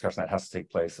that a discussion that has to take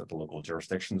place at the local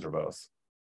jurisdictions, or both?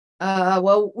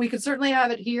 Well, we could certainly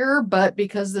have it here, but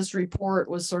because this report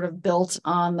was sort of built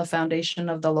on the foundation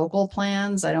of the local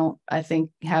plans, I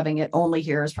think having it only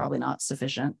here is probably not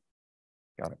sufficient.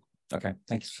 Got it. Okay.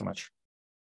 Thank you so much.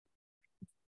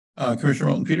 Commissioner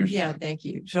Milton Peters. Yeah, thank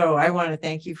you. So I want to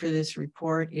thank you for this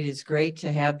report. It is great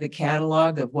to have the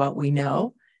catalog of what we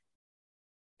know.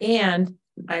 And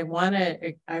I want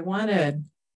to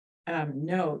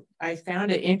note, I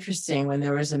found it interesting when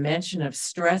there was a mention of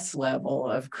stress level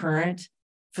of current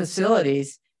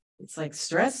facilities. It's like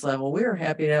stress level. We were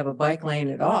happy to have a bike lane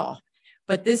at all.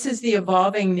 But this is the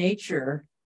evolving nature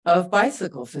of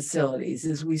bicycle facilities.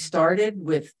 Is we started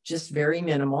with just very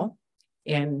minimal,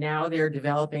 and now they're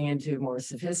developing into more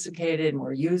sophisticated,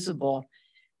 more usable.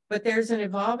 But there's an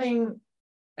evolving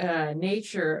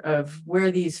nature of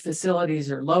where these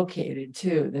facilities are located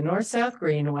too. The North-South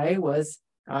Greenway was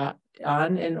on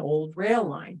an old rail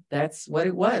line. That's what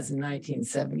it was in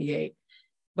 1978.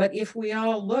 But if we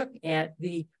all look at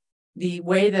the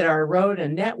way that our road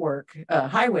and network,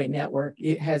 highway network,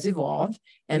 it has evolved,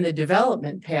 and the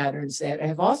development patterns that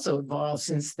have also evolved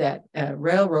since that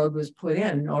railroad was put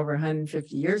in over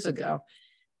 150 years ago,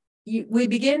 we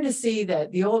begin to see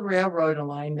that the old railroad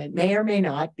alignment may or may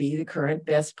not be the current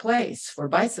best place for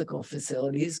bicycle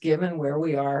facilities, given where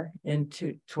we are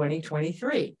into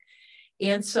 2023.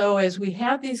 And so as we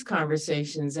have these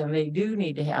conversations, and they do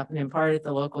need to happen in part at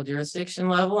the local jurisdiction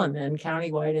level and then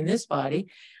countywide in this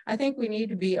body, I think we need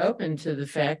to be open to the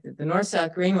fact that the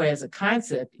North-South Greenway as a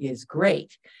concept is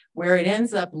great. Where it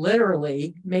ends up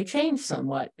literally may change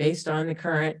somewhat based on the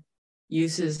current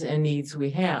uses and needs we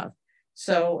have.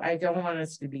 So I don't want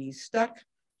us to be stuck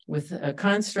with a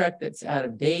construct that's out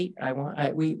of date.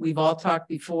 We've all talked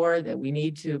before that we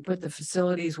need to put the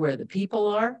facilities where the people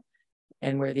are,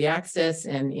 and where the access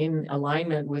and in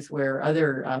alignment with where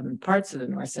other parts of the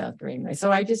North-South Greenway.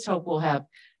 So I just hope we'll have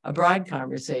a broad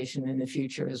conversation in the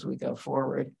future as we go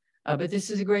forward. But this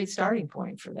is a great starting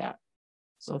point for that.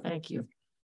 So thank you.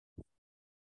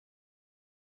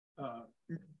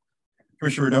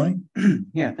 Commissioner Rodoni.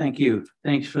 Yeah, thank you.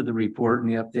 Thanks for the report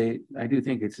and the update. I do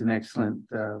think it's an excellent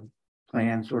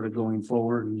plan sort of going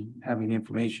forward and having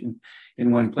information in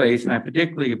one place. And I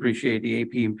particularly appreciate the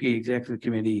AP&P Executive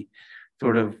Committee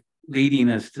sort of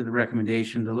leading us to the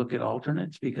recommendation to look at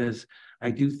alternates, because I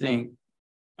do think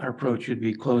our approach should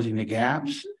be closing the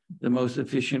gaps the most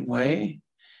efficient way,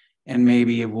 and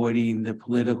maybe avoiding the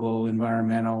political,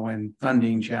 environmental, and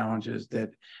funding challenges that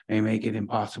may make it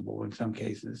impossible in some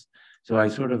cases. So I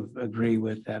sort of agree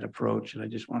with that approach, and I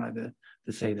just wanted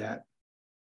to say that.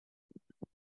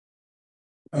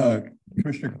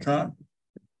 Commissioner Khan.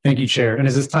 Thank you, Chair. And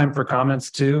is this time for comments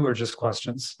too, or just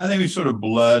questions? I think we sort of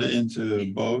bled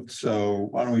into both. So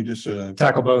why don't we just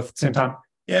tackle both at the same time?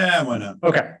 Yeah, why not?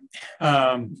 Okay.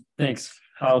 Thanks.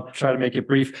 I'll try to make it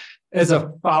brief. As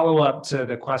a follow-up to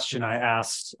the question I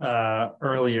asked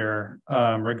earlier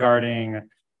regarding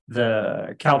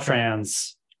the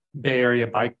Caltrans Bay Area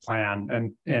bike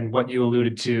plan and what you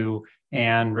alluded to,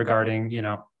 and regarding, you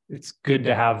know, it's good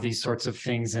to have these sorts of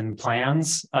things in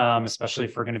plans, especially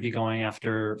if we're going to be going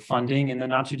after funding in the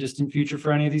not too distant future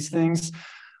for any of these things.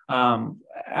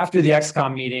 After the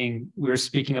XCOM meeting, we were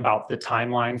speaking about the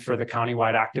timeline for the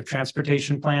countywide active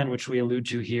transportation plan, which we allude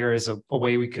to here as a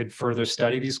way we could further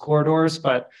study these corridors,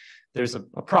 but there's a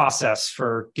process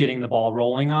for getting the ball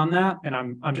rolling on that. And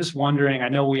I'm just wondering, I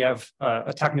know we have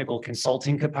a technical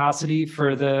consulting capacity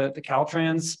for the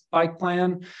Caltrans bike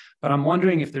plan, but I'm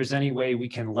wondering if there's any way we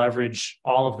can leverage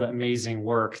all of the amazing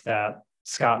work that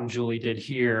Scott and Julie did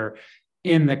here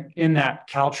in that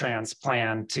Caltrans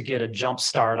plan to get a jump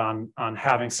start on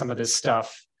having some of this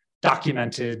stuff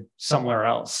documented somewhere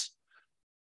else.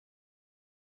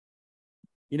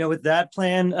 You know, with that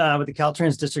plan, with the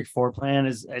Caltrans District 4 plan,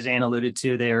 as Anne alluded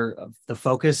to, the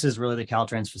focus is really the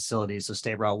Caltrans facilities. So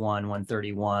State Route 1,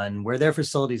 131, where their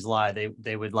facilities lie,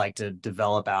 they would like to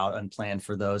develop out and plan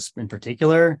for those in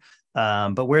particular.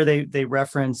 But where they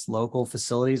reference local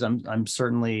facilities, I'm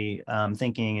certainly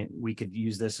thinking we could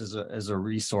use this as a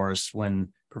resource when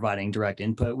providing direct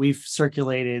input. We've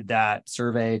circulated that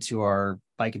survey to our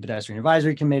Bike and Pedestrian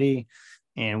Advisory Committee,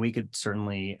 and we could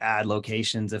certainly add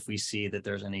locations if we see that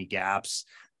there's any gaps.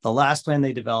 The last plan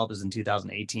they developed is in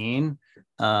 2018.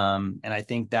 And I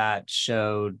think that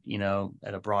showed, you know,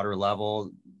 at a broader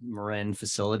level, Marin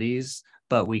facilities,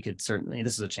 but we could certainly,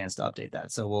 this is a chance to update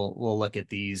that. So we'll look at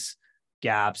these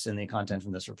gaps in the content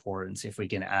from this report and see if we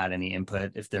can add any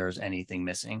input if there's anything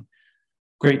missing.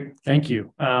 Great, thank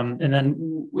you. And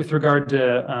then with regard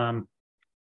to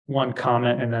one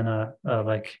comment and then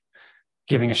like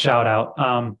giving a shout out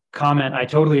comment, I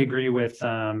totally agree with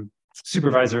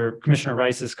Commissioner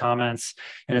Rice's comments,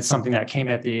 and it's something that came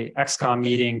at the XCOM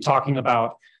meeting, talking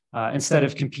about instead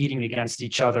of competing against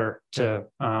each other to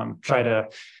try to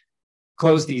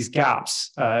close these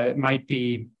gaps, it might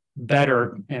be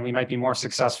better and we might be more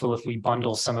successful if we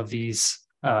bundle some of these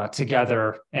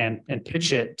together and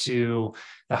pitch it to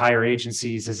the higher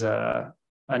agencies as a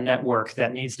network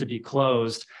that needs to be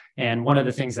closed. And one of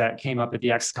the things that came up at the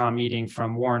XCOM meeting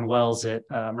from Warren Wells at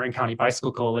Marin County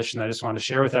Bicycle Coalition that I just wanted to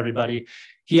share with everybody,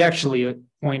 he actually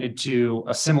pointed to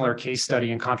a similar case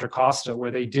study in Contra Costa where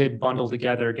they did bundle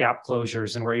together gap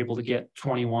closures and were able to get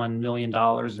 $21 million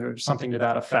or something to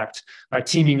that effect by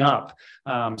teaming up.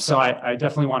 So I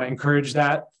definitely want to encourage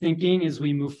that thinking as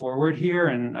we move forward here.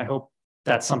 And I hope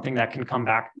that's something that can come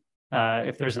back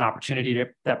if there's an opportunity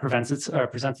that presents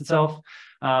itself.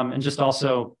 And just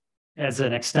also, as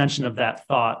an extension of that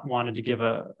thought, wanted to give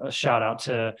a shout out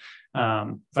to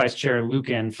Vice Chair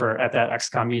Lucan for at that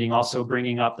XCOM meeting, also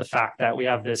bringing up the fact that we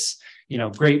have this, you know,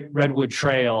 great Redwood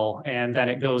Trail and then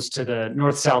it goes to the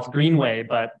North-South Greenway,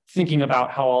 but thinking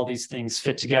about how all these things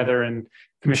fit together, and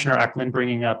Commissioner Eklund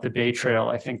bringing up the Bay Trail,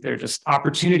 I think they're just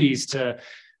opportunities to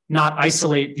not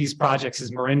isolate these projects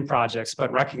as Marin projects, but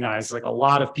recognize like a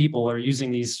lot of people are using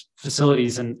these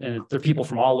facilities and they're people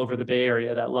from all over the Bay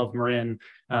Area that love Marin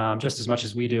just as much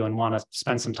as we do and want to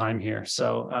spend some time here.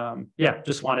 So yeah,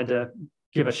 just wanted to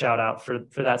give a shout out for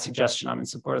that suggestion. I'm in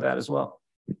support of that as well.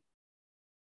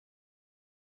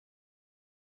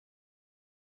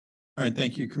 All right,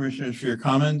 thank you, commissioners, for your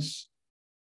comments.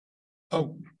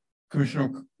 Oh,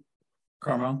 Commissioner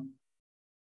Carmel.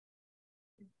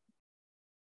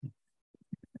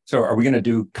 So are we going to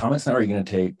do comments now, or are you going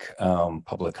to take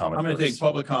public comment? I'm going to take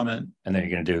public comment. And then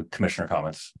you're going to do commissioner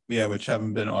comments. Yeah, which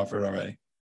haven't been offered already.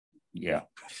 Yeah,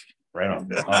 right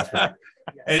on.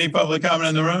 Any public comment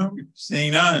in the room?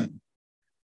 Seeing none.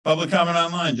 Public comment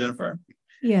online, Jennifer.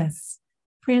 Yes.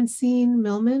 Francine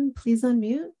Millman, please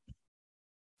unmute.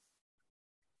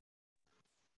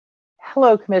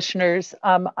 Hello, commissioners.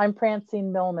 I'm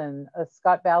Francine Millman, a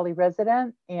Scott Valley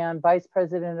resident and vice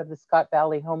president of the Scott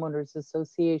Valley Homeowners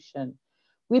Association.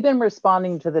 We've been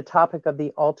responding to the topic of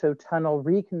the Alto Tunnel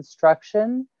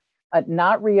reconstruction,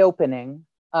 not reopening,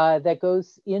 that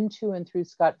goes into and through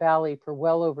Scott Valley for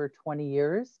well over 20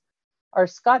 years. Our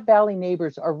Scott Valley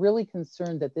neighbors are really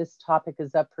concerned that this topic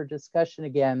is up for discussion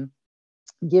again,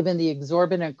 given the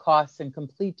exorbitant costs and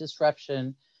complete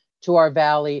disruption to our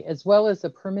valley, as well as the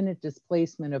permanent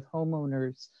displacement of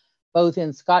homeowners, both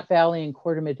in Scott Valley and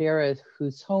Corte Madera,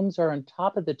 whose homes are on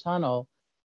top of the tunnel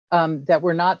that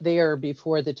were not there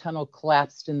before the tunnel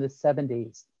collapsed in the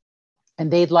 70s.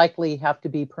 And they'd likely have to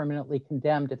be permanently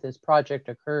condemned if this project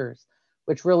occurs,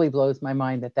 which really blows my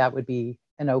mind that that would be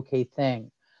an okay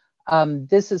thing.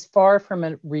 This is far from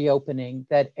a reopening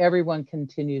that everyone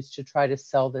continues to try to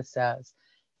sell this as.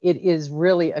 It is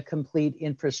really a complete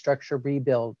infrastructure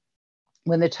rebuild.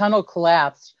 When the tunnel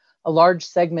collapsed, a large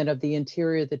segment of the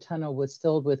interior of the tunnel was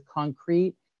filled with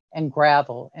concrete and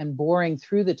gravel, and boring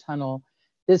through the tunnel,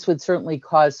 this would certainly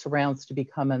cause surrounds to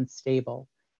become unstable.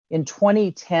 In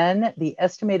 2010, the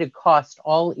estimated cost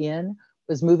all in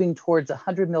was moving towards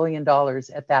 $100 million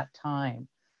at that time.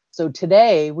 So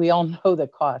today, we all know the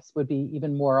costs would be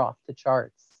even more off the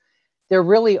charts. There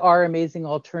really are amazing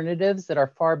alternatives that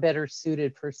are far better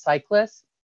suited for cyclists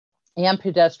and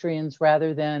pedestrians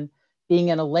rather than being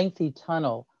in a lengthy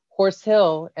tunnel. Horse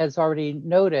Hill, as already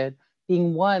noted,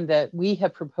 being one that we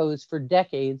have proposed for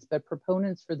decades, but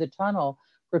proponents for the tunnel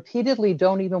repeatedly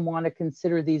don't even want to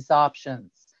consider these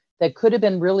options that could have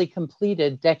been really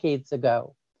completed decades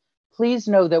ago. Please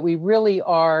know that we really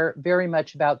are very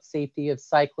much about safety of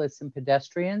cyclists and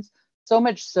pedestrians, so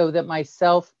much so that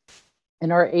myself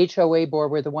and our HOA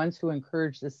board were the ones who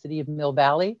encouraged the city of Mill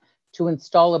Valley to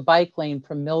install a bike lane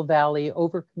from Mill Valley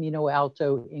over Camino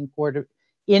Alto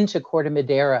into Corte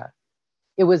Madera.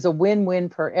 It was a win-win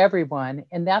for everyone,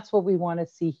 and that's what we want to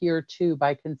see here too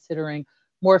by considering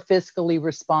more fiscally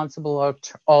responsible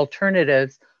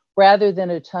alternatives rather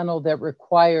than a tunnel that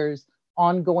requires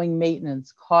ongoing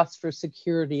maintenance, costs for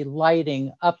security,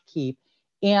 lighting, upkeep,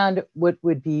 and what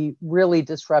would be really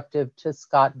disruptive to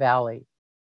Scott Valley.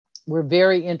 We're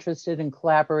very interested in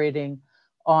collaborating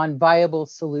on viable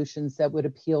solutions that would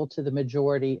appeal to the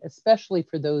majority, especially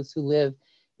for those who live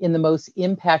in the most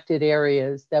impacted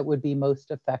areas that would be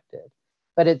most affected.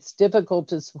 But it's difficult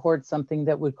to support something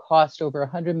that would cost over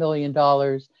 $100 million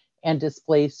and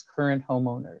displace current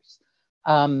homeowners,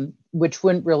 which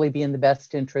wouldn't really be in the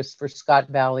best interest for Scott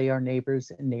Valley, our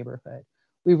neighbors and neighborhood.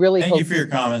 We really Thank you for your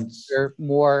comments.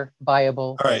 More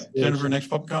viable. All right, Jennifer, next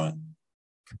public comment.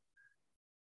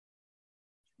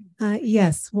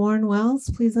 Yes, Warren Wells,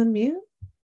 please unmute.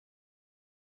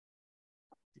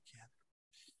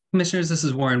 Commissioners, this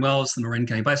is Warren Wells from the Marin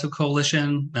County Bicycle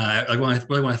Coalition. I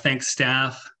really want to thank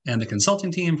staff and the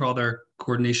consulting team for all their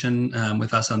coordination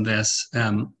with us on this.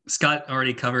 Scott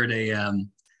already covered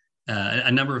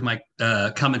a number of my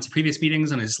comments in previous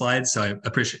meetings on his slides, so I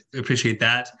appreciate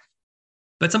that.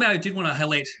 But something I did want to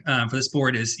highlight for this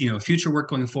board is, future work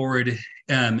going forward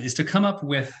is to come up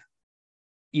with,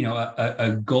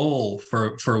 a goal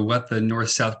for what the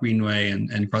North-South Greenway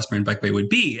and Cross Marin Bikeway would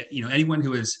be. Anyone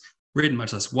who has ridden,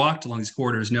 much less walked along these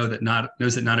corridors, knows that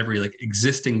not every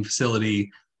existing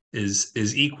facility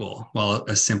is equal. While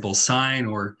a simple sign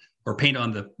or paint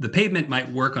on the pavement might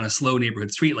work on a slow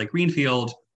neighborhood street like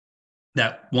Greenfield,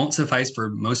 that won't suffice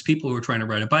for most people who are trying to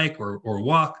ride a bike or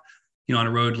walk, on a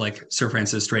road like Sir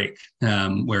Francis Drake,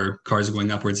 where cars are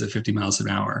going upwards of 50 miles an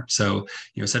hour. So,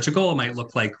 such a goal might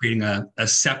look like creating a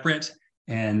separate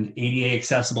and ADA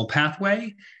accessible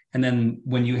pathway. And then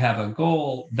when you have a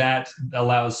goal, that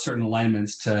allows certain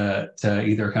alignments to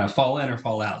either kind of fall in or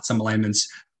fall out. Some alignments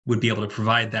would be able to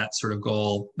provide that sort of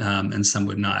goal, and some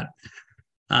would not.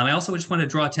 I also just want to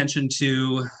draw attention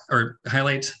to or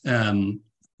highlight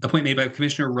a point made by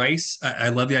Commissioner Rice. I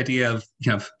love the idea of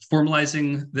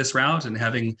formalizing this route and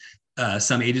having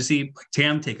some agency like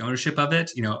TAM take ownership of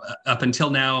it. Up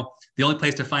until now, the only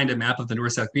place to find a map of the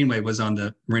North-South Greenway was on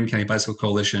the Marin County Bicycle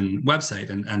Coalition website,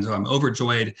 and so I'm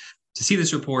overjoyed to see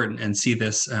this report and see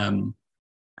this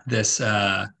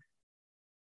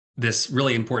this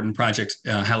really important project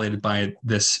highlighted by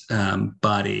this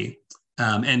body.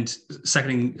 And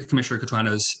seconding Commissioner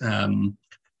Catrano's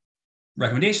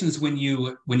recommendations, when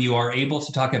you are able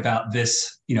to talk about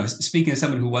this, speaking as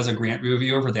someone who was a grant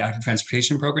reviewer for the active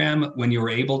transportation program, when you were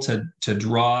able to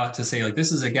draw to say, like,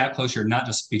 this is a gap closure, not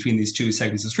just between these two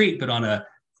segments of street, but on a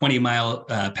 20-mile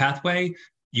pathway,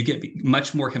 you get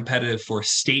much more competitive for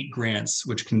state grants,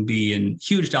 which can be in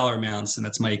huge dollar amounts, and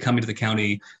that's money coming to the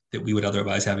county that we would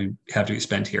otherwise have to be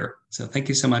spent here. So thank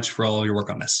you so much for all your work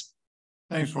on this.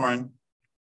 Thanks, Warren.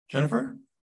 Jennifer?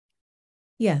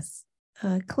 Yes.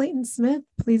 Clayton Smith,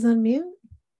 please unmute.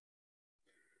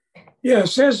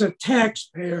 Yes, as a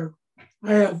taxpayer,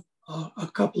 I have a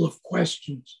couple of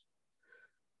questions.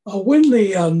 When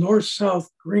the North-South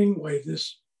Greenway,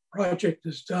 this project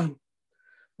is done,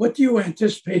 what do you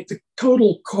anticipate the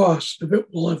total cost of it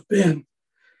will have been?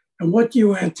 And what do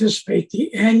you anticipate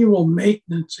the annual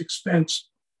maintenance expense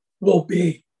will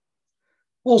be?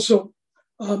 Also,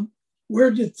 where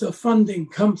did the funding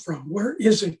come from? Where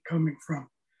is it coming from?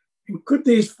 And could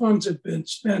these funds have been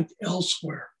spent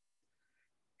elsewhere?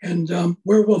 And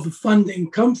where will the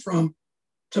funding come from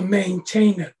to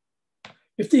maintain it?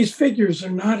 If these figures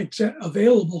are not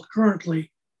available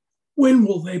currently, when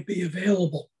will they be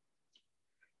available?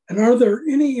 And are there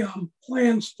any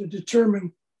plans to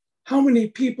determine how many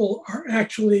people are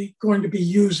actually going to be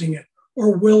using it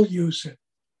or will use it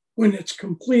when it's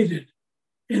completed?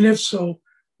 And if so,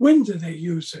 when do they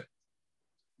use it?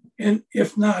 And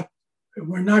if not, if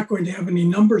we're not going to have any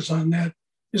numbers on that,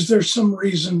 is there some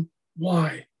reason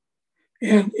why?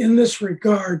 And in this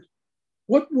regard,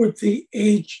 what would the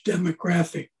age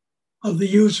demographic of the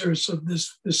users of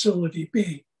this facility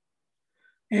be?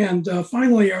 And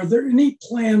finally, are there any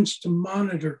plans to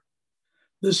monitor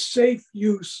the safe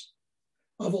use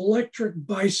of electric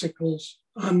bicycles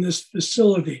on this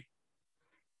facility,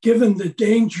 given the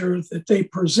danger that they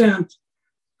present,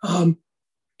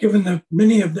 given that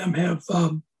many of them have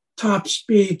top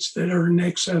speeds that are in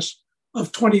excess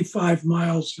of 25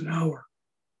 miles an hour?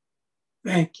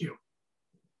 Thank you.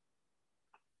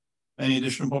 Any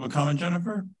additional public comment,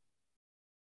 Jennifer?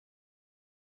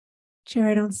 Chair,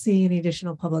 I don't see any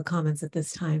additional public comments at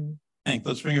this time. Hank,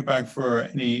 let's bring it back for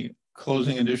any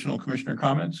closing additional commissioner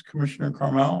comments. Commissioner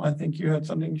Carmel, I think you had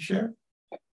something to share.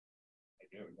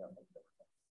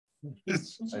 I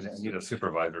need a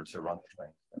supervisor to run the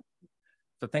thing.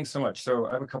 So thanks so much. So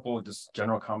I have a couple of just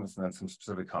general comments and then some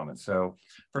specific comments. So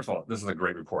first of all, this is a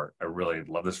great report. I really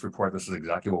love this report. This is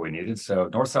exactly what we needed. So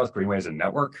North-South Greenway is a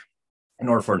network. In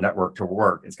order for a network to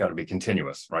work, it's got to be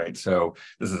continuous, right? So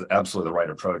this is absolutely the right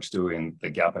approach, doing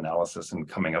the gap analysis and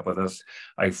coming up with this.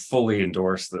 I fully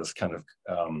endorse this kind of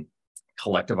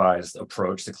collectivized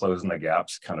approach to closing the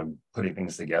gaps, kind of putting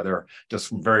things together. Just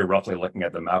very roughly looking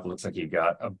at the map, it looks like you've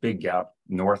got a big gap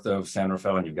north of San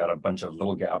Rafael and you've got a bunch of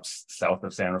little gaps south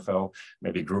of San Rafael.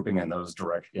 Maybe grouping in those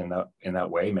in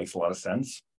that way makes a lot of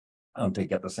sense. To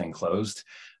get this thing closed.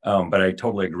 But I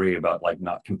totally agree about like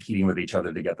not competing with each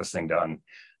other to get this thing done.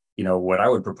 You know, what I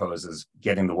would propose is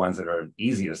getting the ones that are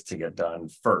easiest to get done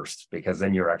first, because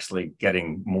then you're actually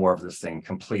getting more of this thing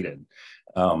completed.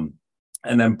 And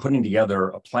then putting together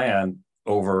a plan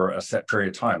over a set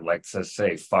period of time, like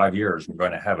say 5 years, we're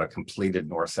going to have a completed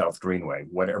North-South Greenway,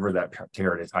 whatever that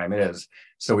period of time is.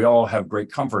 So we all have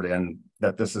great comfort in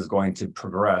that this is going to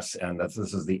progress and that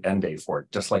this is the end date for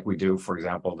it, just like we do, for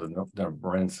example, the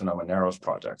Marin-Sonoma Narrows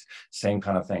project, same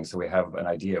kind of thing. So we have an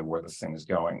idea of where this thing is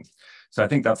going. So I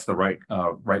think that's the right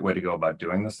way to go about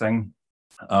doing this thing.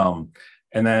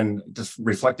 And then just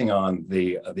reflecting on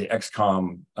the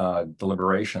XCOM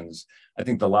deliberations, I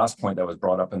think the last point that was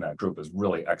brought up in that group is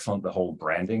really excellent. The whole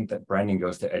branding, that branding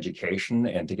goes to education,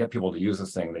 and to get people to use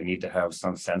this thing, they need to have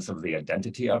some sense of the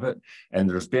identity of it. And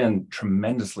there's been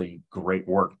tremendously great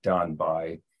work done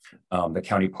by the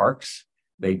county parks.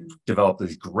 They developed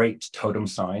these great totem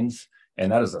signs.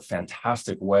 And that is a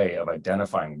fantastic way of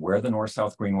identifying where the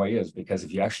North-South Greenway is, because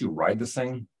if you actually ride this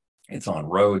thing, it's on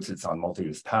roads, it's on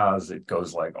multi-use paths, it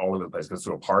goes like all over the place, goes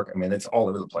through a park. I mean, it's all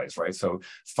over the place, right? So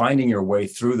finding your way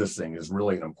through this thing is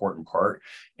really an important part.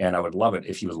 And I would love it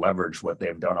if you leverage what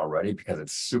they've done already, because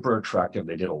it's super attractive.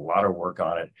 They did a lot of work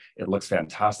on it. It looks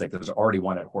fantastic. There's already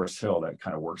one at Horse Hill that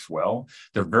kind of works well.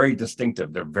 They're very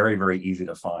distinctive. They're very, very easy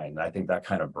to find. And I think that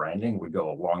kind of branding would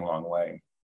go a long, long way.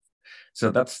 So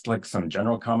that's like some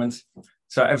general comments.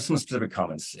 So I have some specific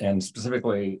comments, and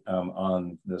specifically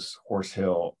on this Horse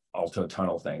Hill Alto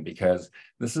Tunnel thing, because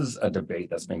this is a debate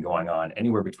that's been going on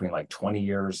anywhere between like 20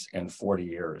 years and 40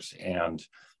 years. And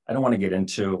I don't want to get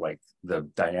into like the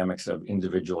dynamics of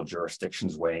individual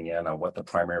jurisdictions weighing in on what the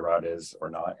primary route is or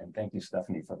not. And thank you,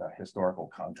 Stephanie, for the historical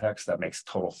context. That makes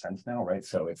total sense now, right?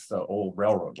 So it's the old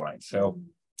railroad line. So,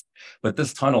 but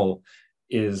this tunnel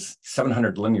is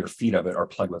 700 linear feet of it are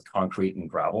plugged with concrete and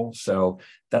gravel. So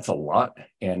that's a lot.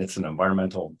 And it's an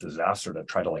environmental disaster to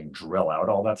try to like drill out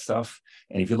all that stuff.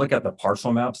 And if you look at the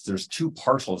parcel maps, there's 2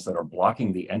 parcels that are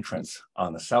blocking the entrance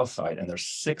on the south side. And there's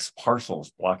 6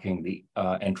 parcels blocking the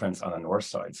entrance on the north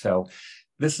side. So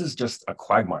this is just a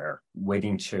quagmire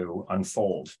waiting to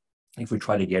unfold. If we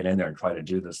try to get in there and try to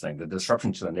do this thing, the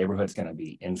disruption to the neighborhood is going to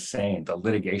be insane. The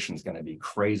litigation is going to be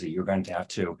crazy. You're going to have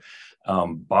to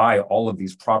buy all of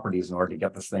these properties in order to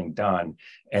get this thing done.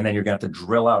 And then you're going to have to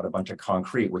drill out a bunch of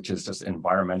concrete, which is just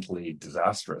environmentally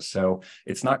disastrous. So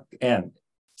it's not, and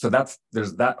so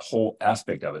there's that whole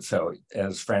aspect of it. So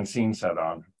as Francine said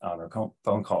on her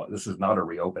phone call, this is not a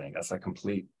reopening. That's a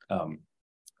complete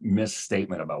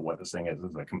misstatement about what this thing is.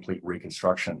 This is a complete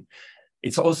reconstruction.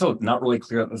 It's also not really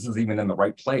clear that this is even in the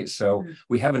right place. So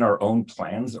we have in our own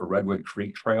plans a Redwood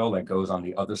Creek Trail that goes on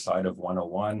the other side of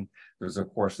 101. There's,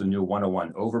 of course, the new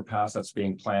 101 overpass that's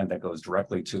being planned that goes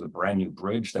directly to the brand new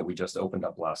bridge that we just opened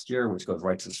up last year, which goes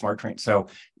right to the SMART train. So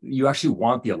you actually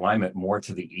want the alignment more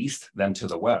to the east than to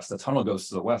the west. The tunnel goes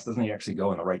to the west, doesn't actually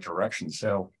go in the right direction.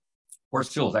 So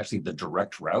Horse Hill is actually the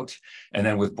direct route. And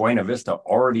then with Buena Vista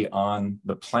already on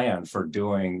the plan for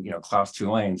doing, class 2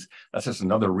 lanes, that's just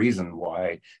another reason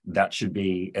why that should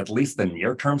be at least the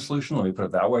near-term solution. Let me put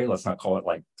it that way. Let's not call it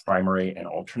like primary and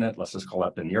alternate. Let's just call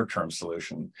that the near-term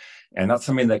solution. And that's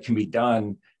something that can be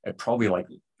done at probably like,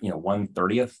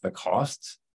 1/30th the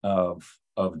cost of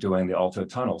doing the Alto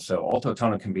Tunnel. So Alto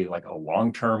Tunnel can be like a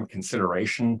long-term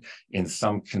consideration in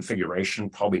some configuration,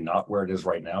 probably not where it is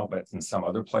right now, but in some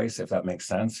other place, if that makes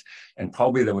sense. And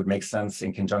probably that would make sense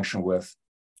in conjunction with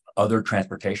other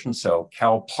transportation. So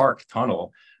Cal Park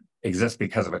Tunnel exists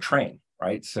because of a train,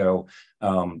 right? So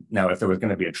now if there was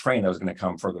going to be a train that was going to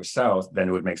come further south, then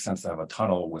it would make sense to have a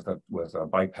tunnel with a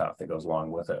bike path that goes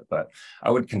along with it. But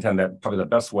I would contend that probably the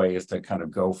best way is to kind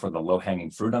of go for the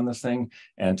low-hanging fruit on this thing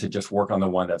and to just work on the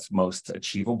one that's most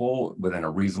achievable within a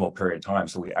reasonable period of time.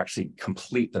 So we actually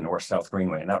complete the North-South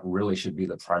Greenway. And that really should be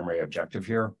the primary objective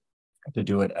here, to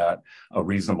do it at a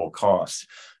reasonable cost.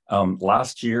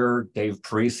 Last year, Dave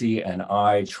Parisi and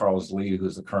I, Charles Lee,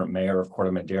 who's the current mayor of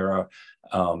Corte Madera,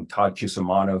 Todd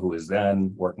Cusimano, who is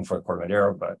then working for Corte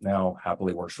Madera, but now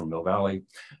happily works for Mill Valley,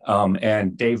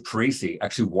 and Dave Parisi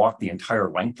actually walked the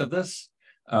entire length of this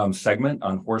segment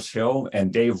on Horse Hill,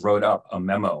 and Dave wrote up a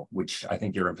memo, which I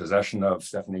think you're in possession of.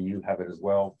 Stephanie, you have it as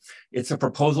well. It's a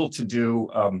proposal to do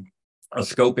a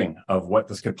scoping of what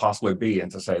this could possibly be, and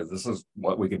to say this is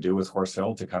what we could do with Horse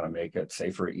Hill to kind of make it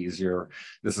safer, easier.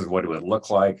 This is what it would look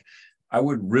like. I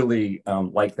would really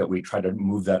like that we try to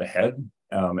move that ahead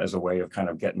as a way of kind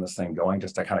of getting this thing going,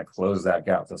 just to kind of close that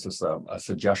gap. This is a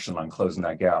suggestion on closing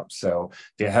that gap. So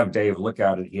to have Dave look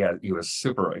at it, he was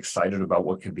super excited about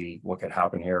what could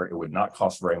happen here. It would not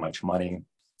cost very much money,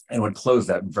 and would close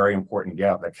that very important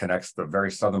gap that connects the very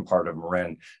southern part of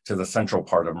Marin to the central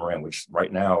part of Marin, which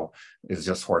right now is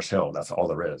just Horse Hill. That's all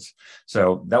there is.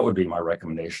 So that would be my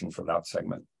recommendation for that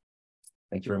segment.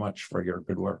 Thank you very much for your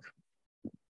good work.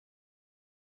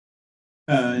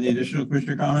 Any additional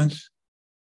commissioner comments?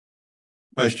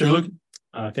 Vice Chair Luke?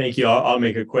 Thank you. I'll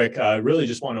make it quick. I really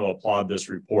just want to applaud this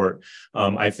report.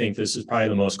 I think this is probably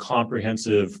the most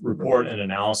comprehensive report and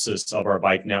analysis of our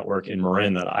bike network in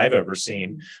Marin that I've ever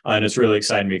seen. And it's really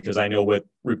exciting because I know what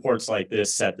reports like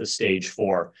this set the stage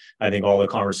for. I think all the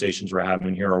conversations we're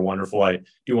having here are wonderful. I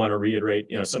do want to reiterate,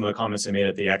 some of the comments I made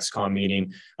at the XCOM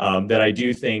meeting, that I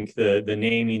do think the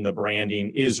naming, the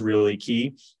branding is really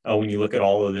key. When you look at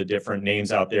all of the different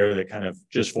names out there that kind of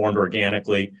just formed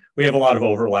organically, we have a lot of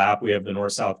overlap. We have the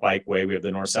North-South Bikeway, we have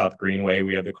the North-South Greenway,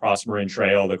 we have the Cross Marin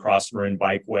Trail, the Cross Marin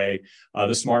Bikeway,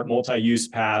 the Smart Multi-Use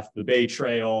Path, the Bay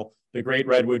Trail, the Great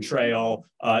Redwood Trail.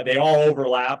 They all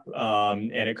overlap,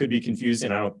 and it could be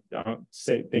confusing. I don't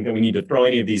think that we need to throw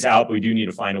any of these out, but we do need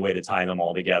to find a way to tie them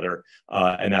all together.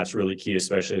 And that's really key,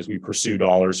 especially as we pursue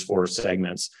dollars for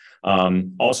segments.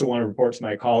 Also want to report to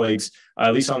my colleagues,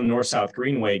 at least on the North-South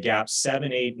Greenway, gaps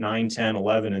 7, 8, 9, 10,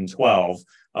 11, and 12,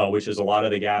 which is a lot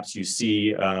of the gaps you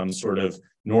see sort of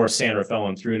north San Rafael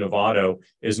and through Novato,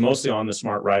 is mostly on the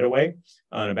SMART right-of-way.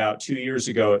 And about 2 years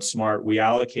ago at SMART, we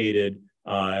allocated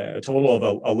a total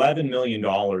of $11 million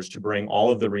to bring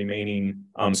all of the remaining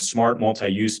SMART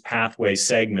multi-use pathway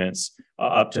segments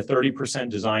up to 30%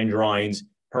 design drawings,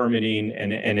 permitting,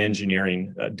 and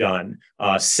engineering done.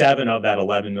 7 of that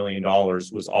 $11 million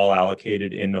was all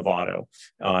allocated in Novato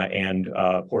and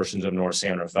portions of North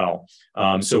San Rafael.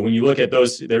 So when you look at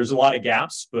those, there's a lot of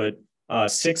gaps, but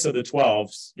 6 of the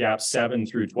 12, gaps 7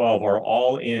 through 12, are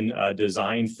all in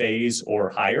design phase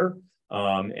or higher.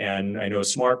 And I know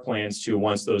SMART plans to,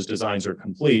 once those designs are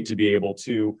complete, to be able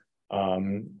to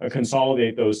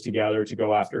consolidate those together to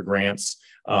go after grants.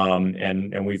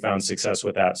 And we found success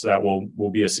with that. So that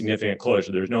will be a significant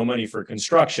closure. There's no money for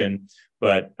construction,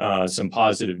 but some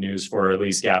positive news for at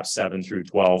least gaps 7 through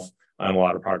 12, and a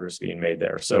lot of progress being made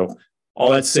there. So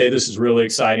all that to say, this is really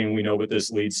exciting. We know what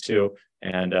this leads to.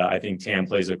 And I think TAM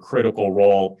plays a critical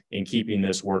role in keeping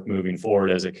this work moving forward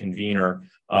as a convener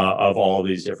of all of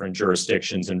these different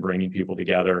jurisdictions and bringing people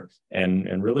together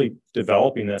and really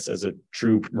developing this as a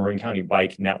true Marin County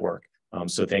bike network.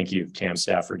 So thank you, TAM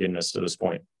staff, for getting us to this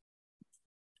point.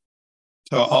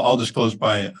 So I'll just close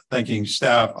by thanking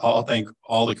staff. I'll thank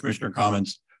all the commissioner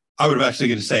comments. I would have actually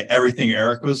going to say everything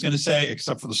Eric was going to say,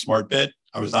 except for the SMART bit.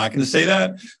 I was not going to say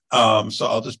that. So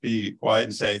I'll just be quiet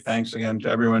and say thanks again to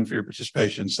everyone for your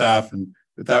participation, staff. And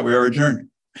with that, we are adjourned.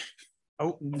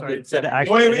 Oh, sorry. It's an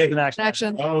action. Wait.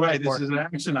 Action. Oh, right. This is an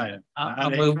action item.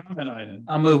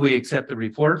 I'll move we accept the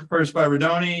report. First by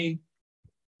Rodoni.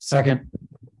 Second.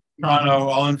 Toronto,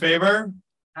 all in favor?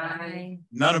 Aye.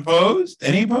 None opposed?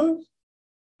 Any opposed?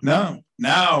 No.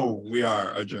 Now we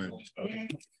are adjourned. Okay.